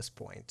evening at this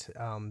point.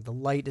 The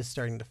light is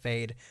starting to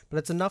fade, but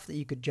it's enough that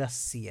you could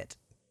just see it,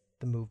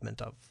 the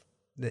movement of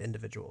the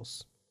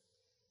individuals.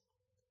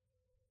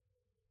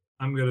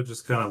 I'm going to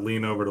just kind of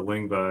lean over to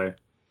Lingvi.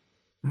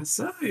 I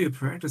saw you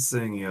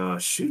practicing your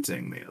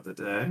shooting the other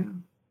day.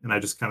 And I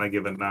just kind of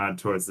give a nod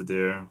towards the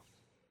deer.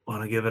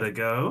 Want to give it a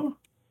go?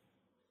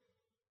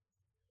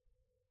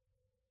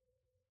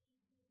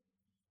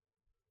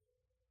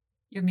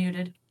 You're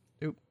muted.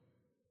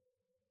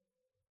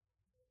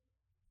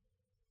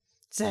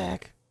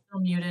 Zach.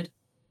 I'm muted.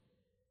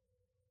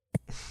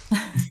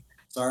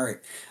 Sorry.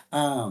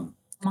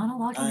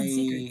 Monologuing in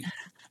secret.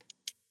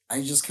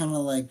 I just kind of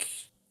like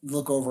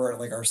look over at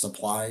like our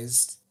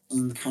supplies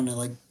and kind of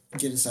like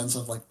get a sense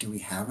of like, do we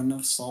have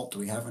enough salt? Do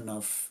we have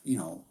enough,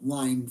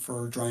 lime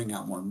for drying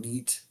out more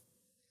meat?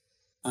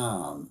 I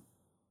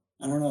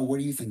don't know. What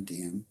do you think,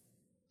 Dan?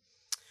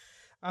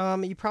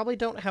 You probably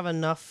don't have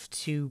enough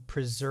to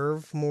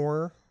preserve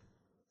more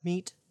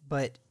meat,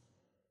 but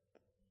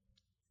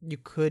you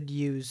could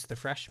use the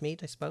fresh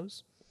meat, I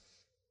suppose.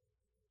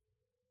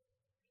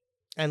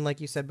 And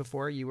like you said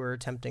before, you were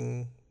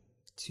attempting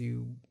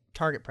to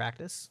target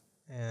practice,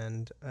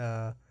 and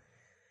a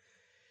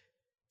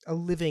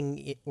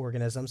living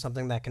organism,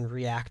 something that can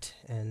react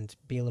and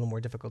be a little more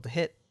difficult to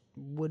hit,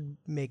 would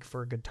make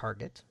for a good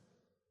target.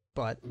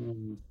 But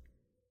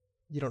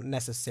you don't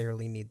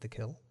necessarily need the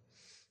kill.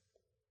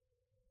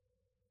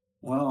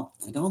 Well,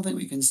 I don't think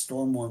we can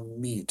store more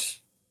meat,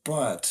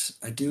 but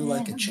I do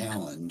like a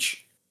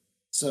challenge.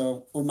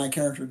 So what my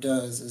character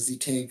does is he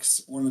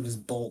takes one of his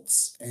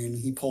bolts and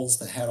he pulls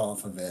the head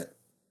off of it,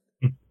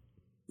 and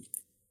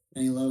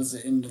he loads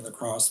it into the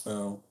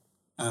crossbow.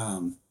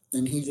 Then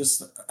he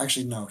just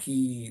actually no,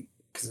 he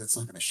because it's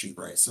not going to shoot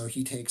right. So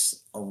he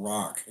takes a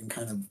rock and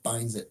kind of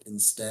binds it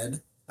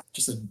instead,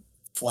 just a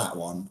flat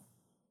one,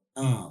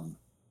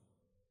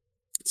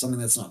 something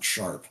that's not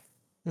sharp,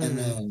 and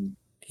then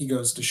he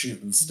goes to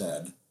shoot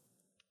instead.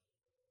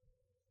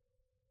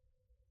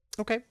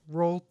 Okay,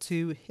 roll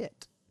to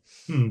hit.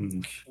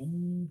 Okay,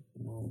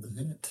 roll the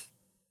hit.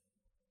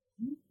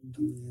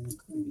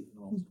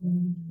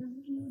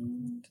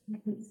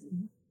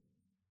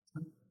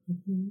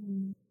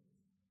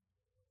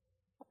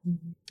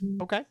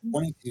 Okay.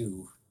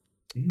 22.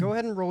 Go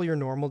ahead and roll your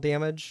normal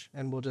damage,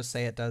 and we'll just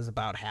say it does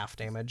about half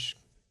damage.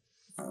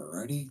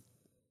 Alrighty.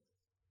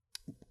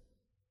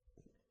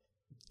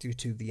 Due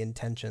to the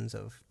intentions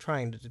of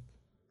trying to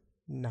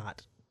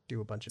not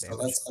do a bunch of damage.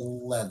 So that's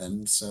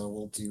 11, so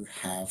we'll do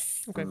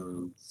half. Okay.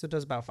 For... So it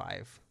does about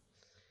 5.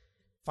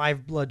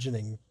 5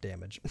 bludgeoning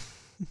damage.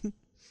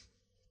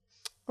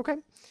 Okay.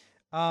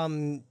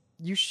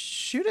 You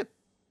shoot it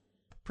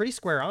pretty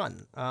square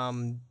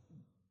on.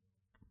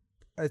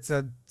 It's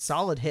a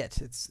solid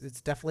hit. It's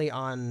definitely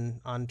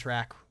on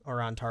track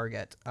or on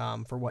target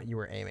for what you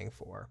were aiming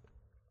for.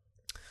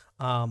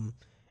 And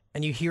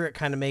you hear it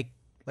kind of make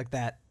like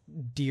that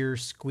deer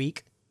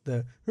squeak,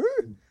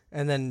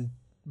 and then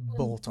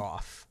bolt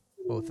off.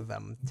 Both of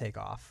them take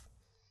off.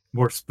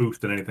 More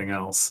spooked than anything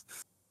else.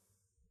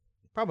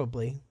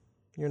 Probably.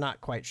 You're not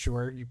quite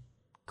sure. You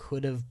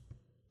could have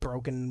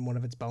broken one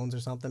of its bones or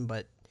something,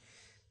 but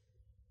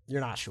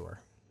you're not sure.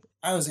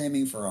 I was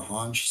aiming for a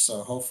haunch,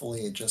 so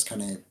hopefully it just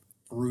kind of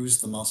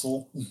bruised the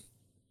muscle.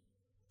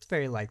 It's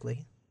very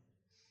likely.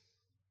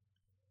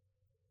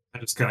 I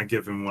just kind of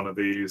give him one of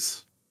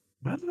these.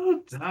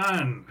 Well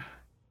done.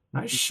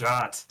 Nice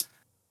shot.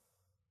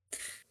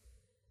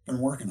 Been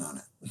working on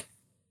it.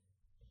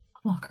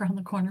 Walk around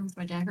the corner with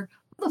my dagger.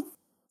 What the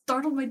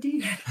startled my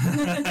deer?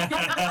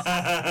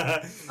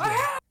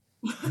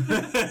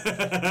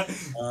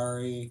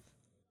 Sorry.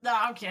 No,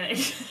 I'm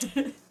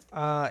kidding.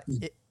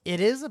 It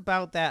is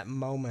about that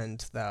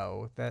moment,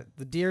 though, that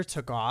the deer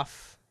took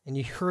off, and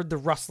you heard the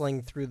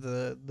rustling through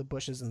the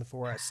bushes in the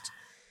forest.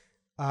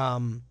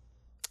 And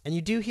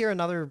you do hear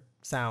another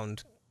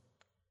sound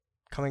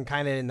coming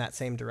kind of in that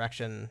same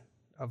direction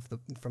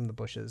from the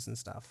bushes and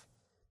stuff.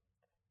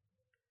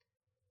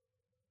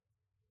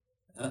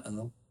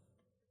 Uh-oh.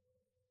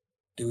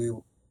 Do we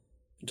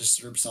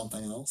disturb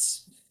something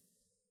else?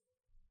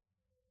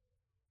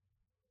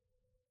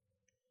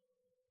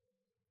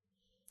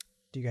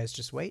 Do you guys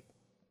just wait?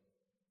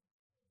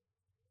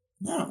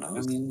 I don't know.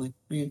 I mean, like,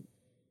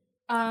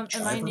 am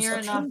I near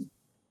enough?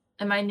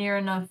 Am I near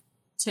enough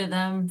to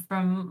them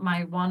from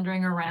my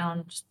wandering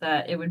around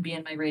that it would be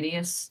in my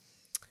radius?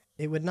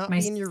 It would not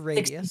be in your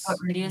radius. 60-foot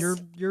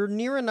radius? You're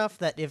near enough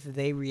that if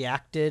they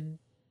reacted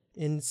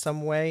in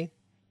some way,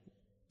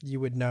 you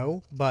would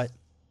know, but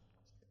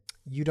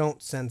you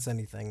don't sense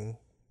anything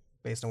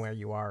based on where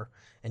you are,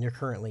 and you're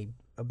currently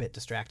a bit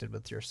distracted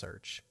with your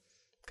search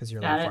because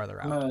you're a little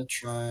farther I'm out. gonna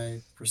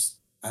try.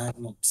 I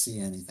don't see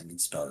anything.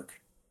 It's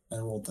dark. I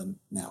rolled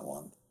that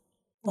one.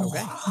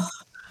 Okay.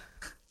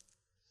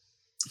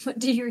 What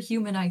do your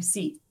human eyes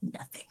see?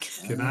 Nothing.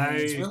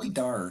 It's really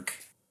dark.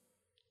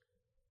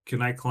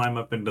 Can I climb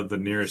up into the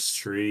nearest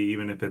tree,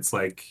 even if it's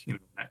like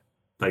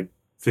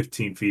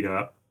 15 feet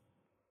up?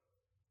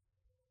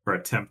 Or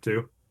attempt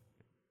to?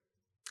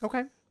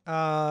 Okay.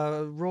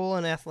 Roll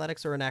an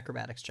athletics or an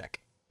acrobatics check.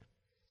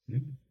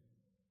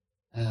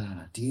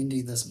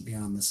 D&D doesn't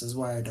beyond. This is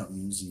why I don't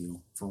use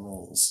you for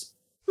rolls.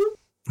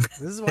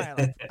 This is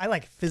why I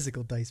like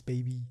physical dice,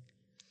 baby.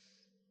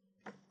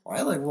 Well,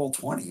 I like roll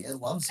 20. It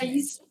loves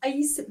me.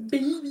 Ice,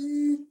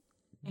 baby.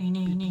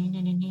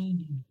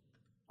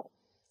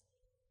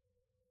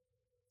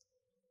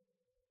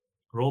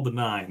 Roll the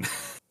 9.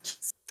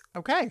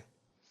 Okay.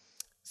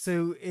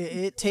 So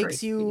it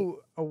takes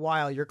you a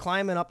while. You're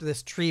climbing up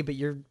this tree, but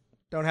you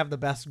don't have the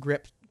best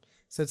grip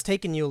So it's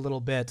taken you a little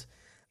bit.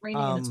 Rainy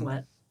and it's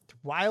wet.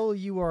 While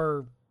you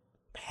are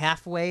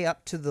halfway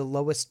up to the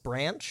lowest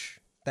branch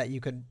that you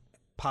could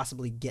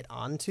possibly get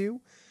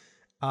onto,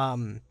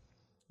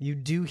 you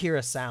do hear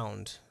a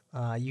sound.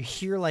 You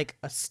hear like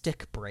a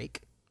stick break,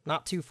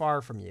 not too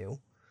far from you.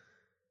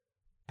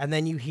 And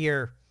then you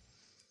hear...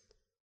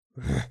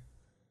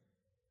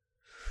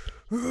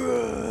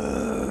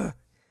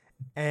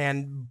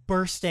 and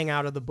bursting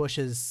out of the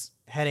bushes,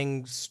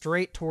 heading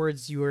straight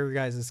towards your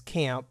guys'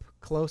 camp,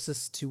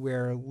 closest to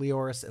where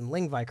Leoris and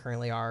Lingvi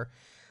currently are,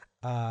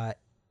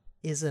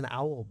 is an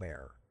owl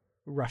bear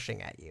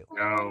rushing at you.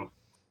 No.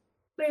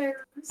 Bears.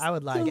 I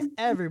would like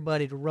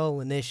everybody to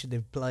roll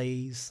initiative,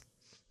 please.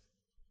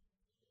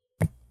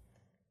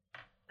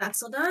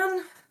 That's all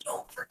done.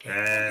 Don't forget.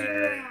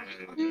 Hey.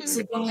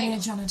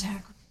 Disadvantage on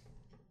attack.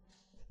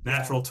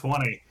 Natural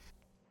 20.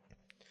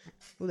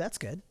 Oh, that's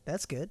good.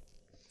 That's good.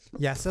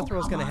 Yeah,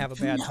 Cithral's going to have a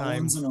bad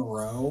time. In a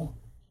row.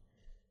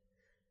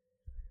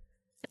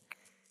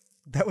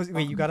 That was...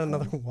 Wait, you got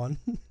another one?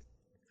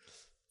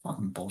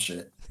 Fucking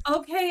bullshit.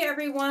 Okay,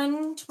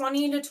 everyone.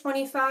 20 to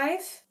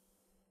 25.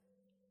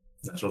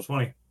 Natural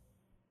 20.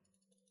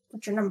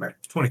 What's your number?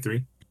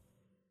 23.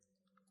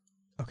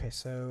 Okay,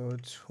 so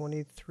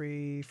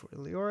 23 for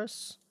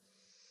Leoris.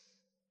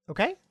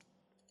 Okay.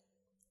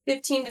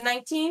 15 to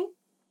 19.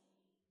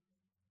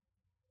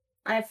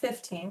 I have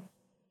 15.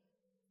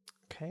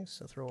 Okay,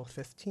 so throw a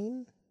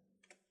 15.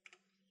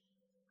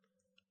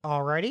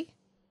 Alrighty.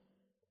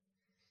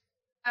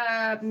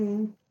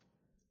 10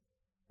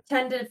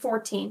 to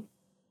 14.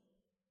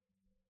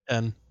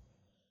 10.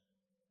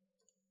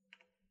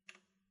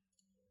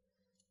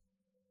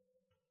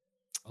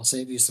 I'll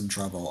save you some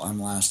trouble.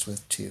 I'm last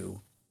with 2.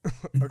 I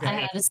Okay.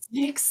 had a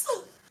 6.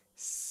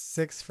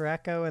 6 for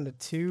Echo and a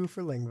 2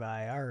 for Lingvi.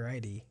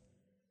 Alrighty.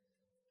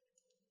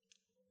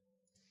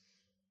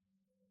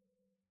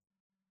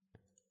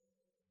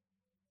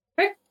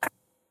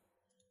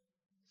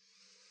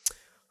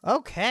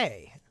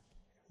 Okay.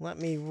 Let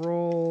me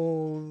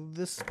roll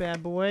this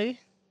bad boy.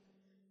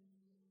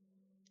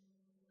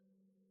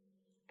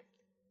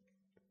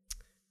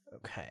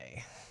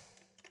 Okay.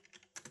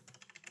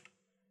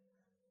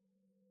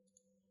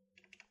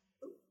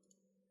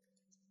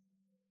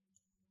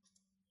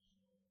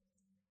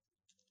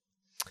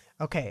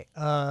 Okay,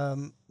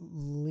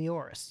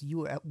 Leoris,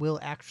 you will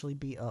actually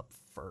be up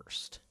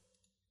first.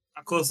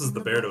 How close is the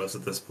bear to us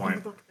at this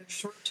point?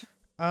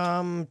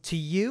 To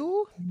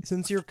you,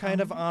 since you're kind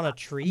of on a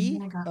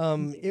tree,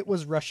 it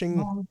was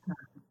rushing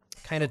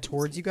kind of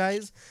towards you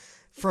guys.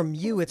 From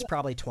you, it's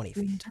probably 20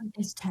 feet.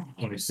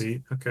 20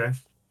 feet. Okay.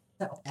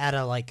 At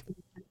a, like,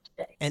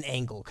 an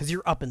angle, because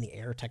you're up in the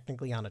air,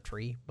 technically, on a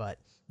tree, but,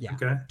 yeah,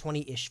 Okay.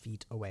 20-ish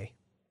feet away.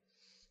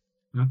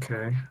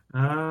 Okay.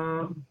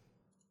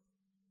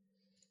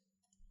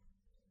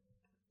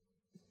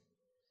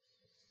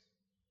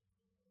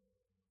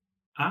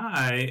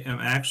 I am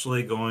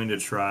actually going to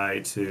try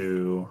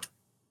to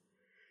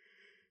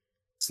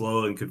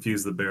slow and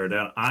confuse the bear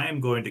down. I am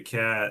going to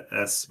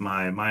cast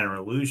my minor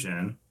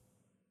illusion,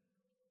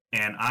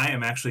 and I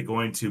am actually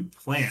going to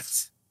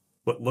plant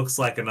what looks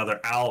like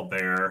another owl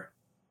bear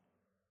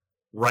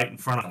right in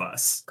front of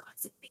us,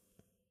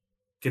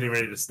 getting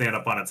ready to stand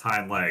up on its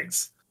hind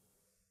legs.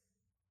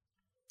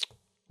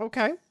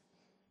 Okay.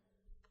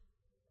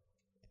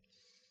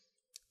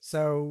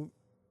 So,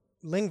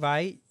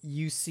 Lingvi,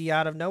 you see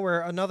out of nowhere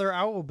another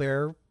owl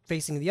bear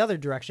facing the other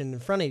direction in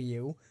front of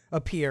you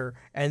appear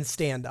and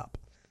stand up.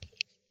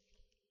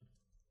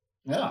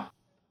 Yeah.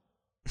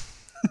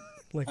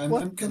 Like, I'm,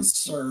 what? I'm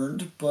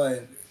concerned,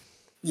 but,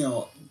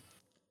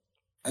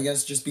 I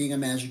guess just being a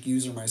magic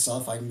user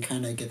myself, I can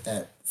kind of get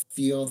that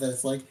feel that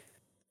it's like,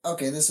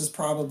 okay, this is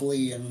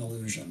probably an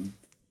illusion.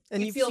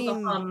 And You you've feel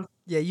seen, the hum.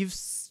 yeah, you've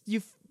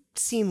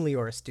seen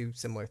Leoris do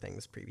similar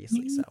things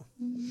previously, so.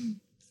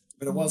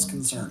 But it was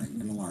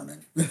concerning and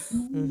alarming.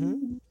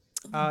 Mm-hmm.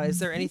 Is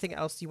there anything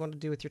else you want to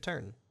do with your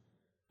turn?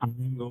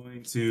 I'm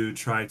going to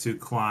try to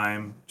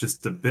climb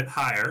just a bit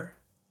higher.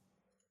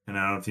 And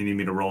I don't know if you need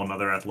me to roll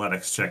another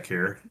athletics check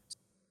here.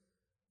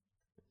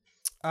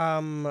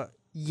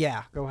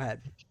 Yeah, go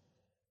ahead.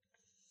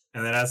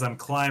 And then as I'm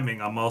climbing,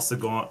 I'm also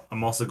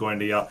going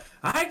to yell,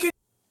 "I can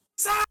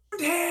sound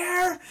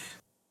here!"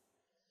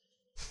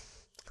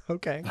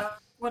 Okay.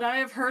 Would I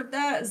have heard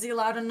that? Is he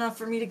loud enough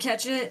for me to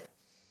catch it?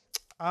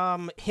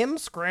 Him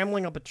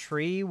scrambling up a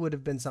tree would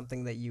have been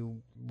something that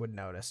you would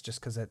notice, just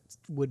because it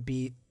would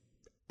be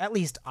at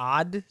least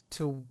odd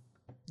to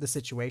the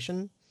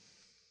situation.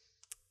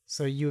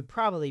 So you would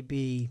probably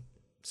be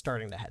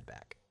starting to head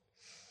back.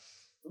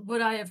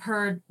 Would I have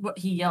heard what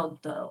he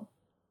yelled, though?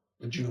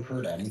 Would you have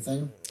heard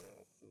anything?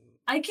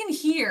 I can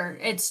hear.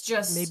 It's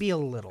just... Maybe a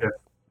little.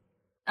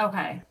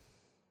 Okay.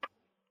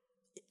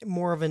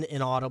 More of an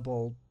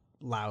inaudible,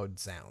 loud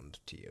sound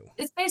to you.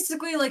 It's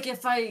basically like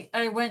if I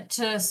went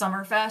to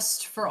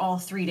Summerfest for all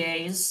 3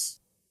 days.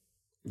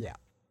 Yeah.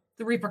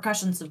 The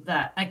repercussions of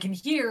that. I can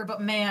hear, but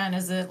man,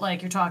 is it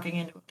like you're talking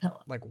into a pillow.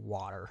 Like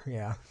water,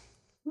 yeah.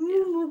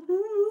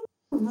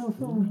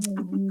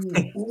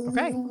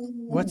 Okay.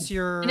 What's And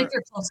your if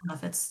you're close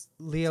enough, it's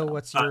Leo? so.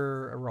 What's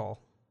your roll?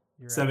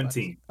 Your 17.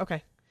 athletics.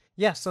 Okay.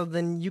 Yeah. So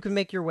then you can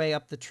make your way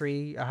up the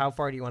tree. How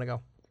far do you want to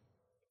go?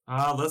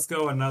 Let's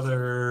go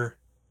another.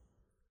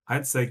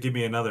 I'd say give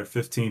me another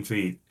 15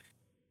 feet.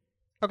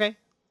 Okay.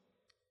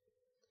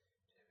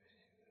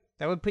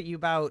 That would put you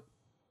about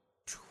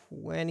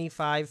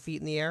 25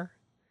 feet in the air.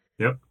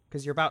 Yep.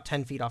 Because you're about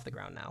 10 feet off the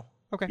ground now.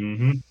 Okay.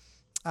 Mm-hmm.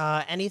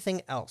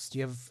 Anything else? Do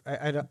you have?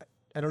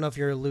 I don't know if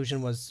your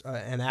illusion was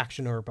an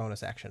action or a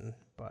bonus action,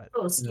 but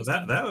Oh, excuse me.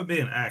 That would be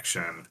an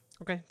action.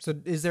 okay. So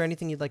is there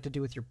anything you'd like to do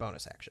with your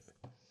bonus action?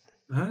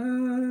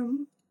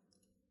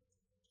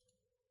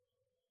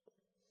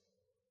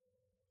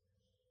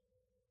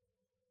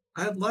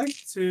 I'd like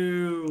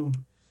to.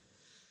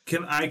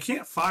 I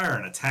can't fire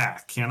an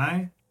attack, can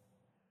I?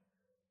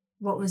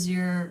 What was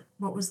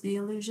the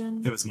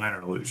illusion? It was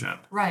minor illusion.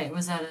 Right.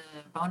 Was that a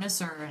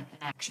bonus or an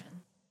action?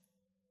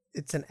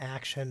 It's an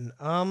action.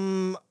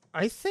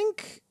 I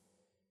think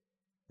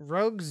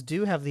rogues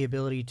do have the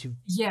ability to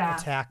Yeah.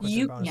 attack with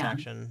you their bonus can.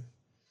 action.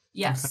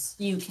 Yes,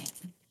 you can.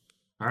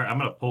 All right, I'm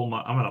gonna pull.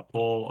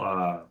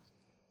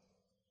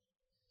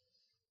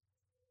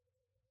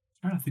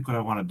 Trying to think what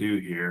I want to do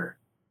here.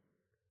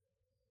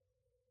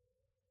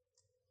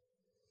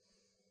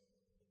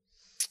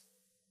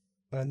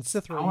 And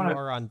Cithra, I wanna- you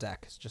are on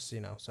deck, just so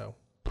you know. So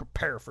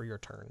prepare for your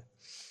turn.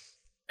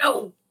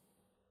 No.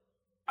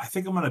 I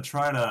think I'm gonna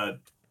try to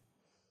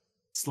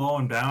slow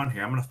him down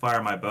here. I'm gonna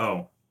fire my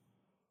bow.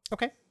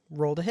 Okay.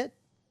 Roll to hit.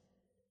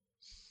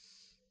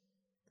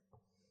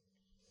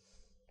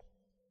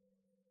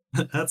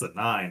 That's a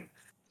 9.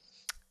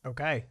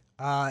 Okay.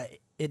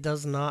 It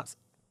does not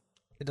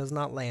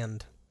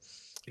land.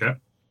 Yeah.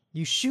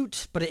 You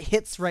shoot, but it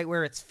hits right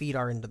where its feet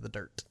are into the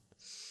dirt.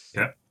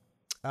 Yeah.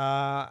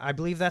 I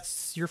believe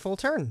that's your full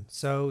turn.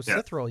 So, Yeah.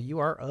 Cithril, you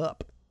are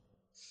up.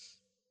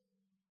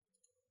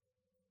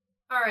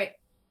 All right.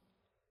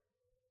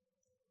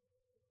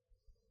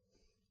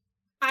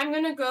 I'm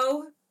going to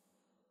go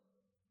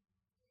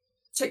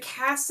to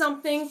cast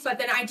something, but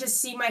then I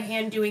just see my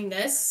hand doing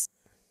this.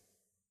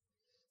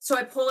 So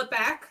I pull it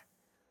back.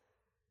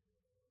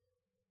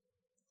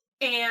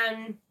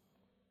 And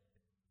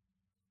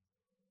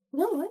you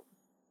know what?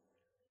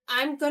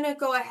 I'm going to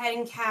go ahead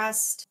and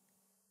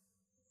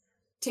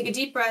take a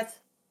deep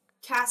breath,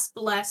 cast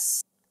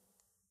Bless.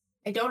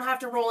 I don't have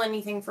to roll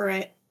anything for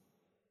it.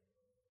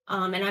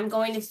 And I'm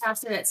going to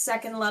cast it at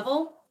 2nd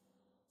level.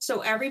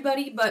 So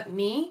everybody but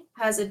me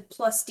has a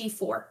plus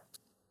D4.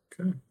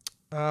 Okay.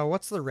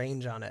 What's the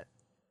range on it?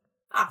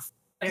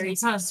 Very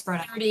kind of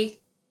spread out. 30.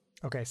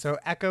 Okay, so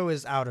Echo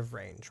is out of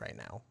range right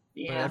now.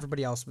 But Yeah.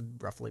 everybody else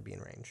would roughly be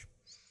in range.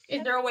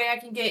 Is there a way I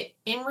can get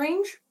in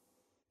range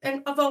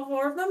of all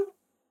 4 of them?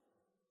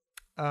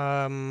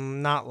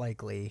 Not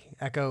likely.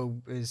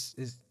 Echo is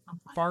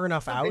far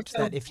enough Okay, out so-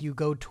 that if you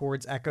go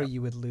towards Echo,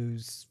 you would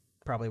lose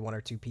probably 1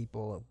 or 2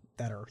 people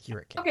that are here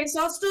at camp. Okay,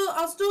 so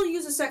I'll still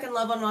use a 2nd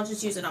level and I'll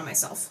just use it on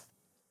myself.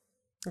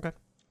 Okay.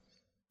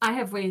 I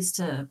have ways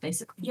to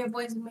basically. You have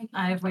ways of making.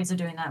 I have ways of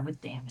doing that with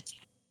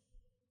damage.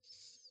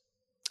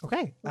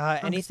 Okay.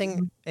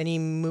 Any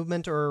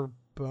movement or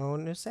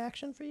bonus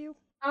action for you?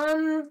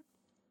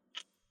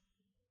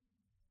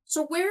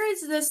 So where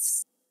is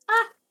this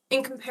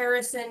in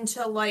comparison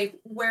to like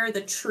where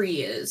the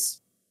tree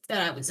is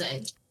that I would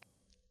say?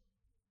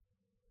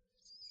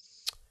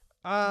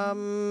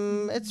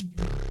 It's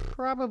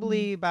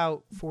probably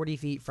about 40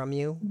 feet from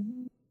you.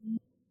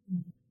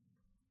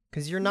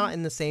 Because you're not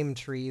in the same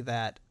tree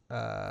that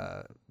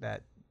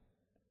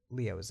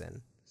Leo is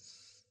in.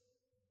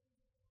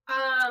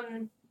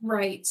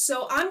 Right.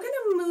 So I'm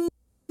gonna move.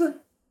 I'm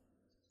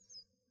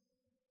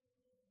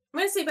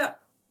gonna say about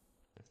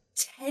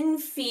 10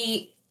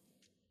 feet,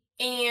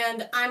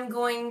 and I'm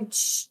going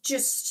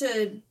just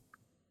to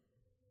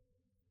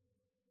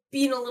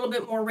be in a little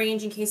bit more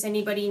range in case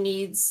anybody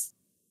needs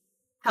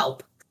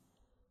help.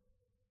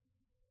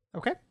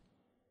 Okay.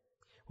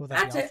 Will that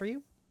That's be all it. for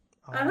you?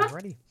 Uh-huh.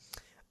 Alrighty.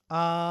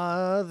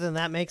 Then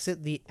that makes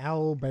it the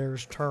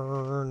owlbear's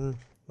turn.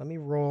 Let me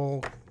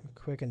roll a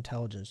quick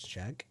intelligence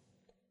check.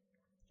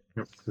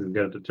 Yep, so we've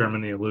got to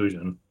determine the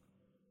illusion.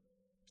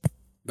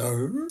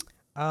 No.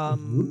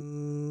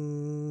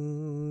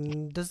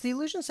 Does the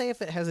illusion say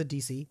if it has a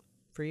DC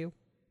for you?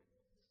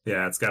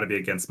 Yeah, it's got to be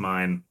against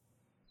mine.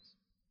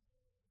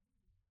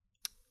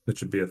 Which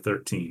should be a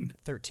 13.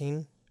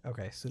 13?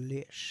 Okay, so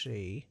let's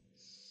see.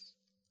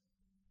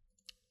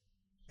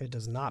 It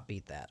does not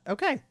beat that.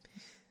 Okay.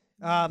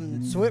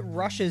 So it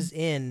rushes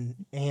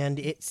in and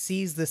it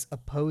sees this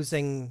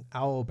opposing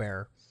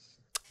owlbear.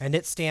 And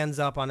it stands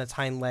up on its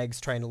hind legs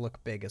trying to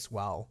look big as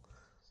well.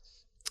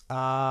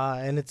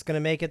 And it's going to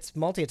make its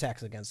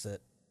multi-attacks against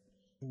it.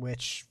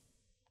 Which,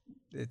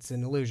 it's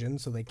an illusion,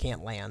 so they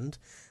can't land.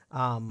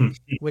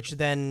 Which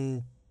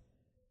then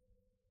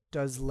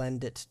does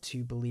lend it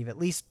to believe, at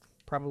least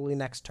probably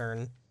next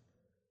turn,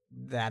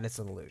 that it's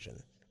an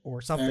illusion. Or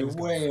Hey, something's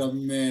wait going a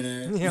on.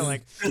 minute. You're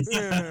like,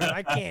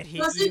 I can't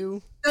hit Does it-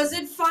 you. Does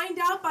it find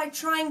out by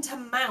trying to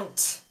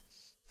mount?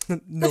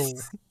 No.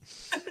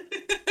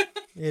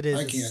 It is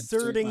I can't stick my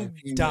asserting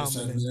penis in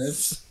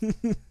dominance.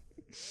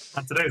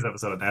 On today's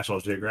episode of National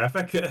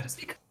Geographic.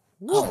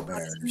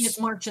 It's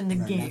marching the in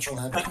their game. natural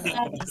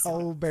habitat.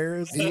 Owl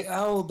bears. The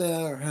owl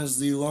bear has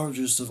the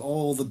largest of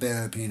all the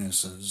bear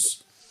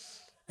penises.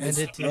 And It's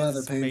it rather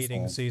is painful.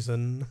 mating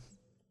season.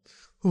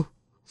 Make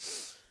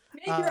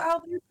your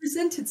owl bear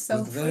present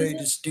itself. With very Is it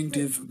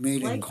distinctive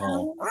mating like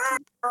call.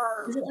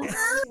 Is it like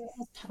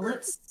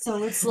pellets?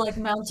 So it's like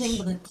mounting,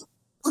 but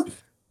then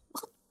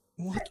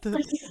What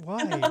the?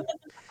 Why?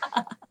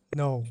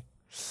 No.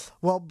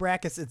 Well,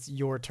 Brackus, it's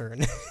your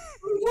turn.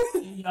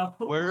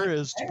 Where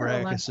is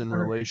Brackus in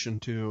relation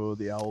to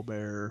the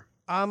owlbear?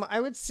 I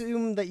would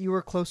assume that you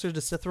were closer to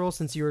Cithril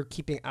since you were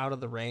keeping out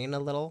of the rain a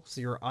little. So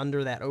you're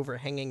under that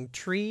overhanging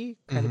tree,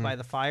 kind of by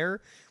the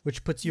fire,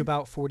 which puts you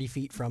about 40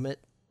 feet from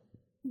it,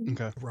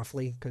 Okay.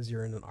 roughly, because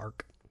you're in an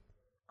arc.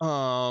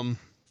 oh,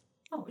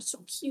 it's so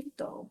cute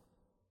though.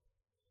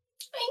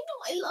 I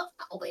know, I love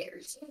owl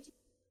bears.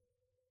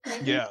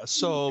 Yeah,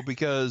 so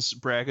because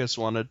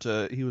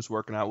Brackus he was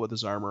working out with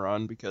his armor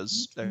on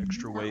because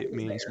extra weight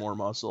means more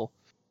muscle.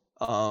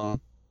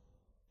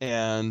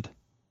 And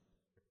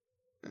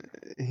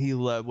he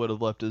would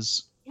have left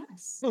his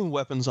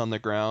weapons on the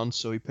ground,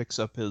 so he picks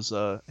up his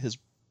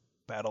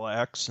battle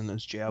axe and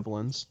his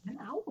javelins. An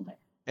owl bear.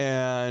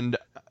 And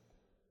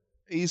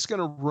he's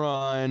gonna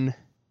run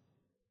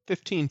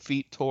 15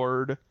 feet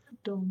toward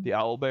the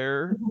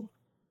owlbear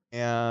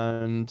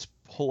and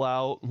pull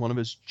out one of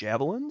his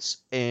javelins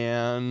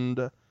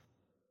and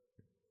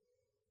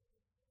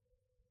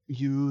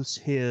use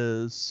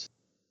his...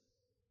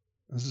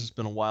 This has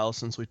been a while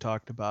since we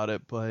talked about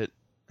it, but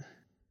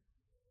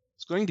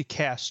he's going to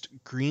cast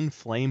Green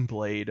Flame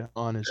Blade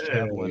on his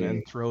javelin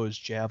and throw his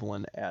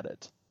javelin at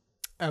it.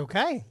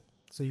 Okay.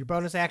 So your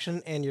bonus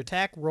action and your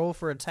attack, roll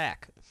for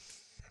attack.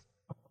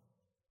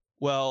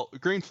 Well,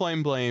 Green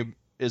Flame Blade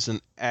is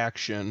an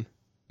action,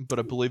 but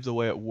I believe the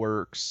way it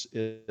works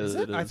is...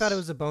 I thought it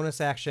was a bonus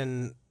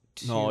action.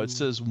 No, it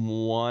says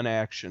one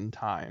action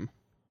time.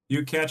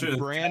 You catch it.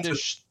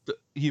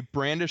 You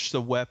brandish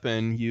the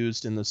weapon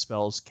used in the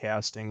spell's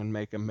casting and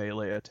make a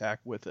melee attack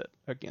with it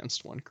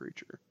against one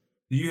creature.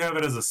 Do you have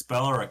it as a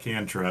spell or a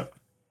cantrip?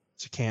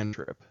 It's a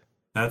cantrip.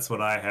 That's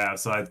what I have.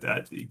 So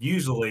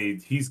usually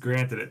he's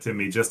granted it to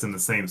me just in the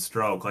same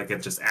stroke, like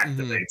it just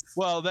activates.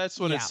 Well, that's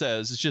what it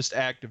says. It just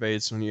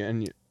activates when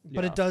you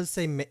But it does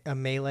say a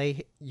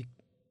melee.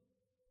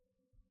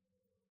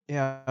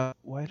 Yeah,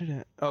 why did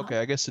it? Okay,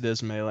 I guess it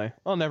is melee.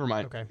 Oh, never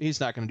mind. Okay. He's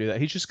not going to do that.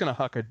 He's just going to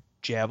huck a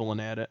javelin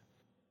at it.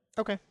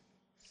 Okay.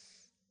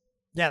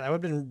 Yeah, that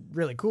would have been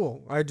really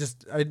cool. I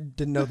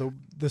didn't know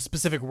the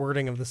specific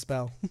wording of the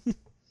spell.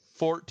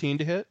 14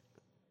 to hit.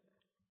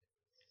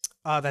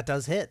 That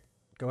does hit.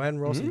 Go ahead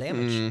and roll some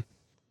damage.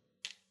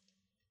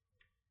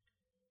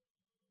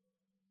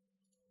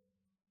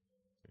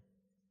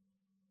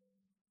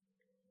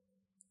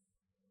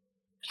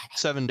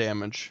 7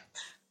 damage.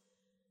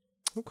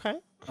 Okay.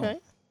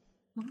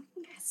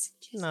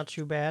 Not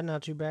too bad,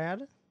 not too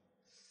bad.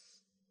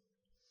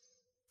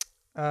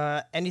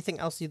 Anything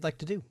else you'd like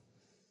to do?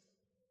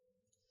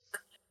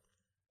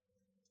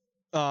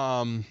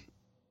 I'm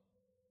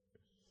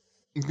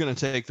gonna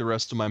take the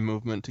rest of my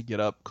movement to get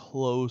up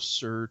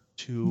closer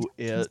to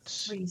it.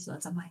 3, so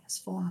that's a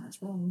 -4 on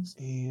his rolls.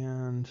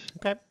 And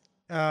Okay.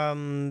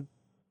 I'm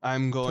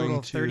going total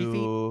of to 30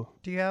 feet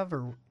do you have,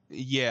 or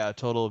yeah,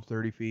 total of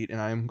 30 feet, and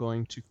I'm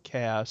going to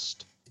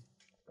cast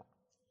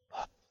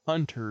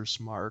Hunter's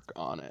Mark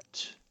on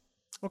it.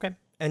 okay?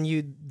 And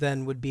you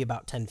then would be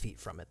about 10 feet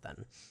from it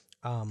then.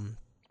 And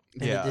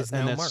yeah, it is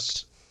now and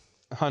marked.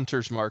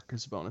 Hunter's Mark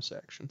is a bonus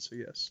action, so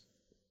yes.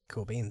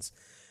 Cool beans.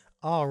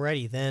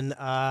 Alrighty then,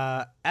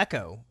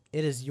 Echo,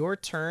 it is your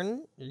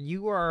turn.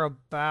 You are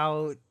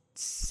about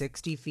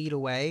 60 feet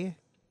away.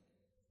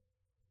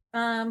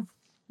 Let's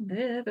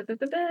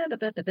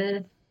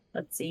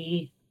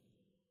see.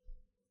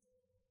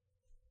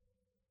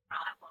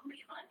 I won't be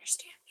able to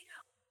understand me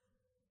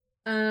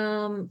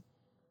Um,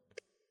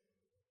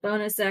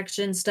 bonus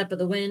action, Step of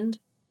the Wind.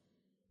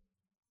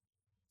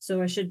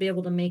 So I should be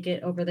able to make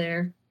it over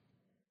there.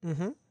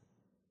 Mm-hmm.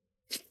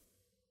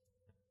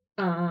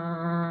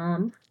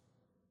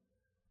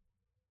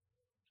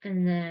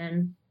 And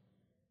then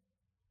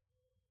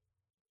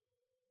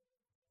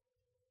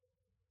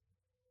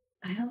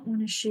I don't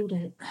want to shoot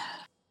it.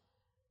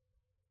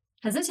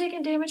 Has it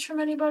taken damage from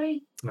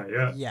anybody? Not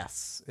yet.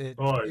 Yes, it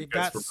you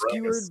guys got were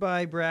skewered Brackus.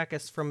 by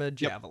Brackus from a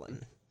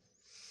javelin.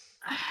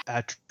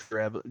 A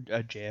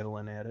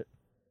javelin at it.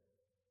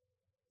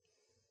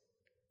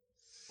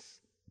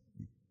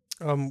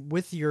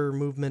 With your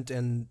movement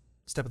and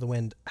Step of the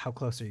Wind, how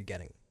close are you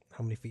getting?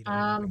 How many feet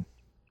are you moving?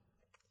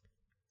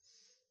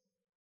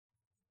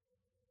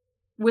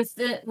 With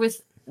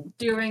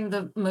doing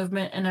the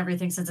movement and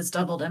everything, since it's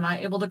doubled, am I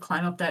able to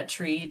climb up that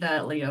tree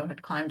that Leo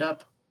had climbed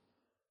up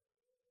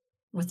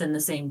within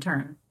the same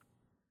turn?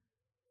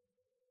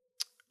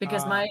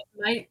 Because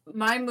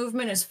my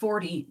movement is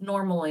 40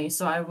 normally,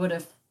 so it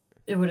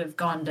would have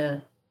gone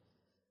to.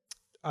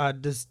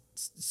 Does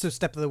So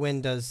Step of the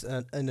Wind does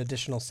an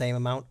additional same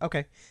amount.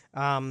 Okay.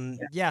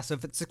 Yeah. So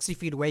if it's 60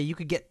 feet away, you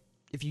could get,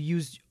 if you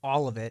used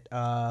all of it,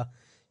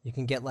 you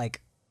can get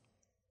like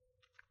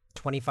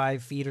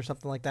 25 feet or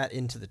something like that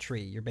into the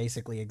tree. You're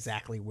basically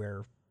exactly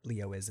where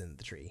Leo is in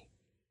the tree.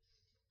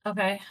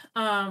 Okay.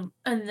 And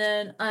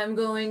then I'm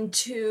going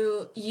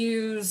to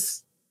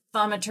use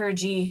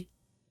thaumaturgy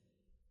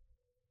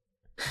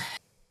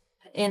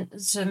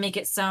to make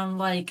it sound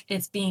like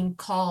it's being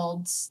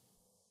called,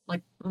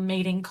 like a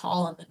mating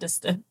call in the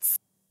distance.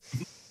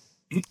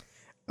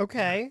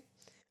 Okay.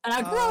 And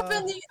I grew up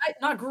in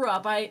not grew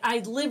up,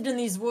 I lived in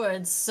these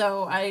woods,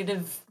 so I'd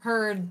have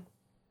heard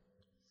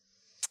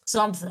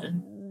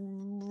something.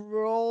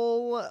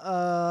 Roll,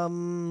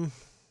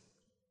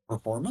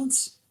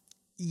 Performance?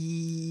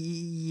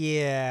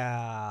 yeah.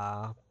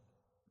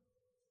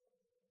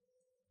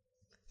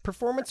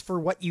 Performance for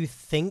what you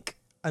think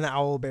an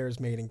owlbear's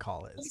mating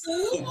call is.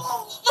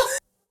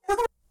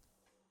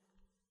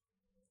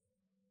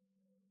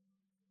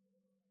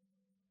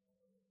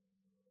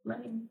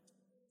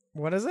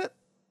 What is it?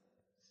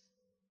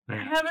 I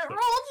haven't rolled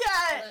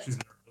yet. She's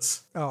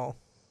nervous. Oh.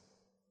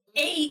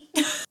 8.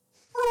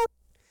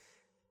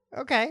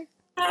 Okay.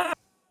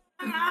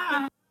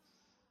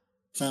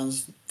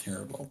 Sounds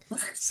terrible.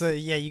 So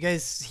yeah, you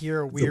guys hear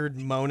a weird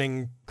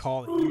moaning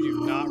call that you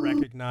do not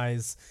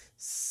recognize.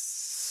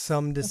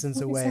 Some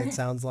distance away, it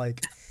sounds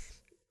like.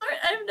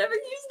 I've never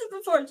used it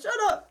before. Shut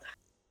up.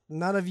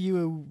 None of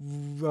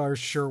you are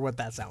sure what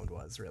that sound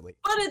was, really.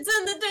 But it's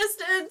in the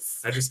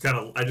distance. I just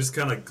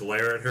kind of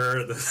glare at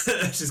her.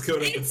 She's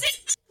going. It's in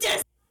the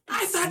distance.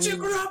 I thought you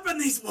grew up in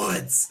these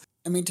woods.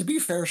 I mean, to be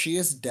fair, she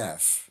is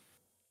deaf.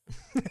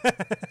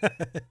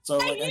 So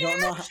like, I don't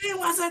know how, She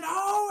wasn't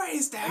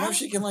always I know there.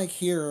 she can like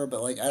hear,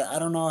 but like I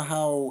don't know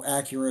how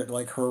accurate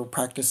like her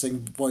practicing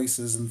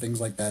voices and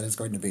things like that is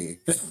going to be.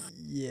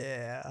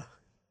 Yeah.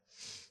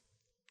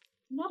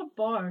 I'm not a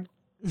bard.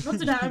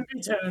 What's an Amber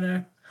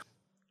Turner?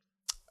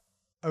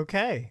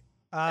 Okay.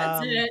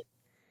 That's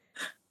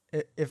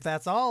it. If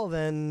that's all,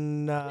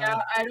 then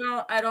Yeah,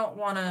 I don't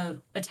want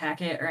to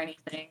attack it or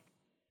anything.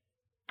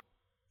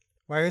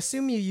 well, I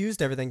assume you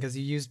used everything because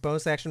you used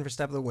bonus action for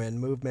Step of the Wind,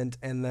 movement,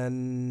 and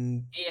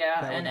then Yeah,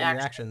 that would and be your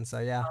action. action. So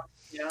yeah.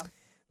 Yeah.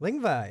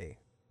 Lingvi,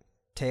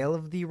 Tale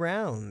of the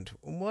Round.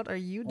 What are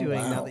you doing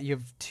now wow. that you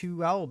have 2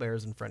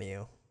 owlbears in front of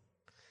you?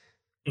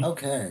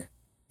 Okay.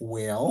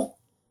 Well,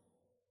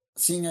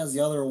 seeing as the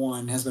other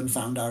one has been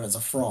found out as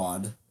a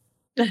fraud,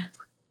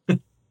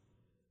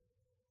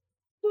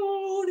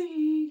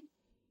 phony.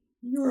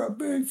 You're a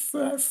big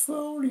fat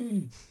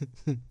phony.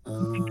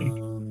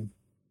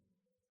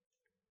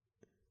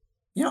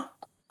 You know,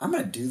 I'm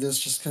gonna do this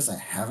just because I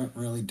haven't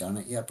really done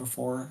it yet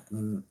before,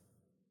 and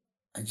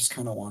I just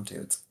kind of want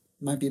to. It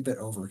might be a bit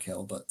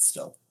overkill, but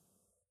still.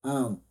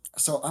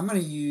 So I'm gonna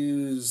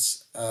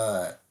use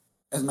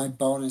as my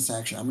bonus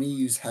action. I'm gonna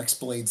use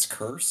Hexblade's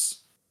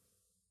Curse.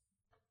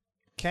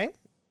 Okay.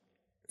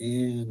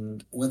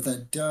 And what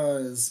that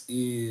does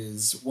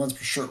is once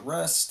per short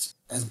rest,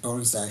 as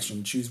bonus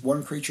action, choose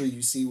one creature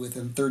you see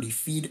within 30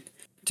 feet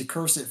to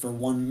curse it for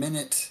 1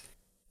 minute.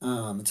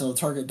 Until the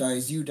target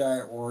dies, you die,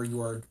 or you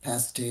are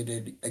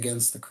incapacitated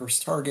against the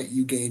cursed target.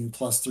 You gain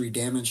 +3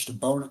 damage to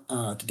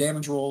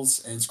damage rolls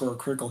and score a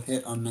critical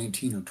hit on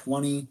 19 or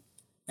 20.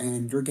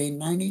 And you're gain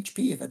 9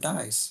 HP if it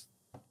dies.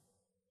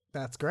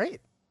 That's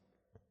great.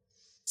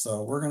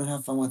 So we're going to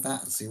have fun with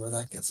that and see where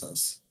that gets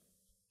us.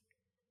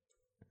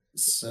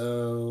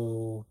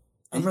 So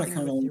I'm going to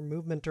Anything kind with of... your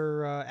movement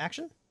or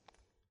action?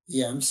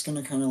 Yeah, I'm just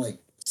gonna kind of like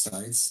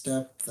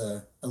sidestep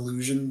the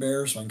illusion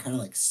bear so I can kind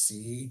of like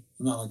see.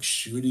 I'm not like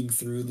shooting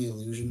through the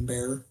illusion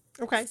bear.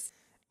 Okay.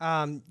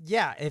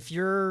 Yeah, if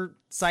you're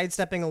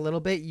sidestepping a little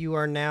bit, you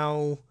are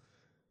now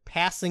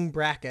passing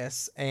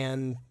Brachus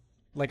and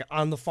like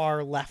on the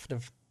far left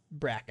of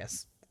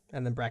Brachus.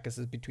 And then Brachus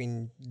is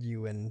between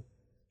you and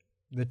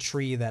the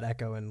tree that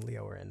Echo and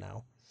Leo are in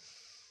now.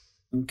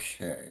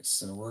 Okay,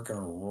 so we're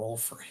gonna roll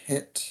for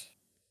hit.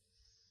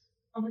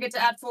 Don't forget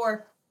to add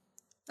 4.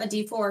 A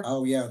D4.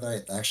 Oh yeah,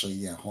 that actually,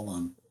 yeah, hold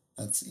on.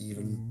 That's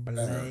even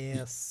better.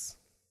 Bless.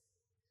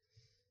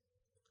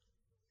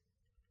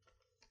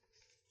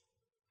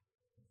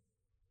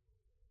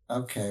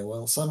 Okay,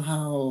 well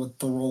somehow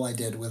the roll I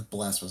did with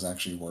bless was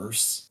actually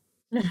worse.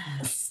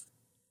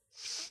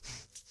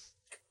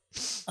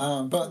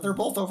 But they're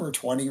both over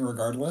 20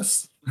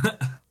 regardless.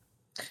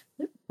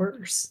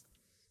 Worse.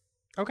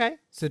 Okay,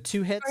 so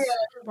 2 hits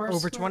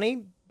over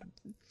 20.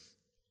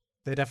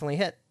 They definitely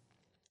hit.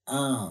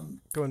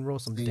 Um, Go and roll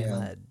some Yeah.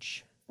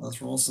 damage.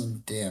 let's roll some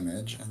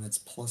damage, and it's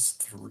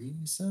 +3,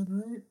 you said,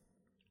 right?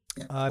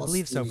 Yeah, I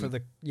believe so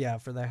 +3.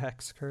 for the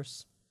hex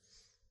curse.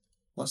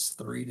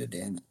 +3 to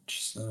damage.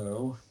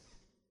 So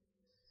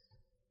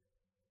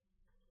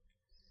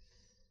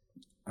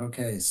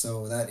okay,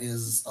 so that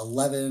is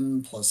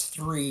 11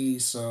 +3,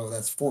 so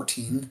that's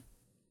 14.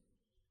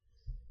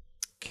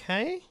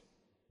 Okay.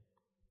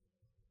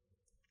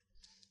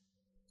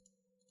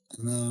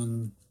 And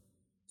then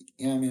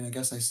yeah, I mean I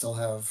guess I still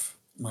have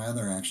my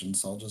other action,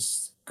 so I'll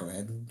just go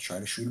ahead and try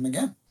to shoot him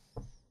again.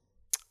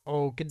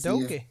 Okie See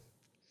if- dokie.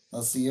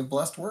 Let's see if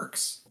blessed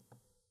works.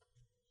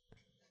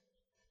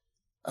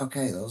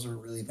 Okay, those are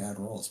really bad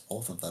rolls,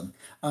 both of them.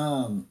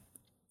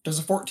 Does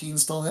a 14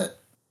 still hit?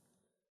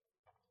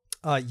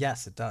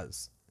 Yes, it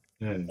does.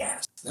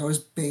 Yes. That was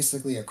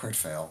basically a crit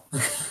fail.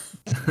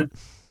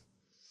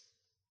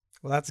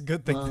 Well, that's a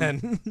good thing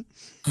then.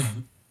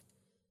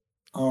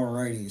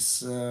 Alrighty,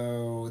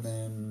 so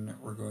then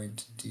we're going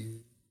to do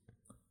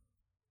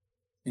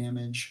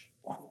damage.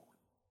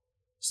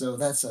 So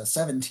that's a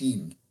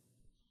 17.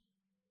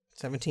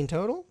 17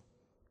 total?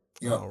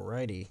 Yep.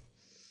 Alrighty.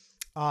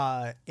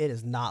 It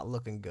is not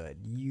looking good.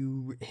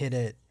 You hit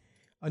it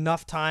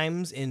enough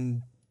times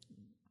in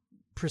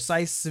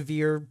precise,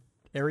 severe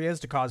areas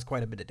to cause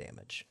quite a bit of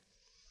damage.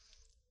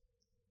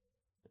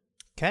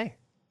 Okay.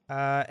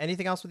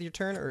 Anything else with your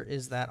turn, or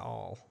is that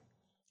all?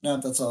 No,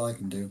 that's all I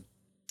can do.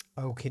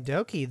 Okie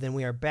dokie. Then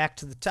we are back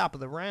to the top of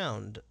the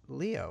round.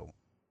 Leo,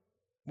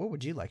 what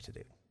would you like to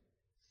do?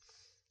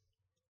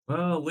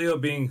 Well, Leo,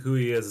 being who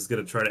he is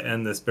going to try to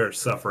end this bear's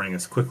suffering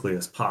as quickly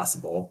as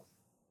possible.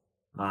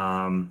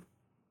 I'm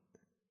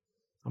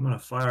going to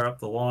fire up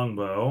the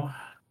longbow.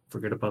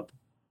 Forget about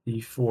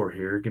the D4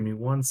 here. Give me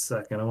 1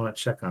 second. I want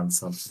to check on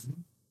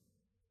something.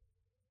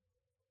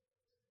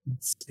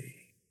 Let's see.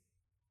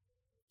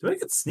 Do I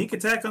get sneak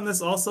attack on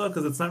this also?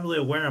 Because it's not really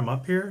aware I'm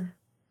up here.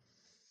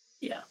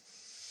 Yeah.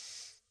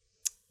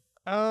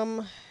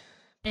 Possibly.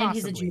 And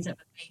he's adjacent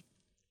with me.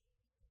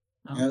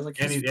 Oh. Yeah, like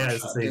And his he- yeah, first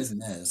it's shot a- did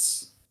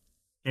miss.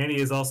 And he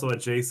is also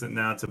adjacent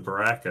now to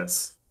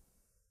Baracus.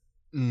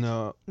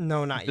 No.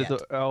 No, not Did yet.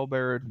 the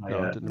owlbear? Not No,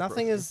 it yet. didn't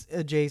Nothing approach is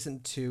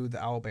adjacent to the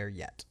owlbear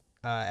yet.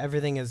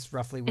 Everything is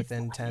roughly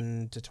within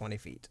 10 to 20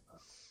 feet.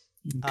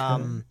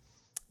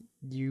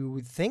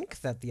 You think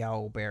that the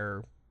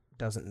owlbear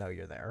doesn't know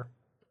you're there,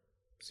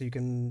 so you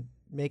can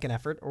make an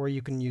effort, or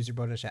you can use your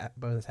bonus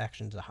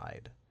action to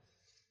hide.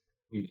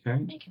 Okay.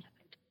 Make it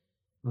happen.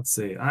 Let's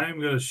see. I'm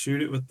going to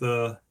shoot it with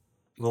the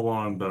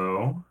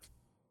longbow.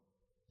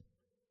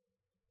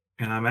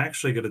 And I'm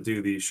actually going to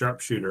do the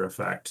sharpshooter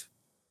effect.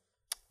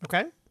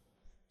 Okay.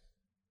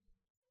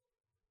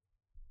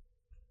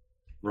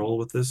 Roll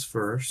with this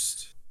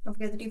first. Don't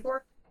forget the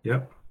D4.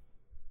 Yep.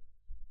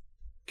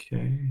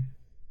 Okay.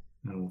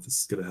 I don't know if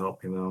this is going to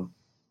help me, though.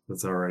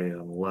 That's already an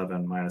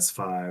 11 minus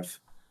 5.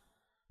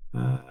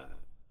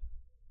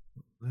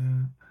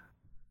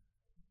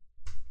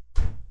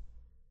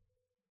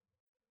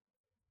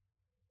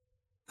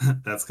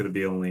 That's going to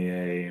be only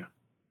a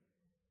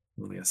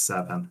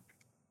 7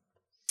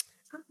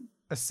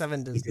 A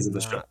 7 does Because of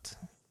the not.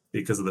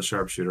 because of the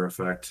sharpshooter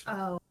effect.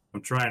 Oh.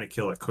 I'm trying to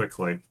kill it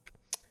quickly.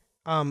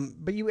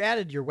 But you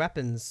added your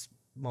weapons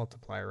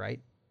multiplier,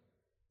 right?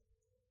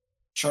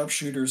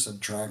 Sharpshooter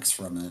subtracts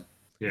from it.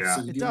 Yeah.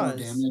 So you It do more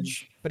does.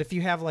 damage. But if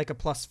you have like a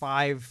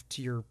 +5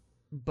 to your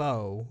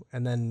bow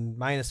and then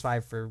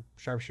 -5 for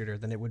sharpshooter,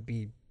 then it would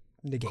be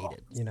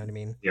negated. You know what I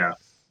mean? Yeah.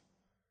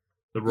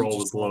 The roll just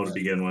was low rolled to it.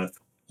 begin with.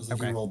 I was like,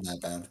 Okay. you rolled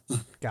that bad.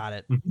 Got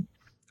it. Mhm.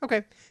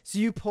 Okay, so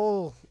you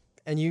pull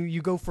and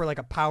you go for like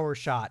a power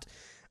shot,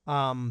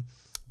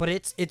 but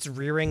it's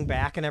rearing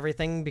back and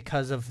everything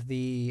because of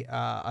the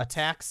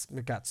attacks.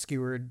 It got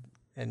skewered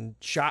and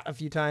shot a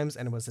few times,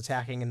 and it was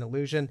attacking an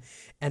illusion,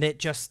 and it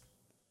just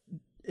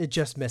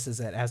misses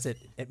it as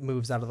it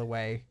moves out of the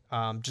way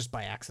just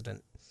by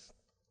accident.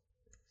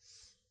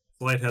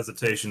 Slight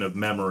hesitation of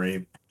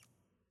memory.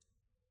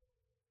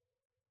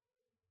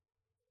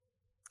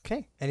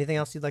 Okay, anything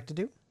else you'd like to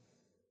do?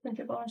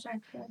 Bonus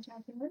action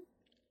attack again.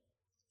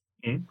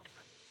 Hmm?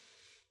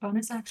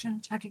 Bonus action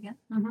attack again.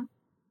 Mm-hmm.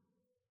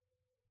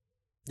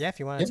 Yeah, if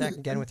you want to attack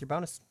again with your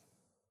bonus.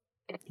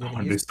 You I haven't want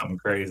to do used it. something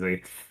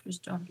crazy.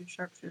 Just don't do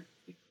sharpshooter.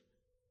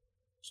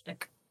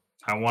 Stick.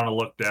 I want to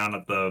look down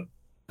at the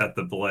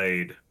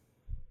blade,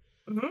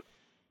 Okay.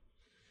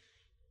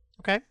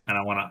 and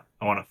I want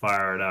to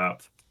fire it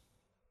up.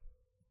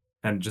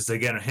 And just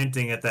again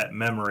hinting at that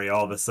memory,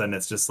 all of a sudden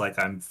it's just like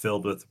I'm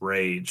filled with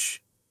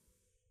rage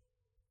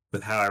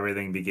with how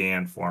everything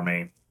began for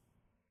me.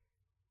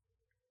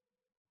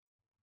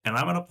 And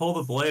I'm gonna pull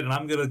the blade and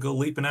I'm gonna go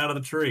leaping out of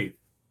the tree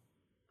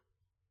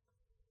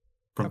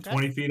from Okay.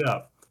 20 feet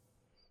up.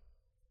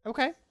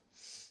 Okay.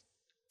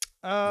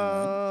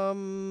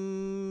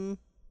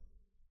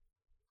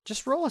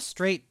 Just roll a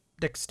straight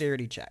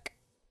dexterity check.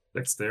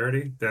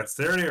 Dexterity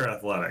or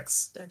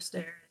athletics?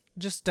 Dexterity.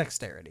 Just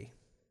dexterity.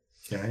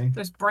 Okay.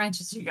 There's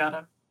branches you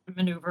gotta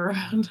maneuver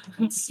around.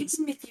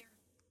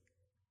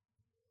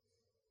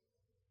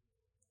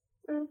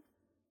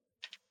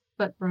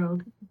 But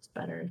rogue, it's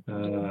better.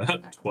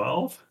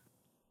 12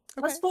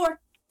 Okay. +4.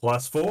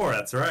 plus 4.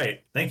 That's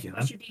right. Thank you.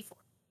 What's your D4?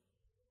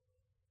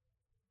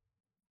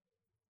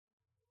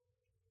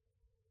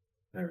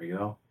 There we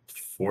go.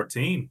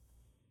 14.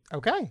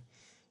 Okay.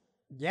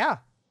 Yeah.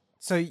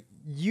 So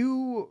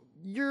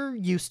you're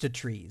used to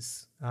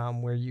trees,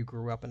 where you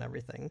grew up and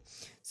everything.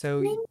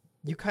 So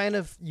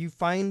you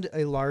find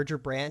a larger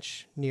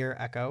branch near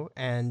Echo,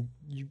 and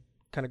you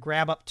kind of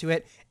grab up to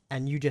it,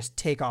 and you just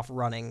take off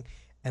running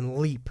and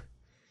leap.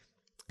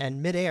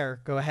 And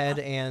midair, go ahead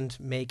and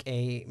make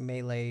a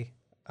melee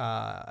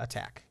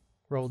attack.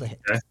 Roll to hit.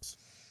 Okay.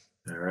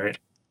 All right.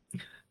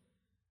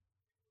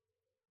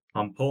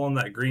 I'm pulling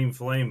that green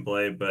flame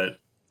blade, but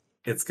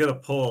it's going to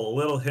pull a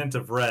little hint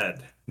of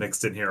red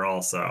mixed in here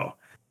also.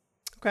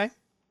 Okay.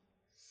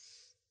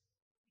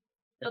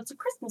 It's a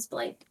Christmas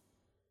blade.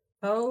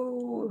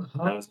 Oh.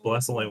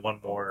 That's only one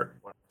more.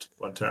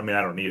 One turn. I mean,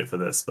 I don't need it for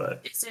this,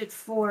 but Is it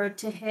for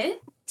to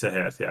hit? to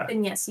hit, yeah.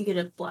 Then yes, you get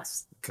a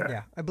bless. Okay.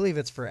 Yeah, I believe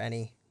it's for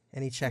any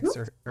checks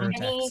or Any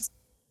attacks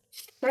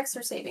checks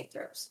or saving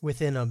throws?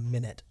 within a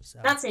minute. So.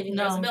 Not saving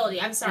throws, No.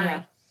 ability. I'm sorry.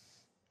 Yeah.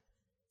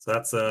 So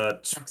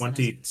that's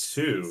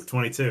 22.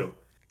 22.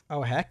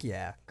 Oh heck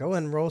yeah! Go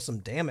and roll some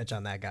damage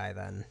on that guy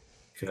then.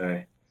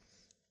 Okay.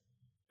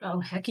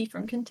 Oh, Hecky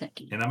from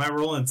Kentucky. And am I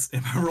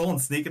rolling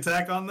sneak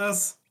attack on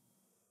this?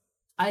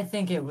 I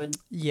think it would.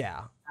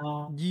 Yeah,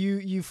 Oh.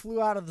 you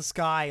flew out of the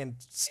sky and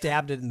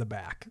stabbed it in the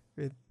back.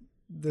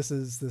 This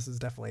is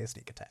definitely a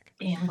sneak attack.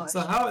 Ambush.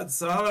 So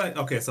so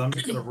I'm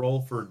just gonna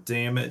roll for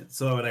damage.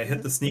 So would I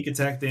hit the sneak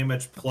attack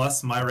damage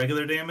plus my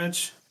regular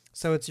damage?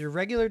 So it's your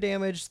regular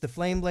damage, the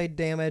flame blade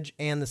damage,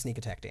 and the sneak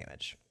attack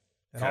damage.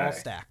 It all Okay.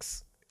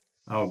 stacks.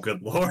 Oh,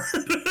 good lord.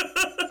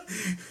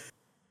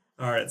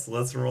 All right, so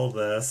let's roll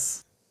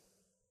this.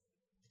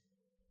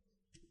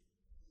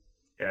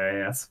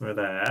 Okay, that's for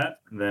that.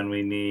 Then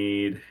we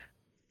need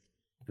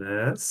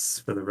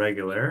this for the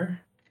regular.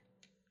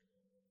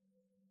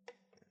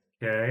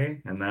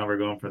 Okay, and now we're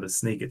going for the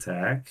sneak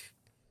attack.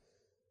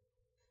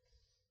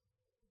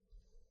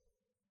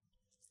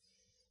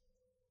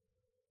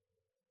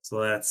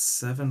 So that's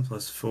 7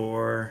 plus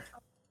 4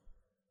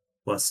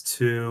 plus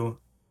 2.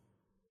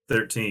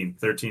 13.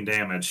 13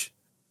 damage.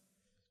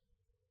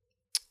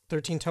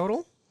 13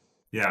 total?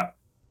 Yeah.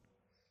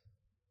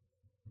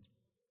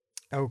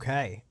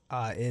 Okay.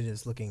 It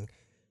is looking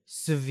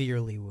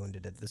severely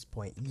wounded at this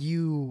point.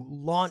 You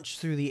launch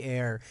through the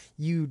air.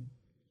 You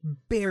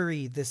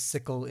bury this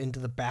sickle into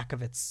the back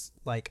of its,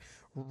 like,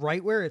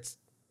 right where its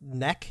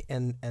neck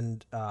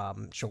and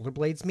shoulder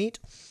blades meet.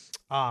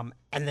 And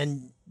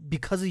then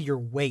because of your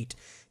weight,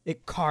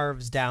 it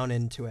carves down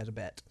into it a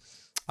bit.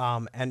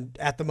 And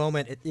at the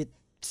moment, it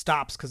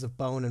stops because of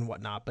bone and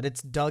whatnot, but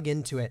it's dug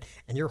into it,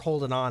 and you're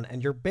holding on,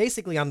 and you're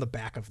basically on the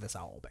back of this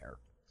owl bear.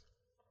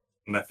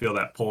 And I feel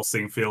that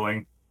pulsing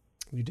feeling.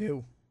 You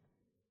do.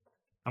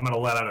 I'm going to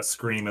let out a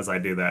scream as I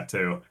do that,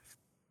 too.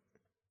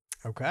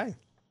 Okay.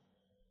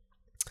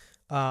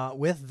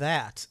 With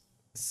that,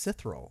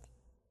 Sithril,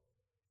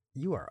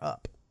 you are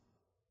up.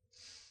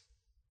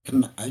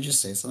 Can I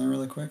just say something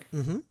really quick?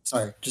 Mm-hmm.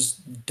 Sorry,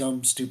 just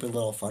dumb, stupid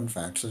little fun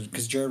fact. So,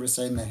 because Jared was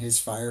saying that his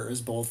fire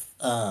is both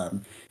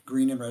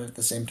green and red at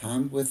the same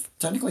time, with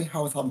technically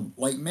how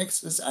light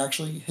mix is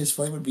actually his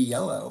flame would be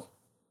yellow.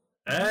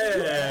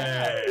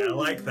 Hey, I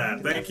like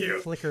that. Thank you.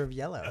 Flicker of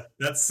yellow.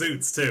 That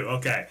suits, too.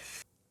 Okay.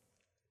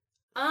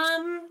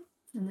 And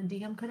the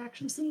DM could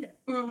actually see it.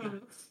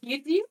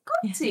 You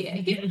could see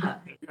it. Yeah.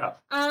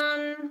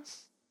 Yeah.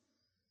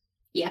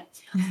 Yeah.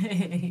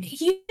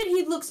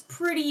 He looks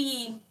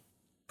pretty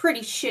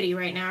shitty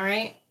right now,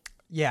 right?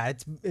 Yeah,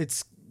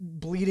 it's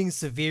bleeding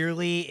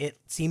severely. It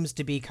seems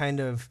to be kind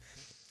of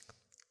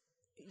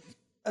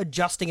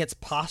adjusting its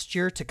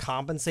posture to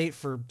compensate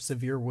for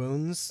severe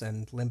wounds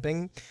and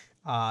limping.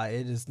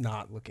 It is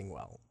not looking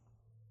well.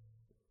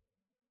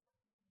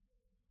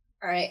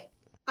 All right.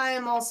 I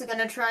am also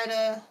gonna try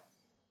to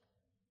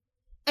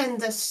end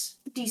this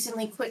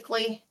decently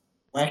quickly.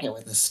 Whack it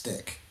with a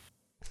stick.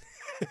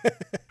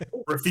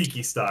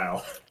 Rafiki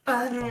style.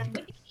 I'm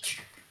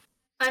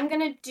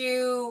gonna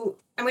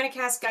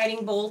cast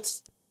Guiding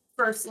Bolt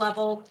first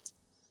level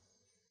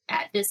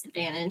at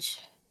disadvantage.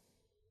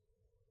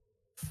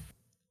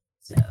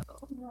 So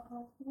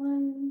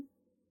one.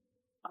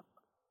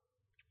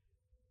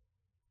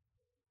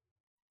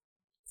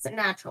 It's a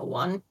natural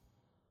one.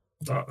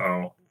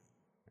 Uh-oh.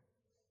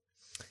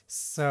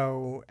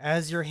 So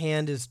as your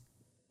hand is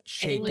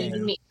shaking,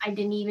 I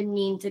didn't even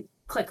mean to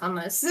click on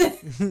this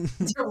to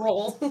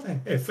roll. Hey,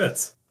 it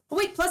fits. Oh,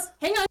 wait, plus,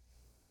 hang on.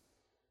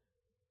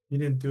 You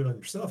didn't do it on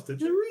yourself,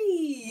 did you?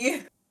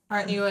 3.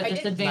 Aren't you at I did-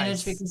 disadvantage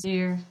Nice. because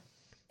you're...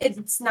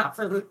 It's not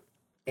for.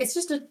 It's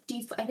just a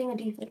D. I think a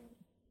D.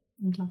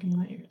 I'm talking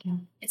about your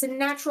account. It's a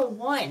natural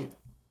 1.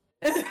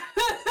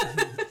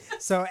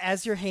 so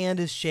as your hand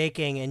is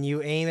shaking and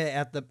you aim it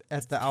at the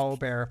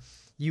owlbear,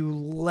 you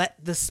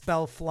let the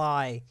spell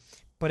fly,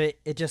 but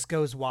it just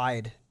goes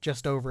wide,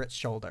 just over its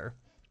shoulder,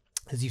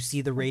 as you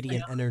see the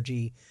radiant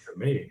energy For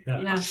me,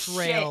 yeah. Yeah.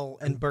 trail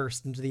and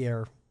burst into the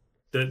air.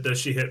 Does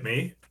she hit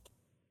me?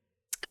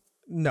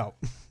 No.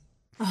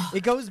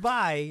 It goes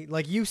by,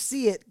 like you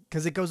see it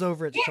because it goes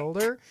over its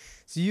shoulder.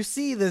 So you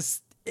see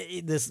this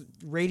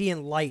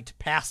radiant light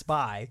pass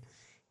by.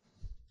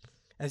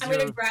 As I'm you're,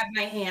 gonna grab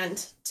my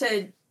hand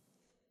to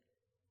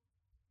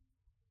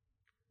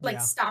Yeah.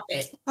 stop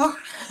it.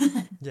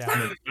 yeah.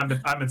 I'm in.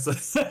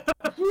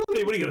 What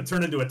are you gonna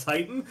turn into a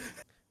titan?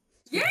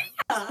 Yeah.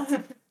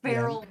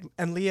 Feral.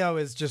 And Leo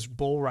is just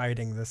bull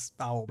riding this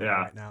owl bear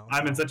right now.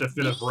 I'm in such a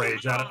fit of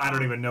rage. I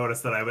don't even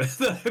notice that I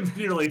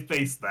nearly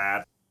faced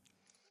that.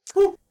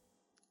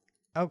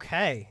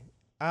 Okay.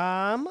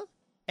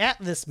 At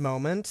this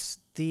moment,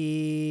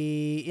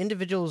 the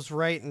individuals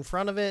right in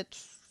front of it,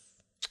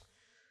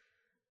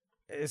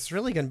 it's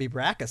really going to be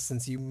Brackus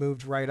since you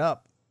moved right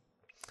up.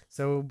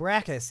 So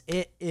Brackus,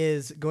 it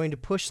is going to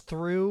push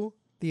through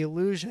the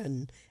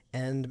illusion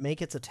and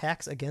make its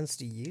attacks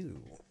against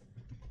you.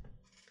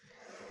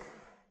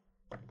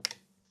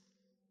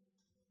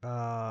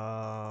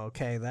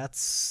 Okay,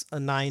 that's a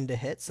 9 to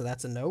hit, so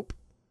that's a nope.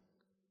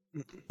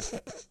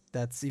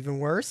 That's even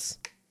worse.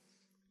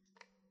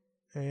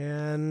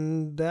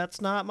 And that's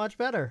not much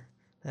better.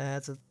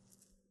 That's a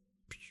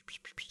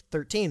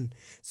 13.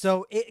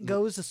 So it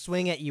goes to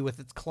swing at you with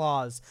its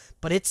claws,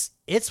 but it's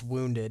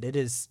wounded. It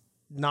is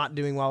not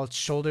doing well. Its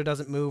shoulder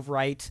doesn't move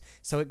right,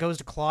 so it goes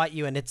to claw at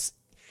you, and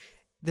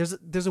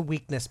there's a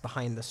weakness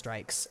behind the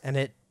strikes, and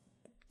it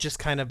just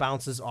kind of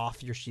bounces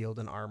off your shield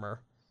and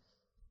armor.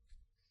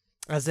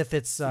 As if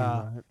it's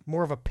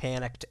more of a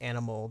panicked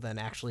animal than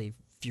actually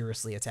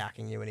furiously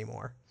attacking you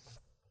anymore.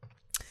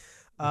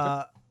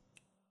 That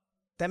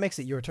makes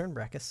it your turn,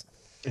 Brackus.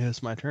 It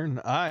is my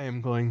turn. I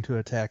am going to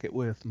attack it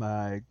with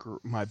my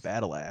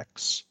battle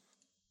axe.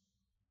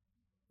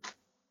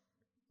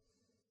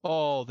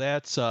 Oh,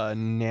 that's a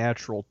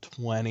natural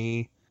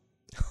 20.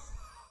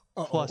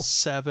 Plus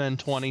 7,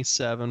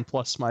 27,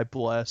 plus my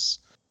bless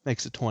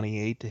makes it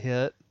 28 to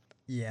hit.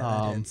 Yeah,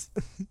 that hits.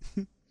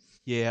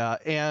 Yeah,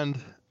 and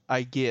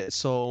I get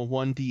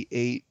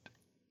 1d8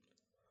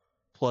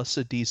 plus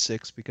a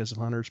d6 because of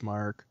Hunter's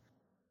Mark.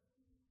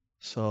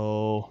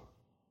 So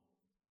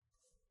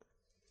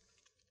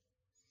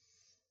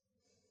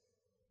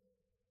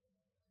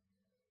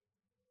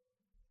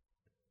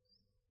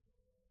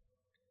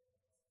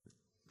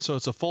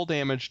it's a full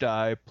damage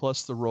die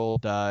plus the roll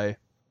die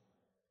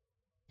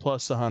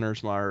plus the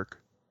Hunter's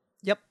Mark.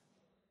 Yep.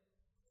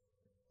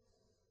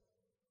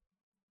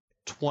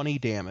 20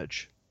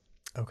 damage.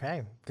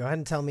 Okay, go ahead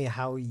and tell me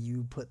how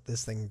you put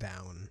this thing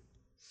down.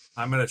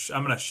 I'm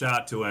gonna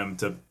shout to him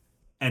to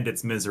end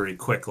its misery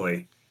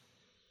quickly.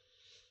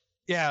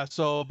 Yeah,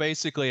 so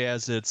basically,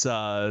 as it's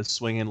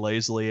swinging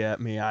lazily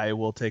at me, I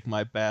will take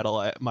my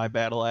battle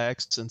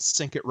axe and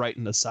sink it right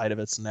in the side of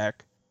its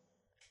neck,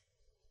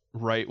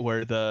 right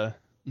where the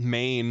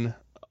main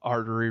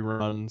artery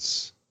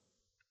runs,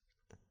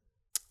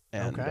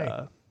 and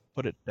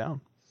put it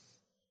down.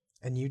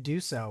 And you do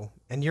so,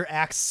 and your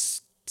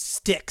axe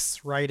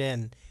sticks right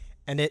in,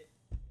 and it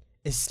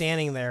is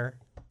standing there,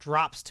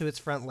 drops to its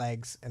front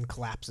legs, and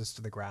collapses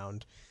to the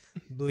ground.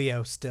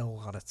 Leo still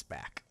on its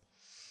back.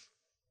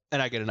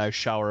 And I get a nice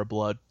shower of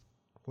blood.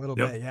 A little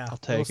bit, yeah. I'll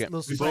take it.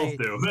 We both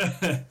do.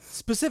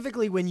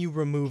 Specifically when you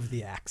remove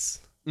the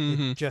axe.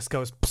 It just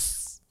goes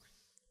psst.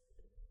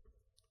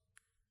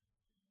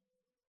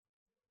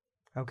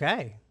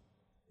 Okay.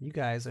 You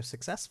guys are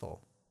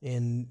successful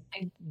in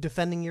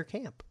defending your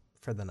camp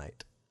for the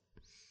night.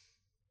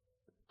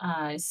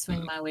 I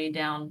swing my way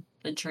down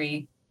the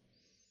tree.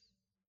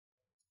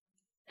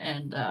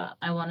 And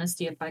I want to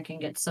see if I can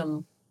get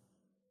some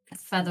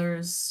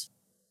feathers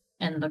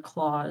and the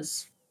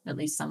claws, at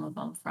least some of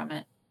them, from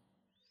it.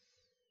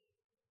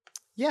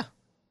 Yeah.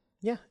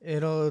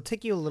 It'll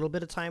take you a little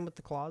bit of time with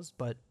the claws,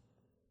 but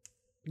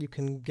you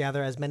can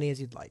gather as many as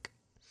you'd like.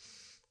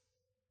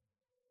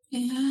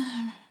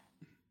 Yeah.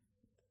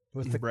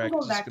 With the Brax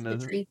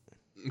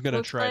is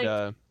gonna try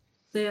to.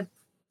 They have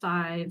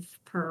 5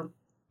 per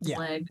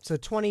leg. So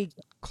 20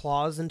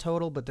 claws in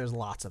total, but there's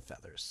lots of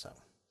feathers. So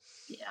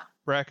yeah,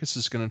 Brackus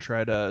is gonna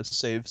try to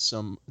save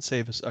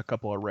us a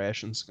couple of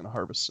rations. Gonna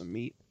harvest some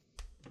meat.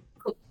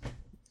 Cool.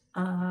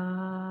 Before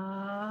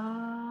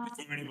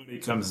anybody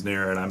comes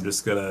near it, I'm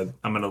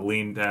gonna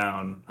lean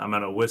down. I'm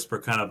gonna whisper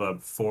kind of a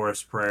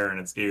forest prayer in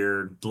its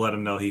ear to let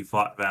him know he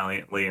fought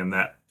valiantly and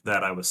that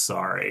I was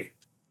sorry.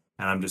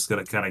 And I'm just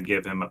gonna kind of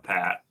give him a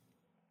pat.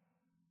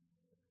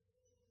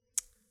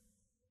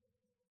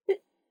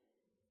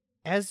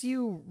 as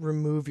you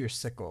remove your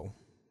sickle,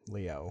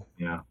 Leo,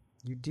 Yeah.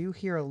 you do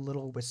hear a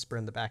little whisper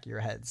in the back of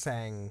your head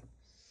saying,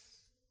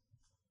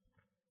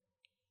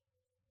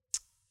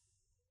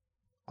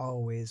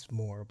 always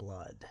more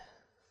blood.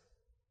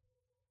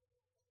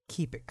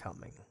 Keep it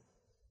coming.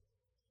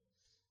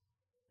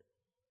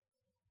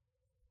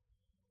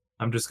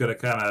 I'm just gonna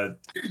kind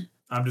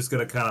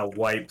of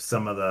wipe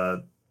some of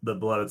the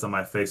blood that's on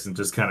my face and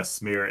just kind of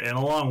smear it. And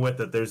along with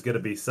it, there's gonna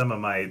be a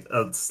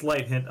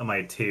slight hint of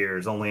my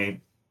tears. I'm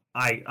the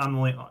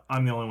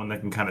only one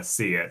that can kind of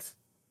see it.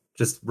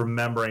 Just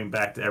remembering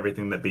back to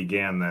everything that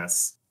began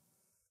this,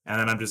 and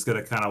then I'm just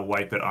gonna kind of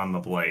wipe it on the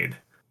blade,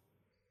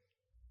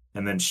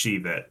 and then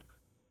sheathe it.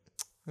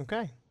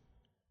 Okay.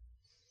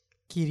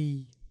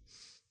 Kitty.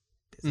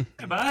 Hey,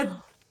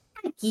 bud.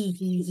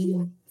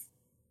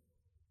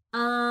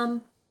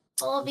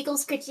 Oh, big ol'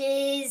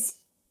 scritches.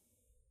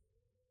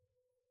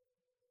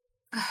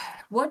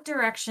 What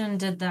direction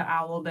did the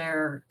owl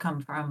bear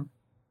come from?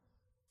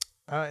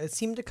 It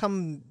seemed to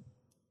come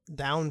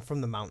down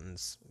from the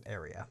mountains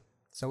area.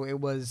 So it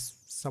was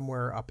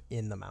somewhere up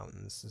in the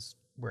mountains is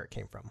where it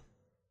came from.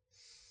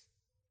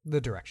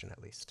 The direction,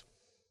 at least.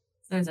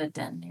 There's a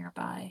den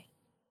nearby.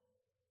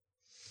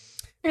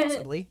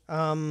 Possibly.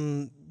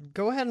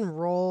 Go ahead and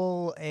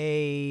roll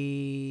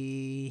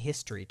a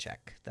history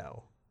check,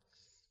 though.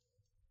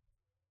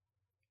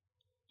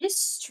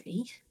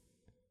 History?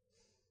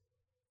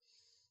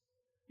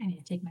 I need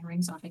to take my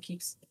rings off. It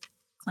keeps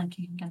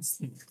clanking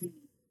against it.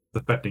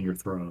 Affecting your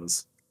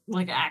throws.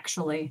 Like,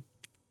 actually.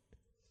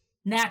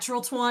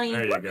 Natural 20.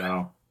 There you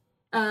go.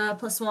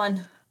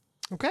 +1.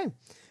 Okay.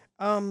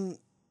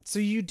 So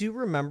you do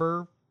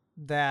remember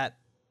that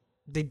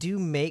they do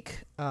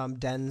make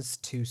dens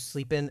to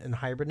sleep in and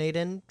hibernate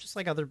in, just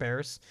like other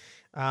bears.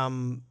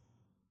 And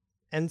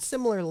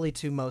similarly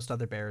to most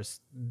other bears,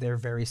 they're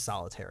very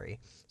solitary.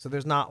 So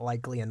there's not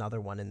likely another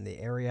one in the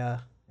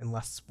area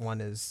unless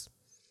one is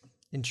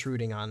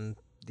intruding on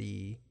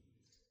the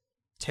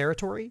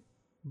territory.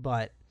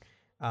 But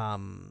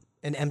an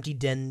empty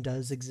den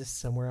does exist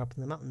somewhere up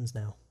in the mountains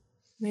now.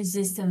 Is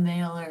this a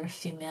male or a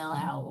female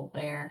owl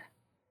bear?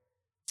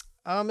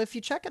 If you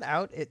check it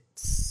out, it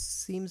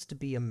seems to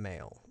be a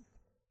male.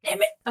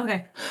 Damn it!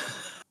 Okay.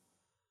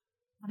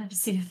 Wanted to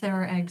see if there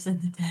were eggs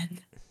in the den.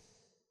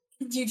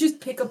 Did you just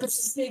pick up a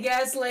big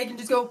ass leg and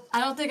just go? I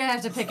don't think I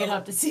have to pick it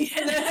up to see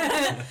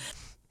it.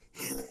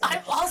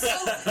 I'm also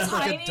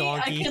tiny.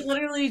 donkey. I can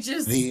literally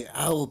just. The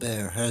owl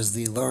bear has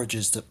the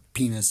largest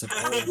penis of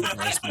all the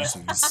bear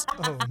species.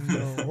 Oh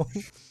no.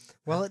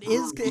 Well, it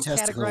is The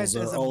testicles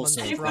categorized as are a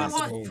also If we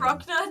monstrosity. want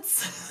truck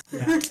nuts.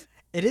 Yeah.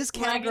 It is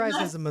Wagon categorized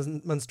nut? as a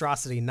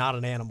monstrosity, not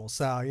an animal.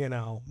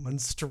 So,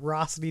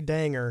 monstrosity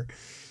danger.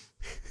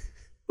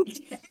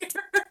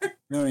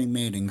 During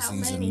mating How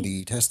season, many?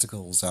 the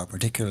testicles are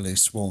particularly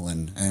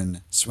swollen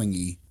and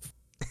swingy.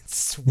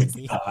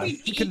 Swingy.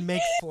 You can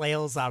make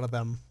flails out of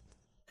them.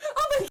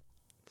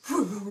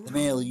 The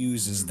male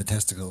uses the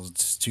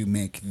testicles to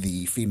make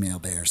the female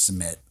bear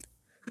submit.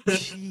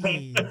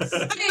 Jeez.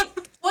 Okay,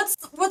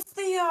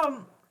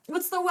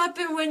 what's the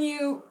weapon when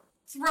you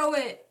throw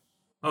it?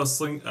 Oh, A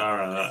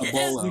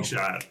bolo.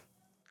 slingshot.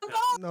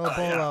 No,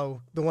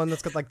 Bolo. The one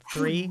that's got like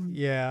 3?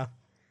 Yeah.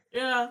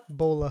 Yeah.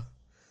 Bolo.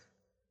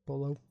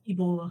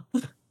 Ebola.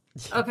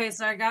 Okay,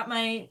 so I got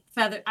my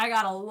feather. I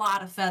got a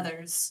lot of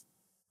feathers,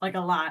 like a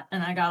lot,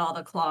 and I got all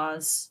the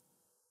claws.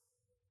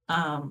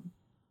 And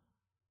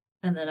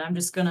then I'm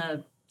just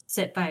gonna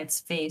sit by its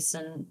face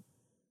and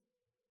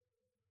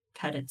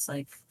pet its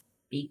like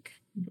beak.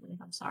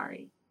 I'm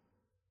sorry.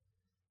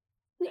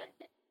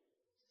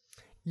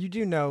 You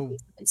do know,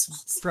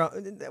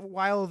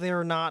 while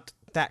they're not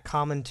that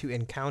common to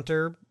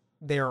encounter,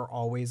 they are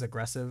always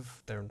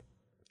aggressive.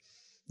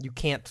 You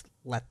can't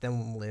let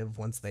them live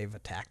once they've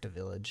attacked a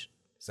village.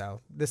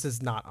 So this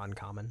is not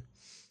uncommon.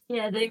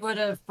 Yeah, they would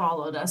have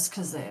followed us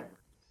because they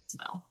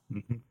smell.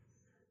 Mhm.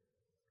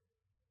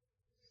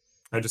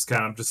 I'm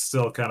just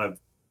still kind of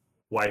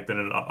wiping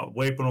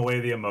away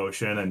the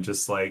emotion and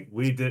just like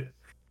we did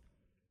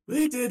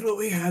what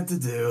we had to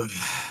do.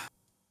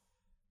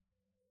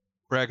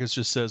 Brackus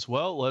just says,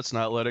 well, let's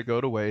not let it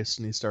go to waste,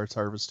 and he starts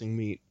harvesting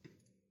meat.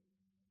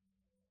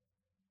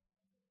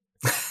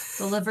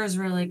 The liver's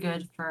really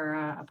good for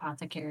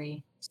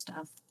apothecary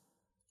stuff.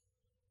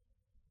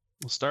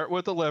 We'll start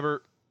with the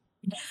liver.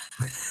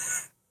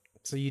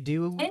 So you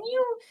do.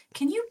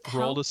 Can you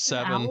Rolled a pelt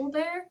 7. an owl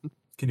bear?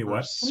 Can you for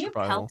what? Can you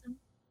survival. pelt him?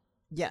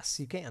 Yes,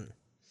 you can.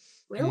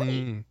 Really?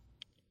 Mm.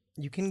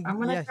 You can. I'm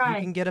gonna yeah, try.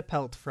 you can get a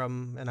pelt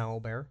from an owl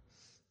bear.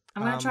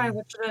 I'm gonna try. Um,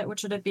 What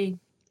should it be?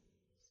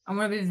 I'm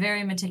gonna be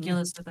very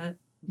meticulous with it.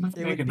 It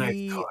Make would a nice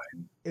be. toy.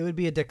 It would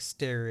be a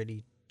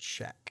dexterity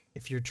check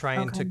if you're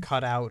trying to Okay.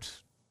 cut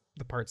out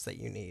the parts that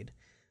you need.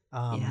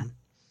 Yeah.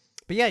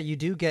 But yeah, you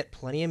do get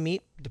plenty of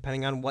meat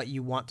depending on what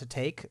you want to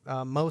take.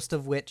 Most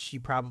of which you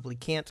probably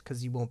can't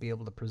because you won't be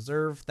able to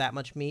preserve that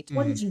much meat.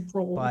 What did you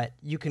roll? But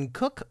you can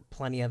cook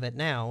plenty of it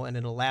now, and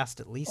it'll last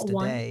at least A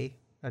one?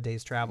 a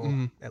day's travel,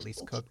 Mhm. at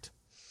least cooked.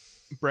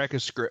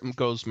 Brackus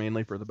goes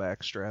mainly for the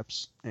back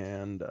straps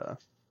and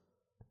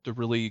the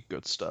really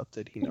good stuff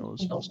that he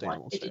knows most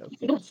animals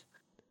have.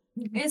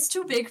 It's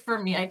too big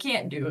for me. I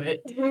can't do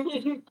it.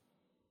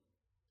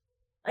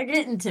 I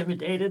get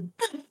intimidated.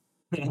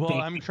 Well,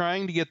 I'm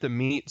trying to get the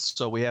meat,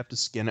 so we have to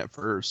skin it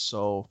first.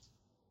 So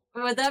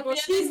Would that Well,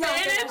 be she's an not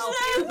advantage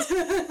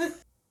gonna then? help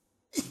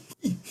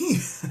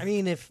you. I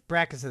mean, if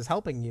Brackus is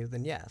helping you,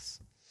 then yes.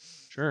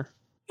 sure.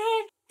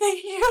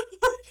 Thank you.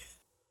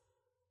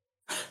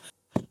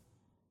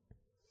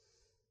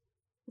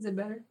 Is it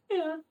better?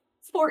 Yeah.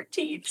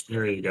 14.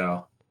 There you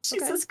go.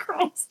 Jesus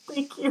Christ.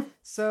 Thank you.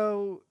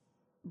 So,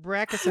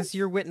 Brackus, as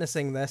you're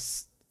witnessing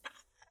this,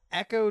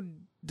 Echo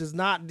does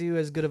not do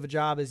as good of a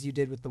job as you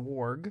did with the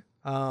warg.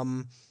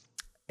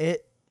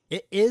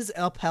 It is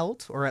a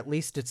pelt, or at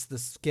least it's the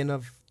skin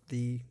of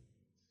the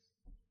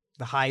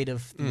hide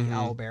of the Mhm.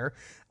 owl bear.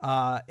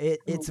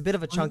 It's a bit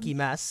of a chunky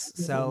mess,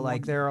 so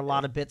like there are a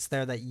lot of bits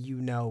there that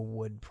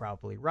would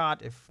probably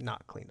rot if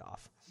not cleaned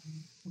off.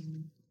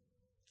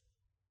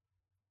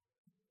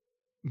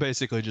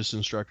 Basically, just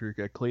instructor, you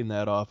got clean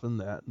that off and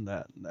that and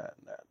that and that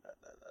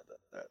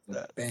and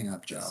that. Bang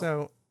up, Joe.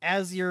 So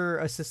as you're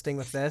assisting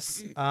with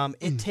this,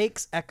 it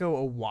takes Echo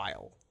a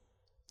while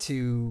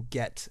to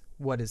get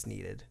what is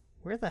needed.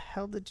 Where the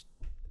hell did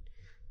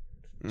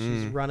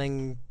she's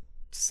running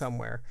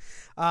somewhere?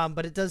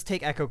 But it does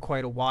take Echo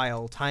quite a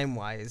while,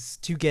 time-wise,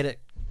 to get it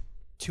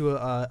to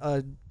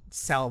a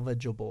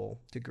salvageable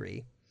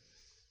degree.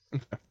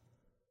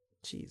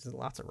 Jeez, there's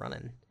lots of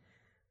running.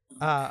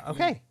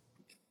 Okay.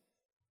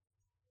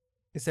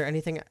 Is there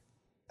anything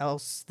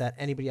else that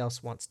anybody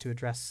else wants to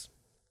address?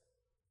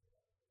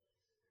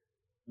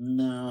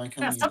 No, I kind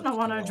Yeah, of. something I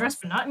want to address,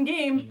 but not in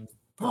game.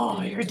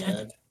 Oh, you're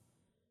dead.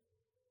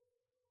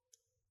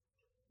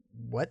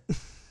 What?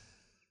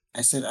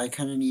 I said I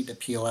kind of need to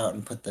peel out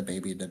and put the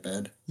baby to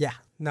bed. Yeah,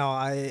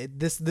 no,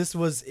 this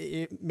was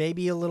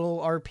maybe a little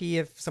RP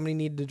if somebody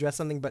needed to address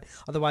something, but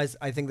otherwise,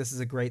 I think this is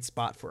a great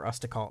spot for us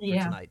to call it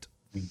for tonight.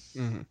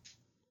 Mm-hmm.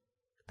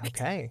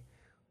 Okay.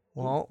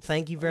 Well,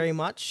 thank you very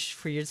much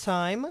for your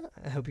time.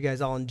 I hope you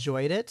guys all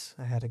enjoyed it.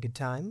 I had a good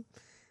time,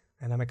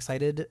 and I'm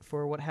excited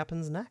for what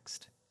happens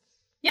next.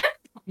 Yeah,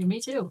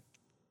 me too.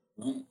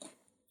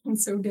 I'm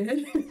so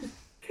dead.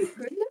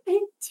 Good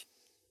night.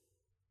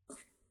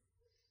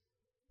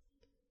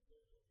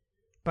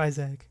 Bye,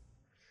 Zach.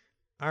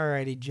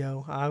 Alrighty,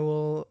 Joe.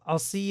 I'll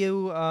see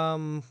you.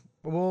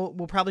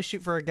 We'll probably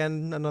shoot for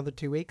again another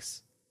 2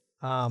 weeks.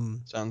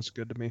 Sounds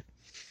good to me.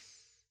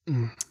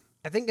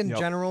 I think in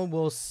general,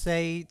 we'll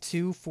say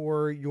too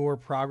for your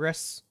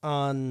progress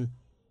on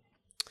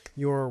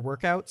your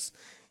workouts.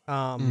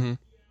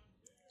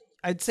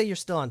 I'd say you're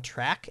still on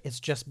track. It's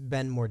just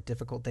been more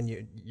difficult than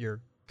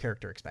your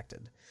character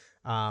expected.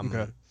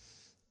 Okay.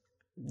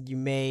 You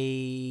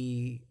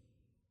may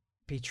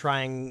be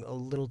trying a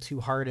little too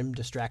hard and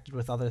distracted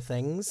with other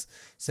things.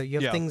 So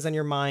you have things on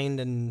your mind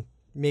and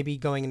maybe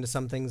going into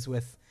some things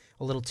with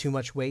a little too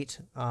much weight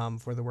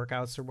for the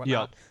workouts or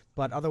whatnot.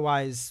 But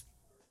otherwise,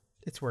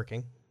 it's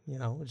working. You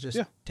know, it just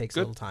takes a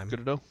little time. Good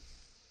to know.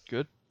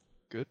 Good.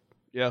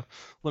 Yeah.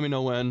 Let me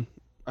know when.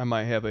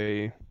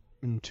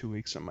 In 2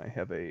 weeks, I might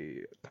have a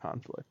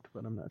conflict,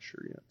 but I'm not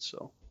sure yet.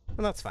 So.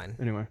 Well, that's fine.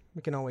 Anyway.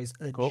 We can always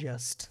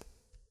adjust.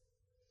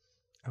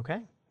 Cool.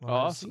 Okay. Well,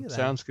 awesome.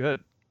 Sounds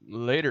good.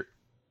 Later.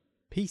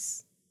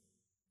 Peace.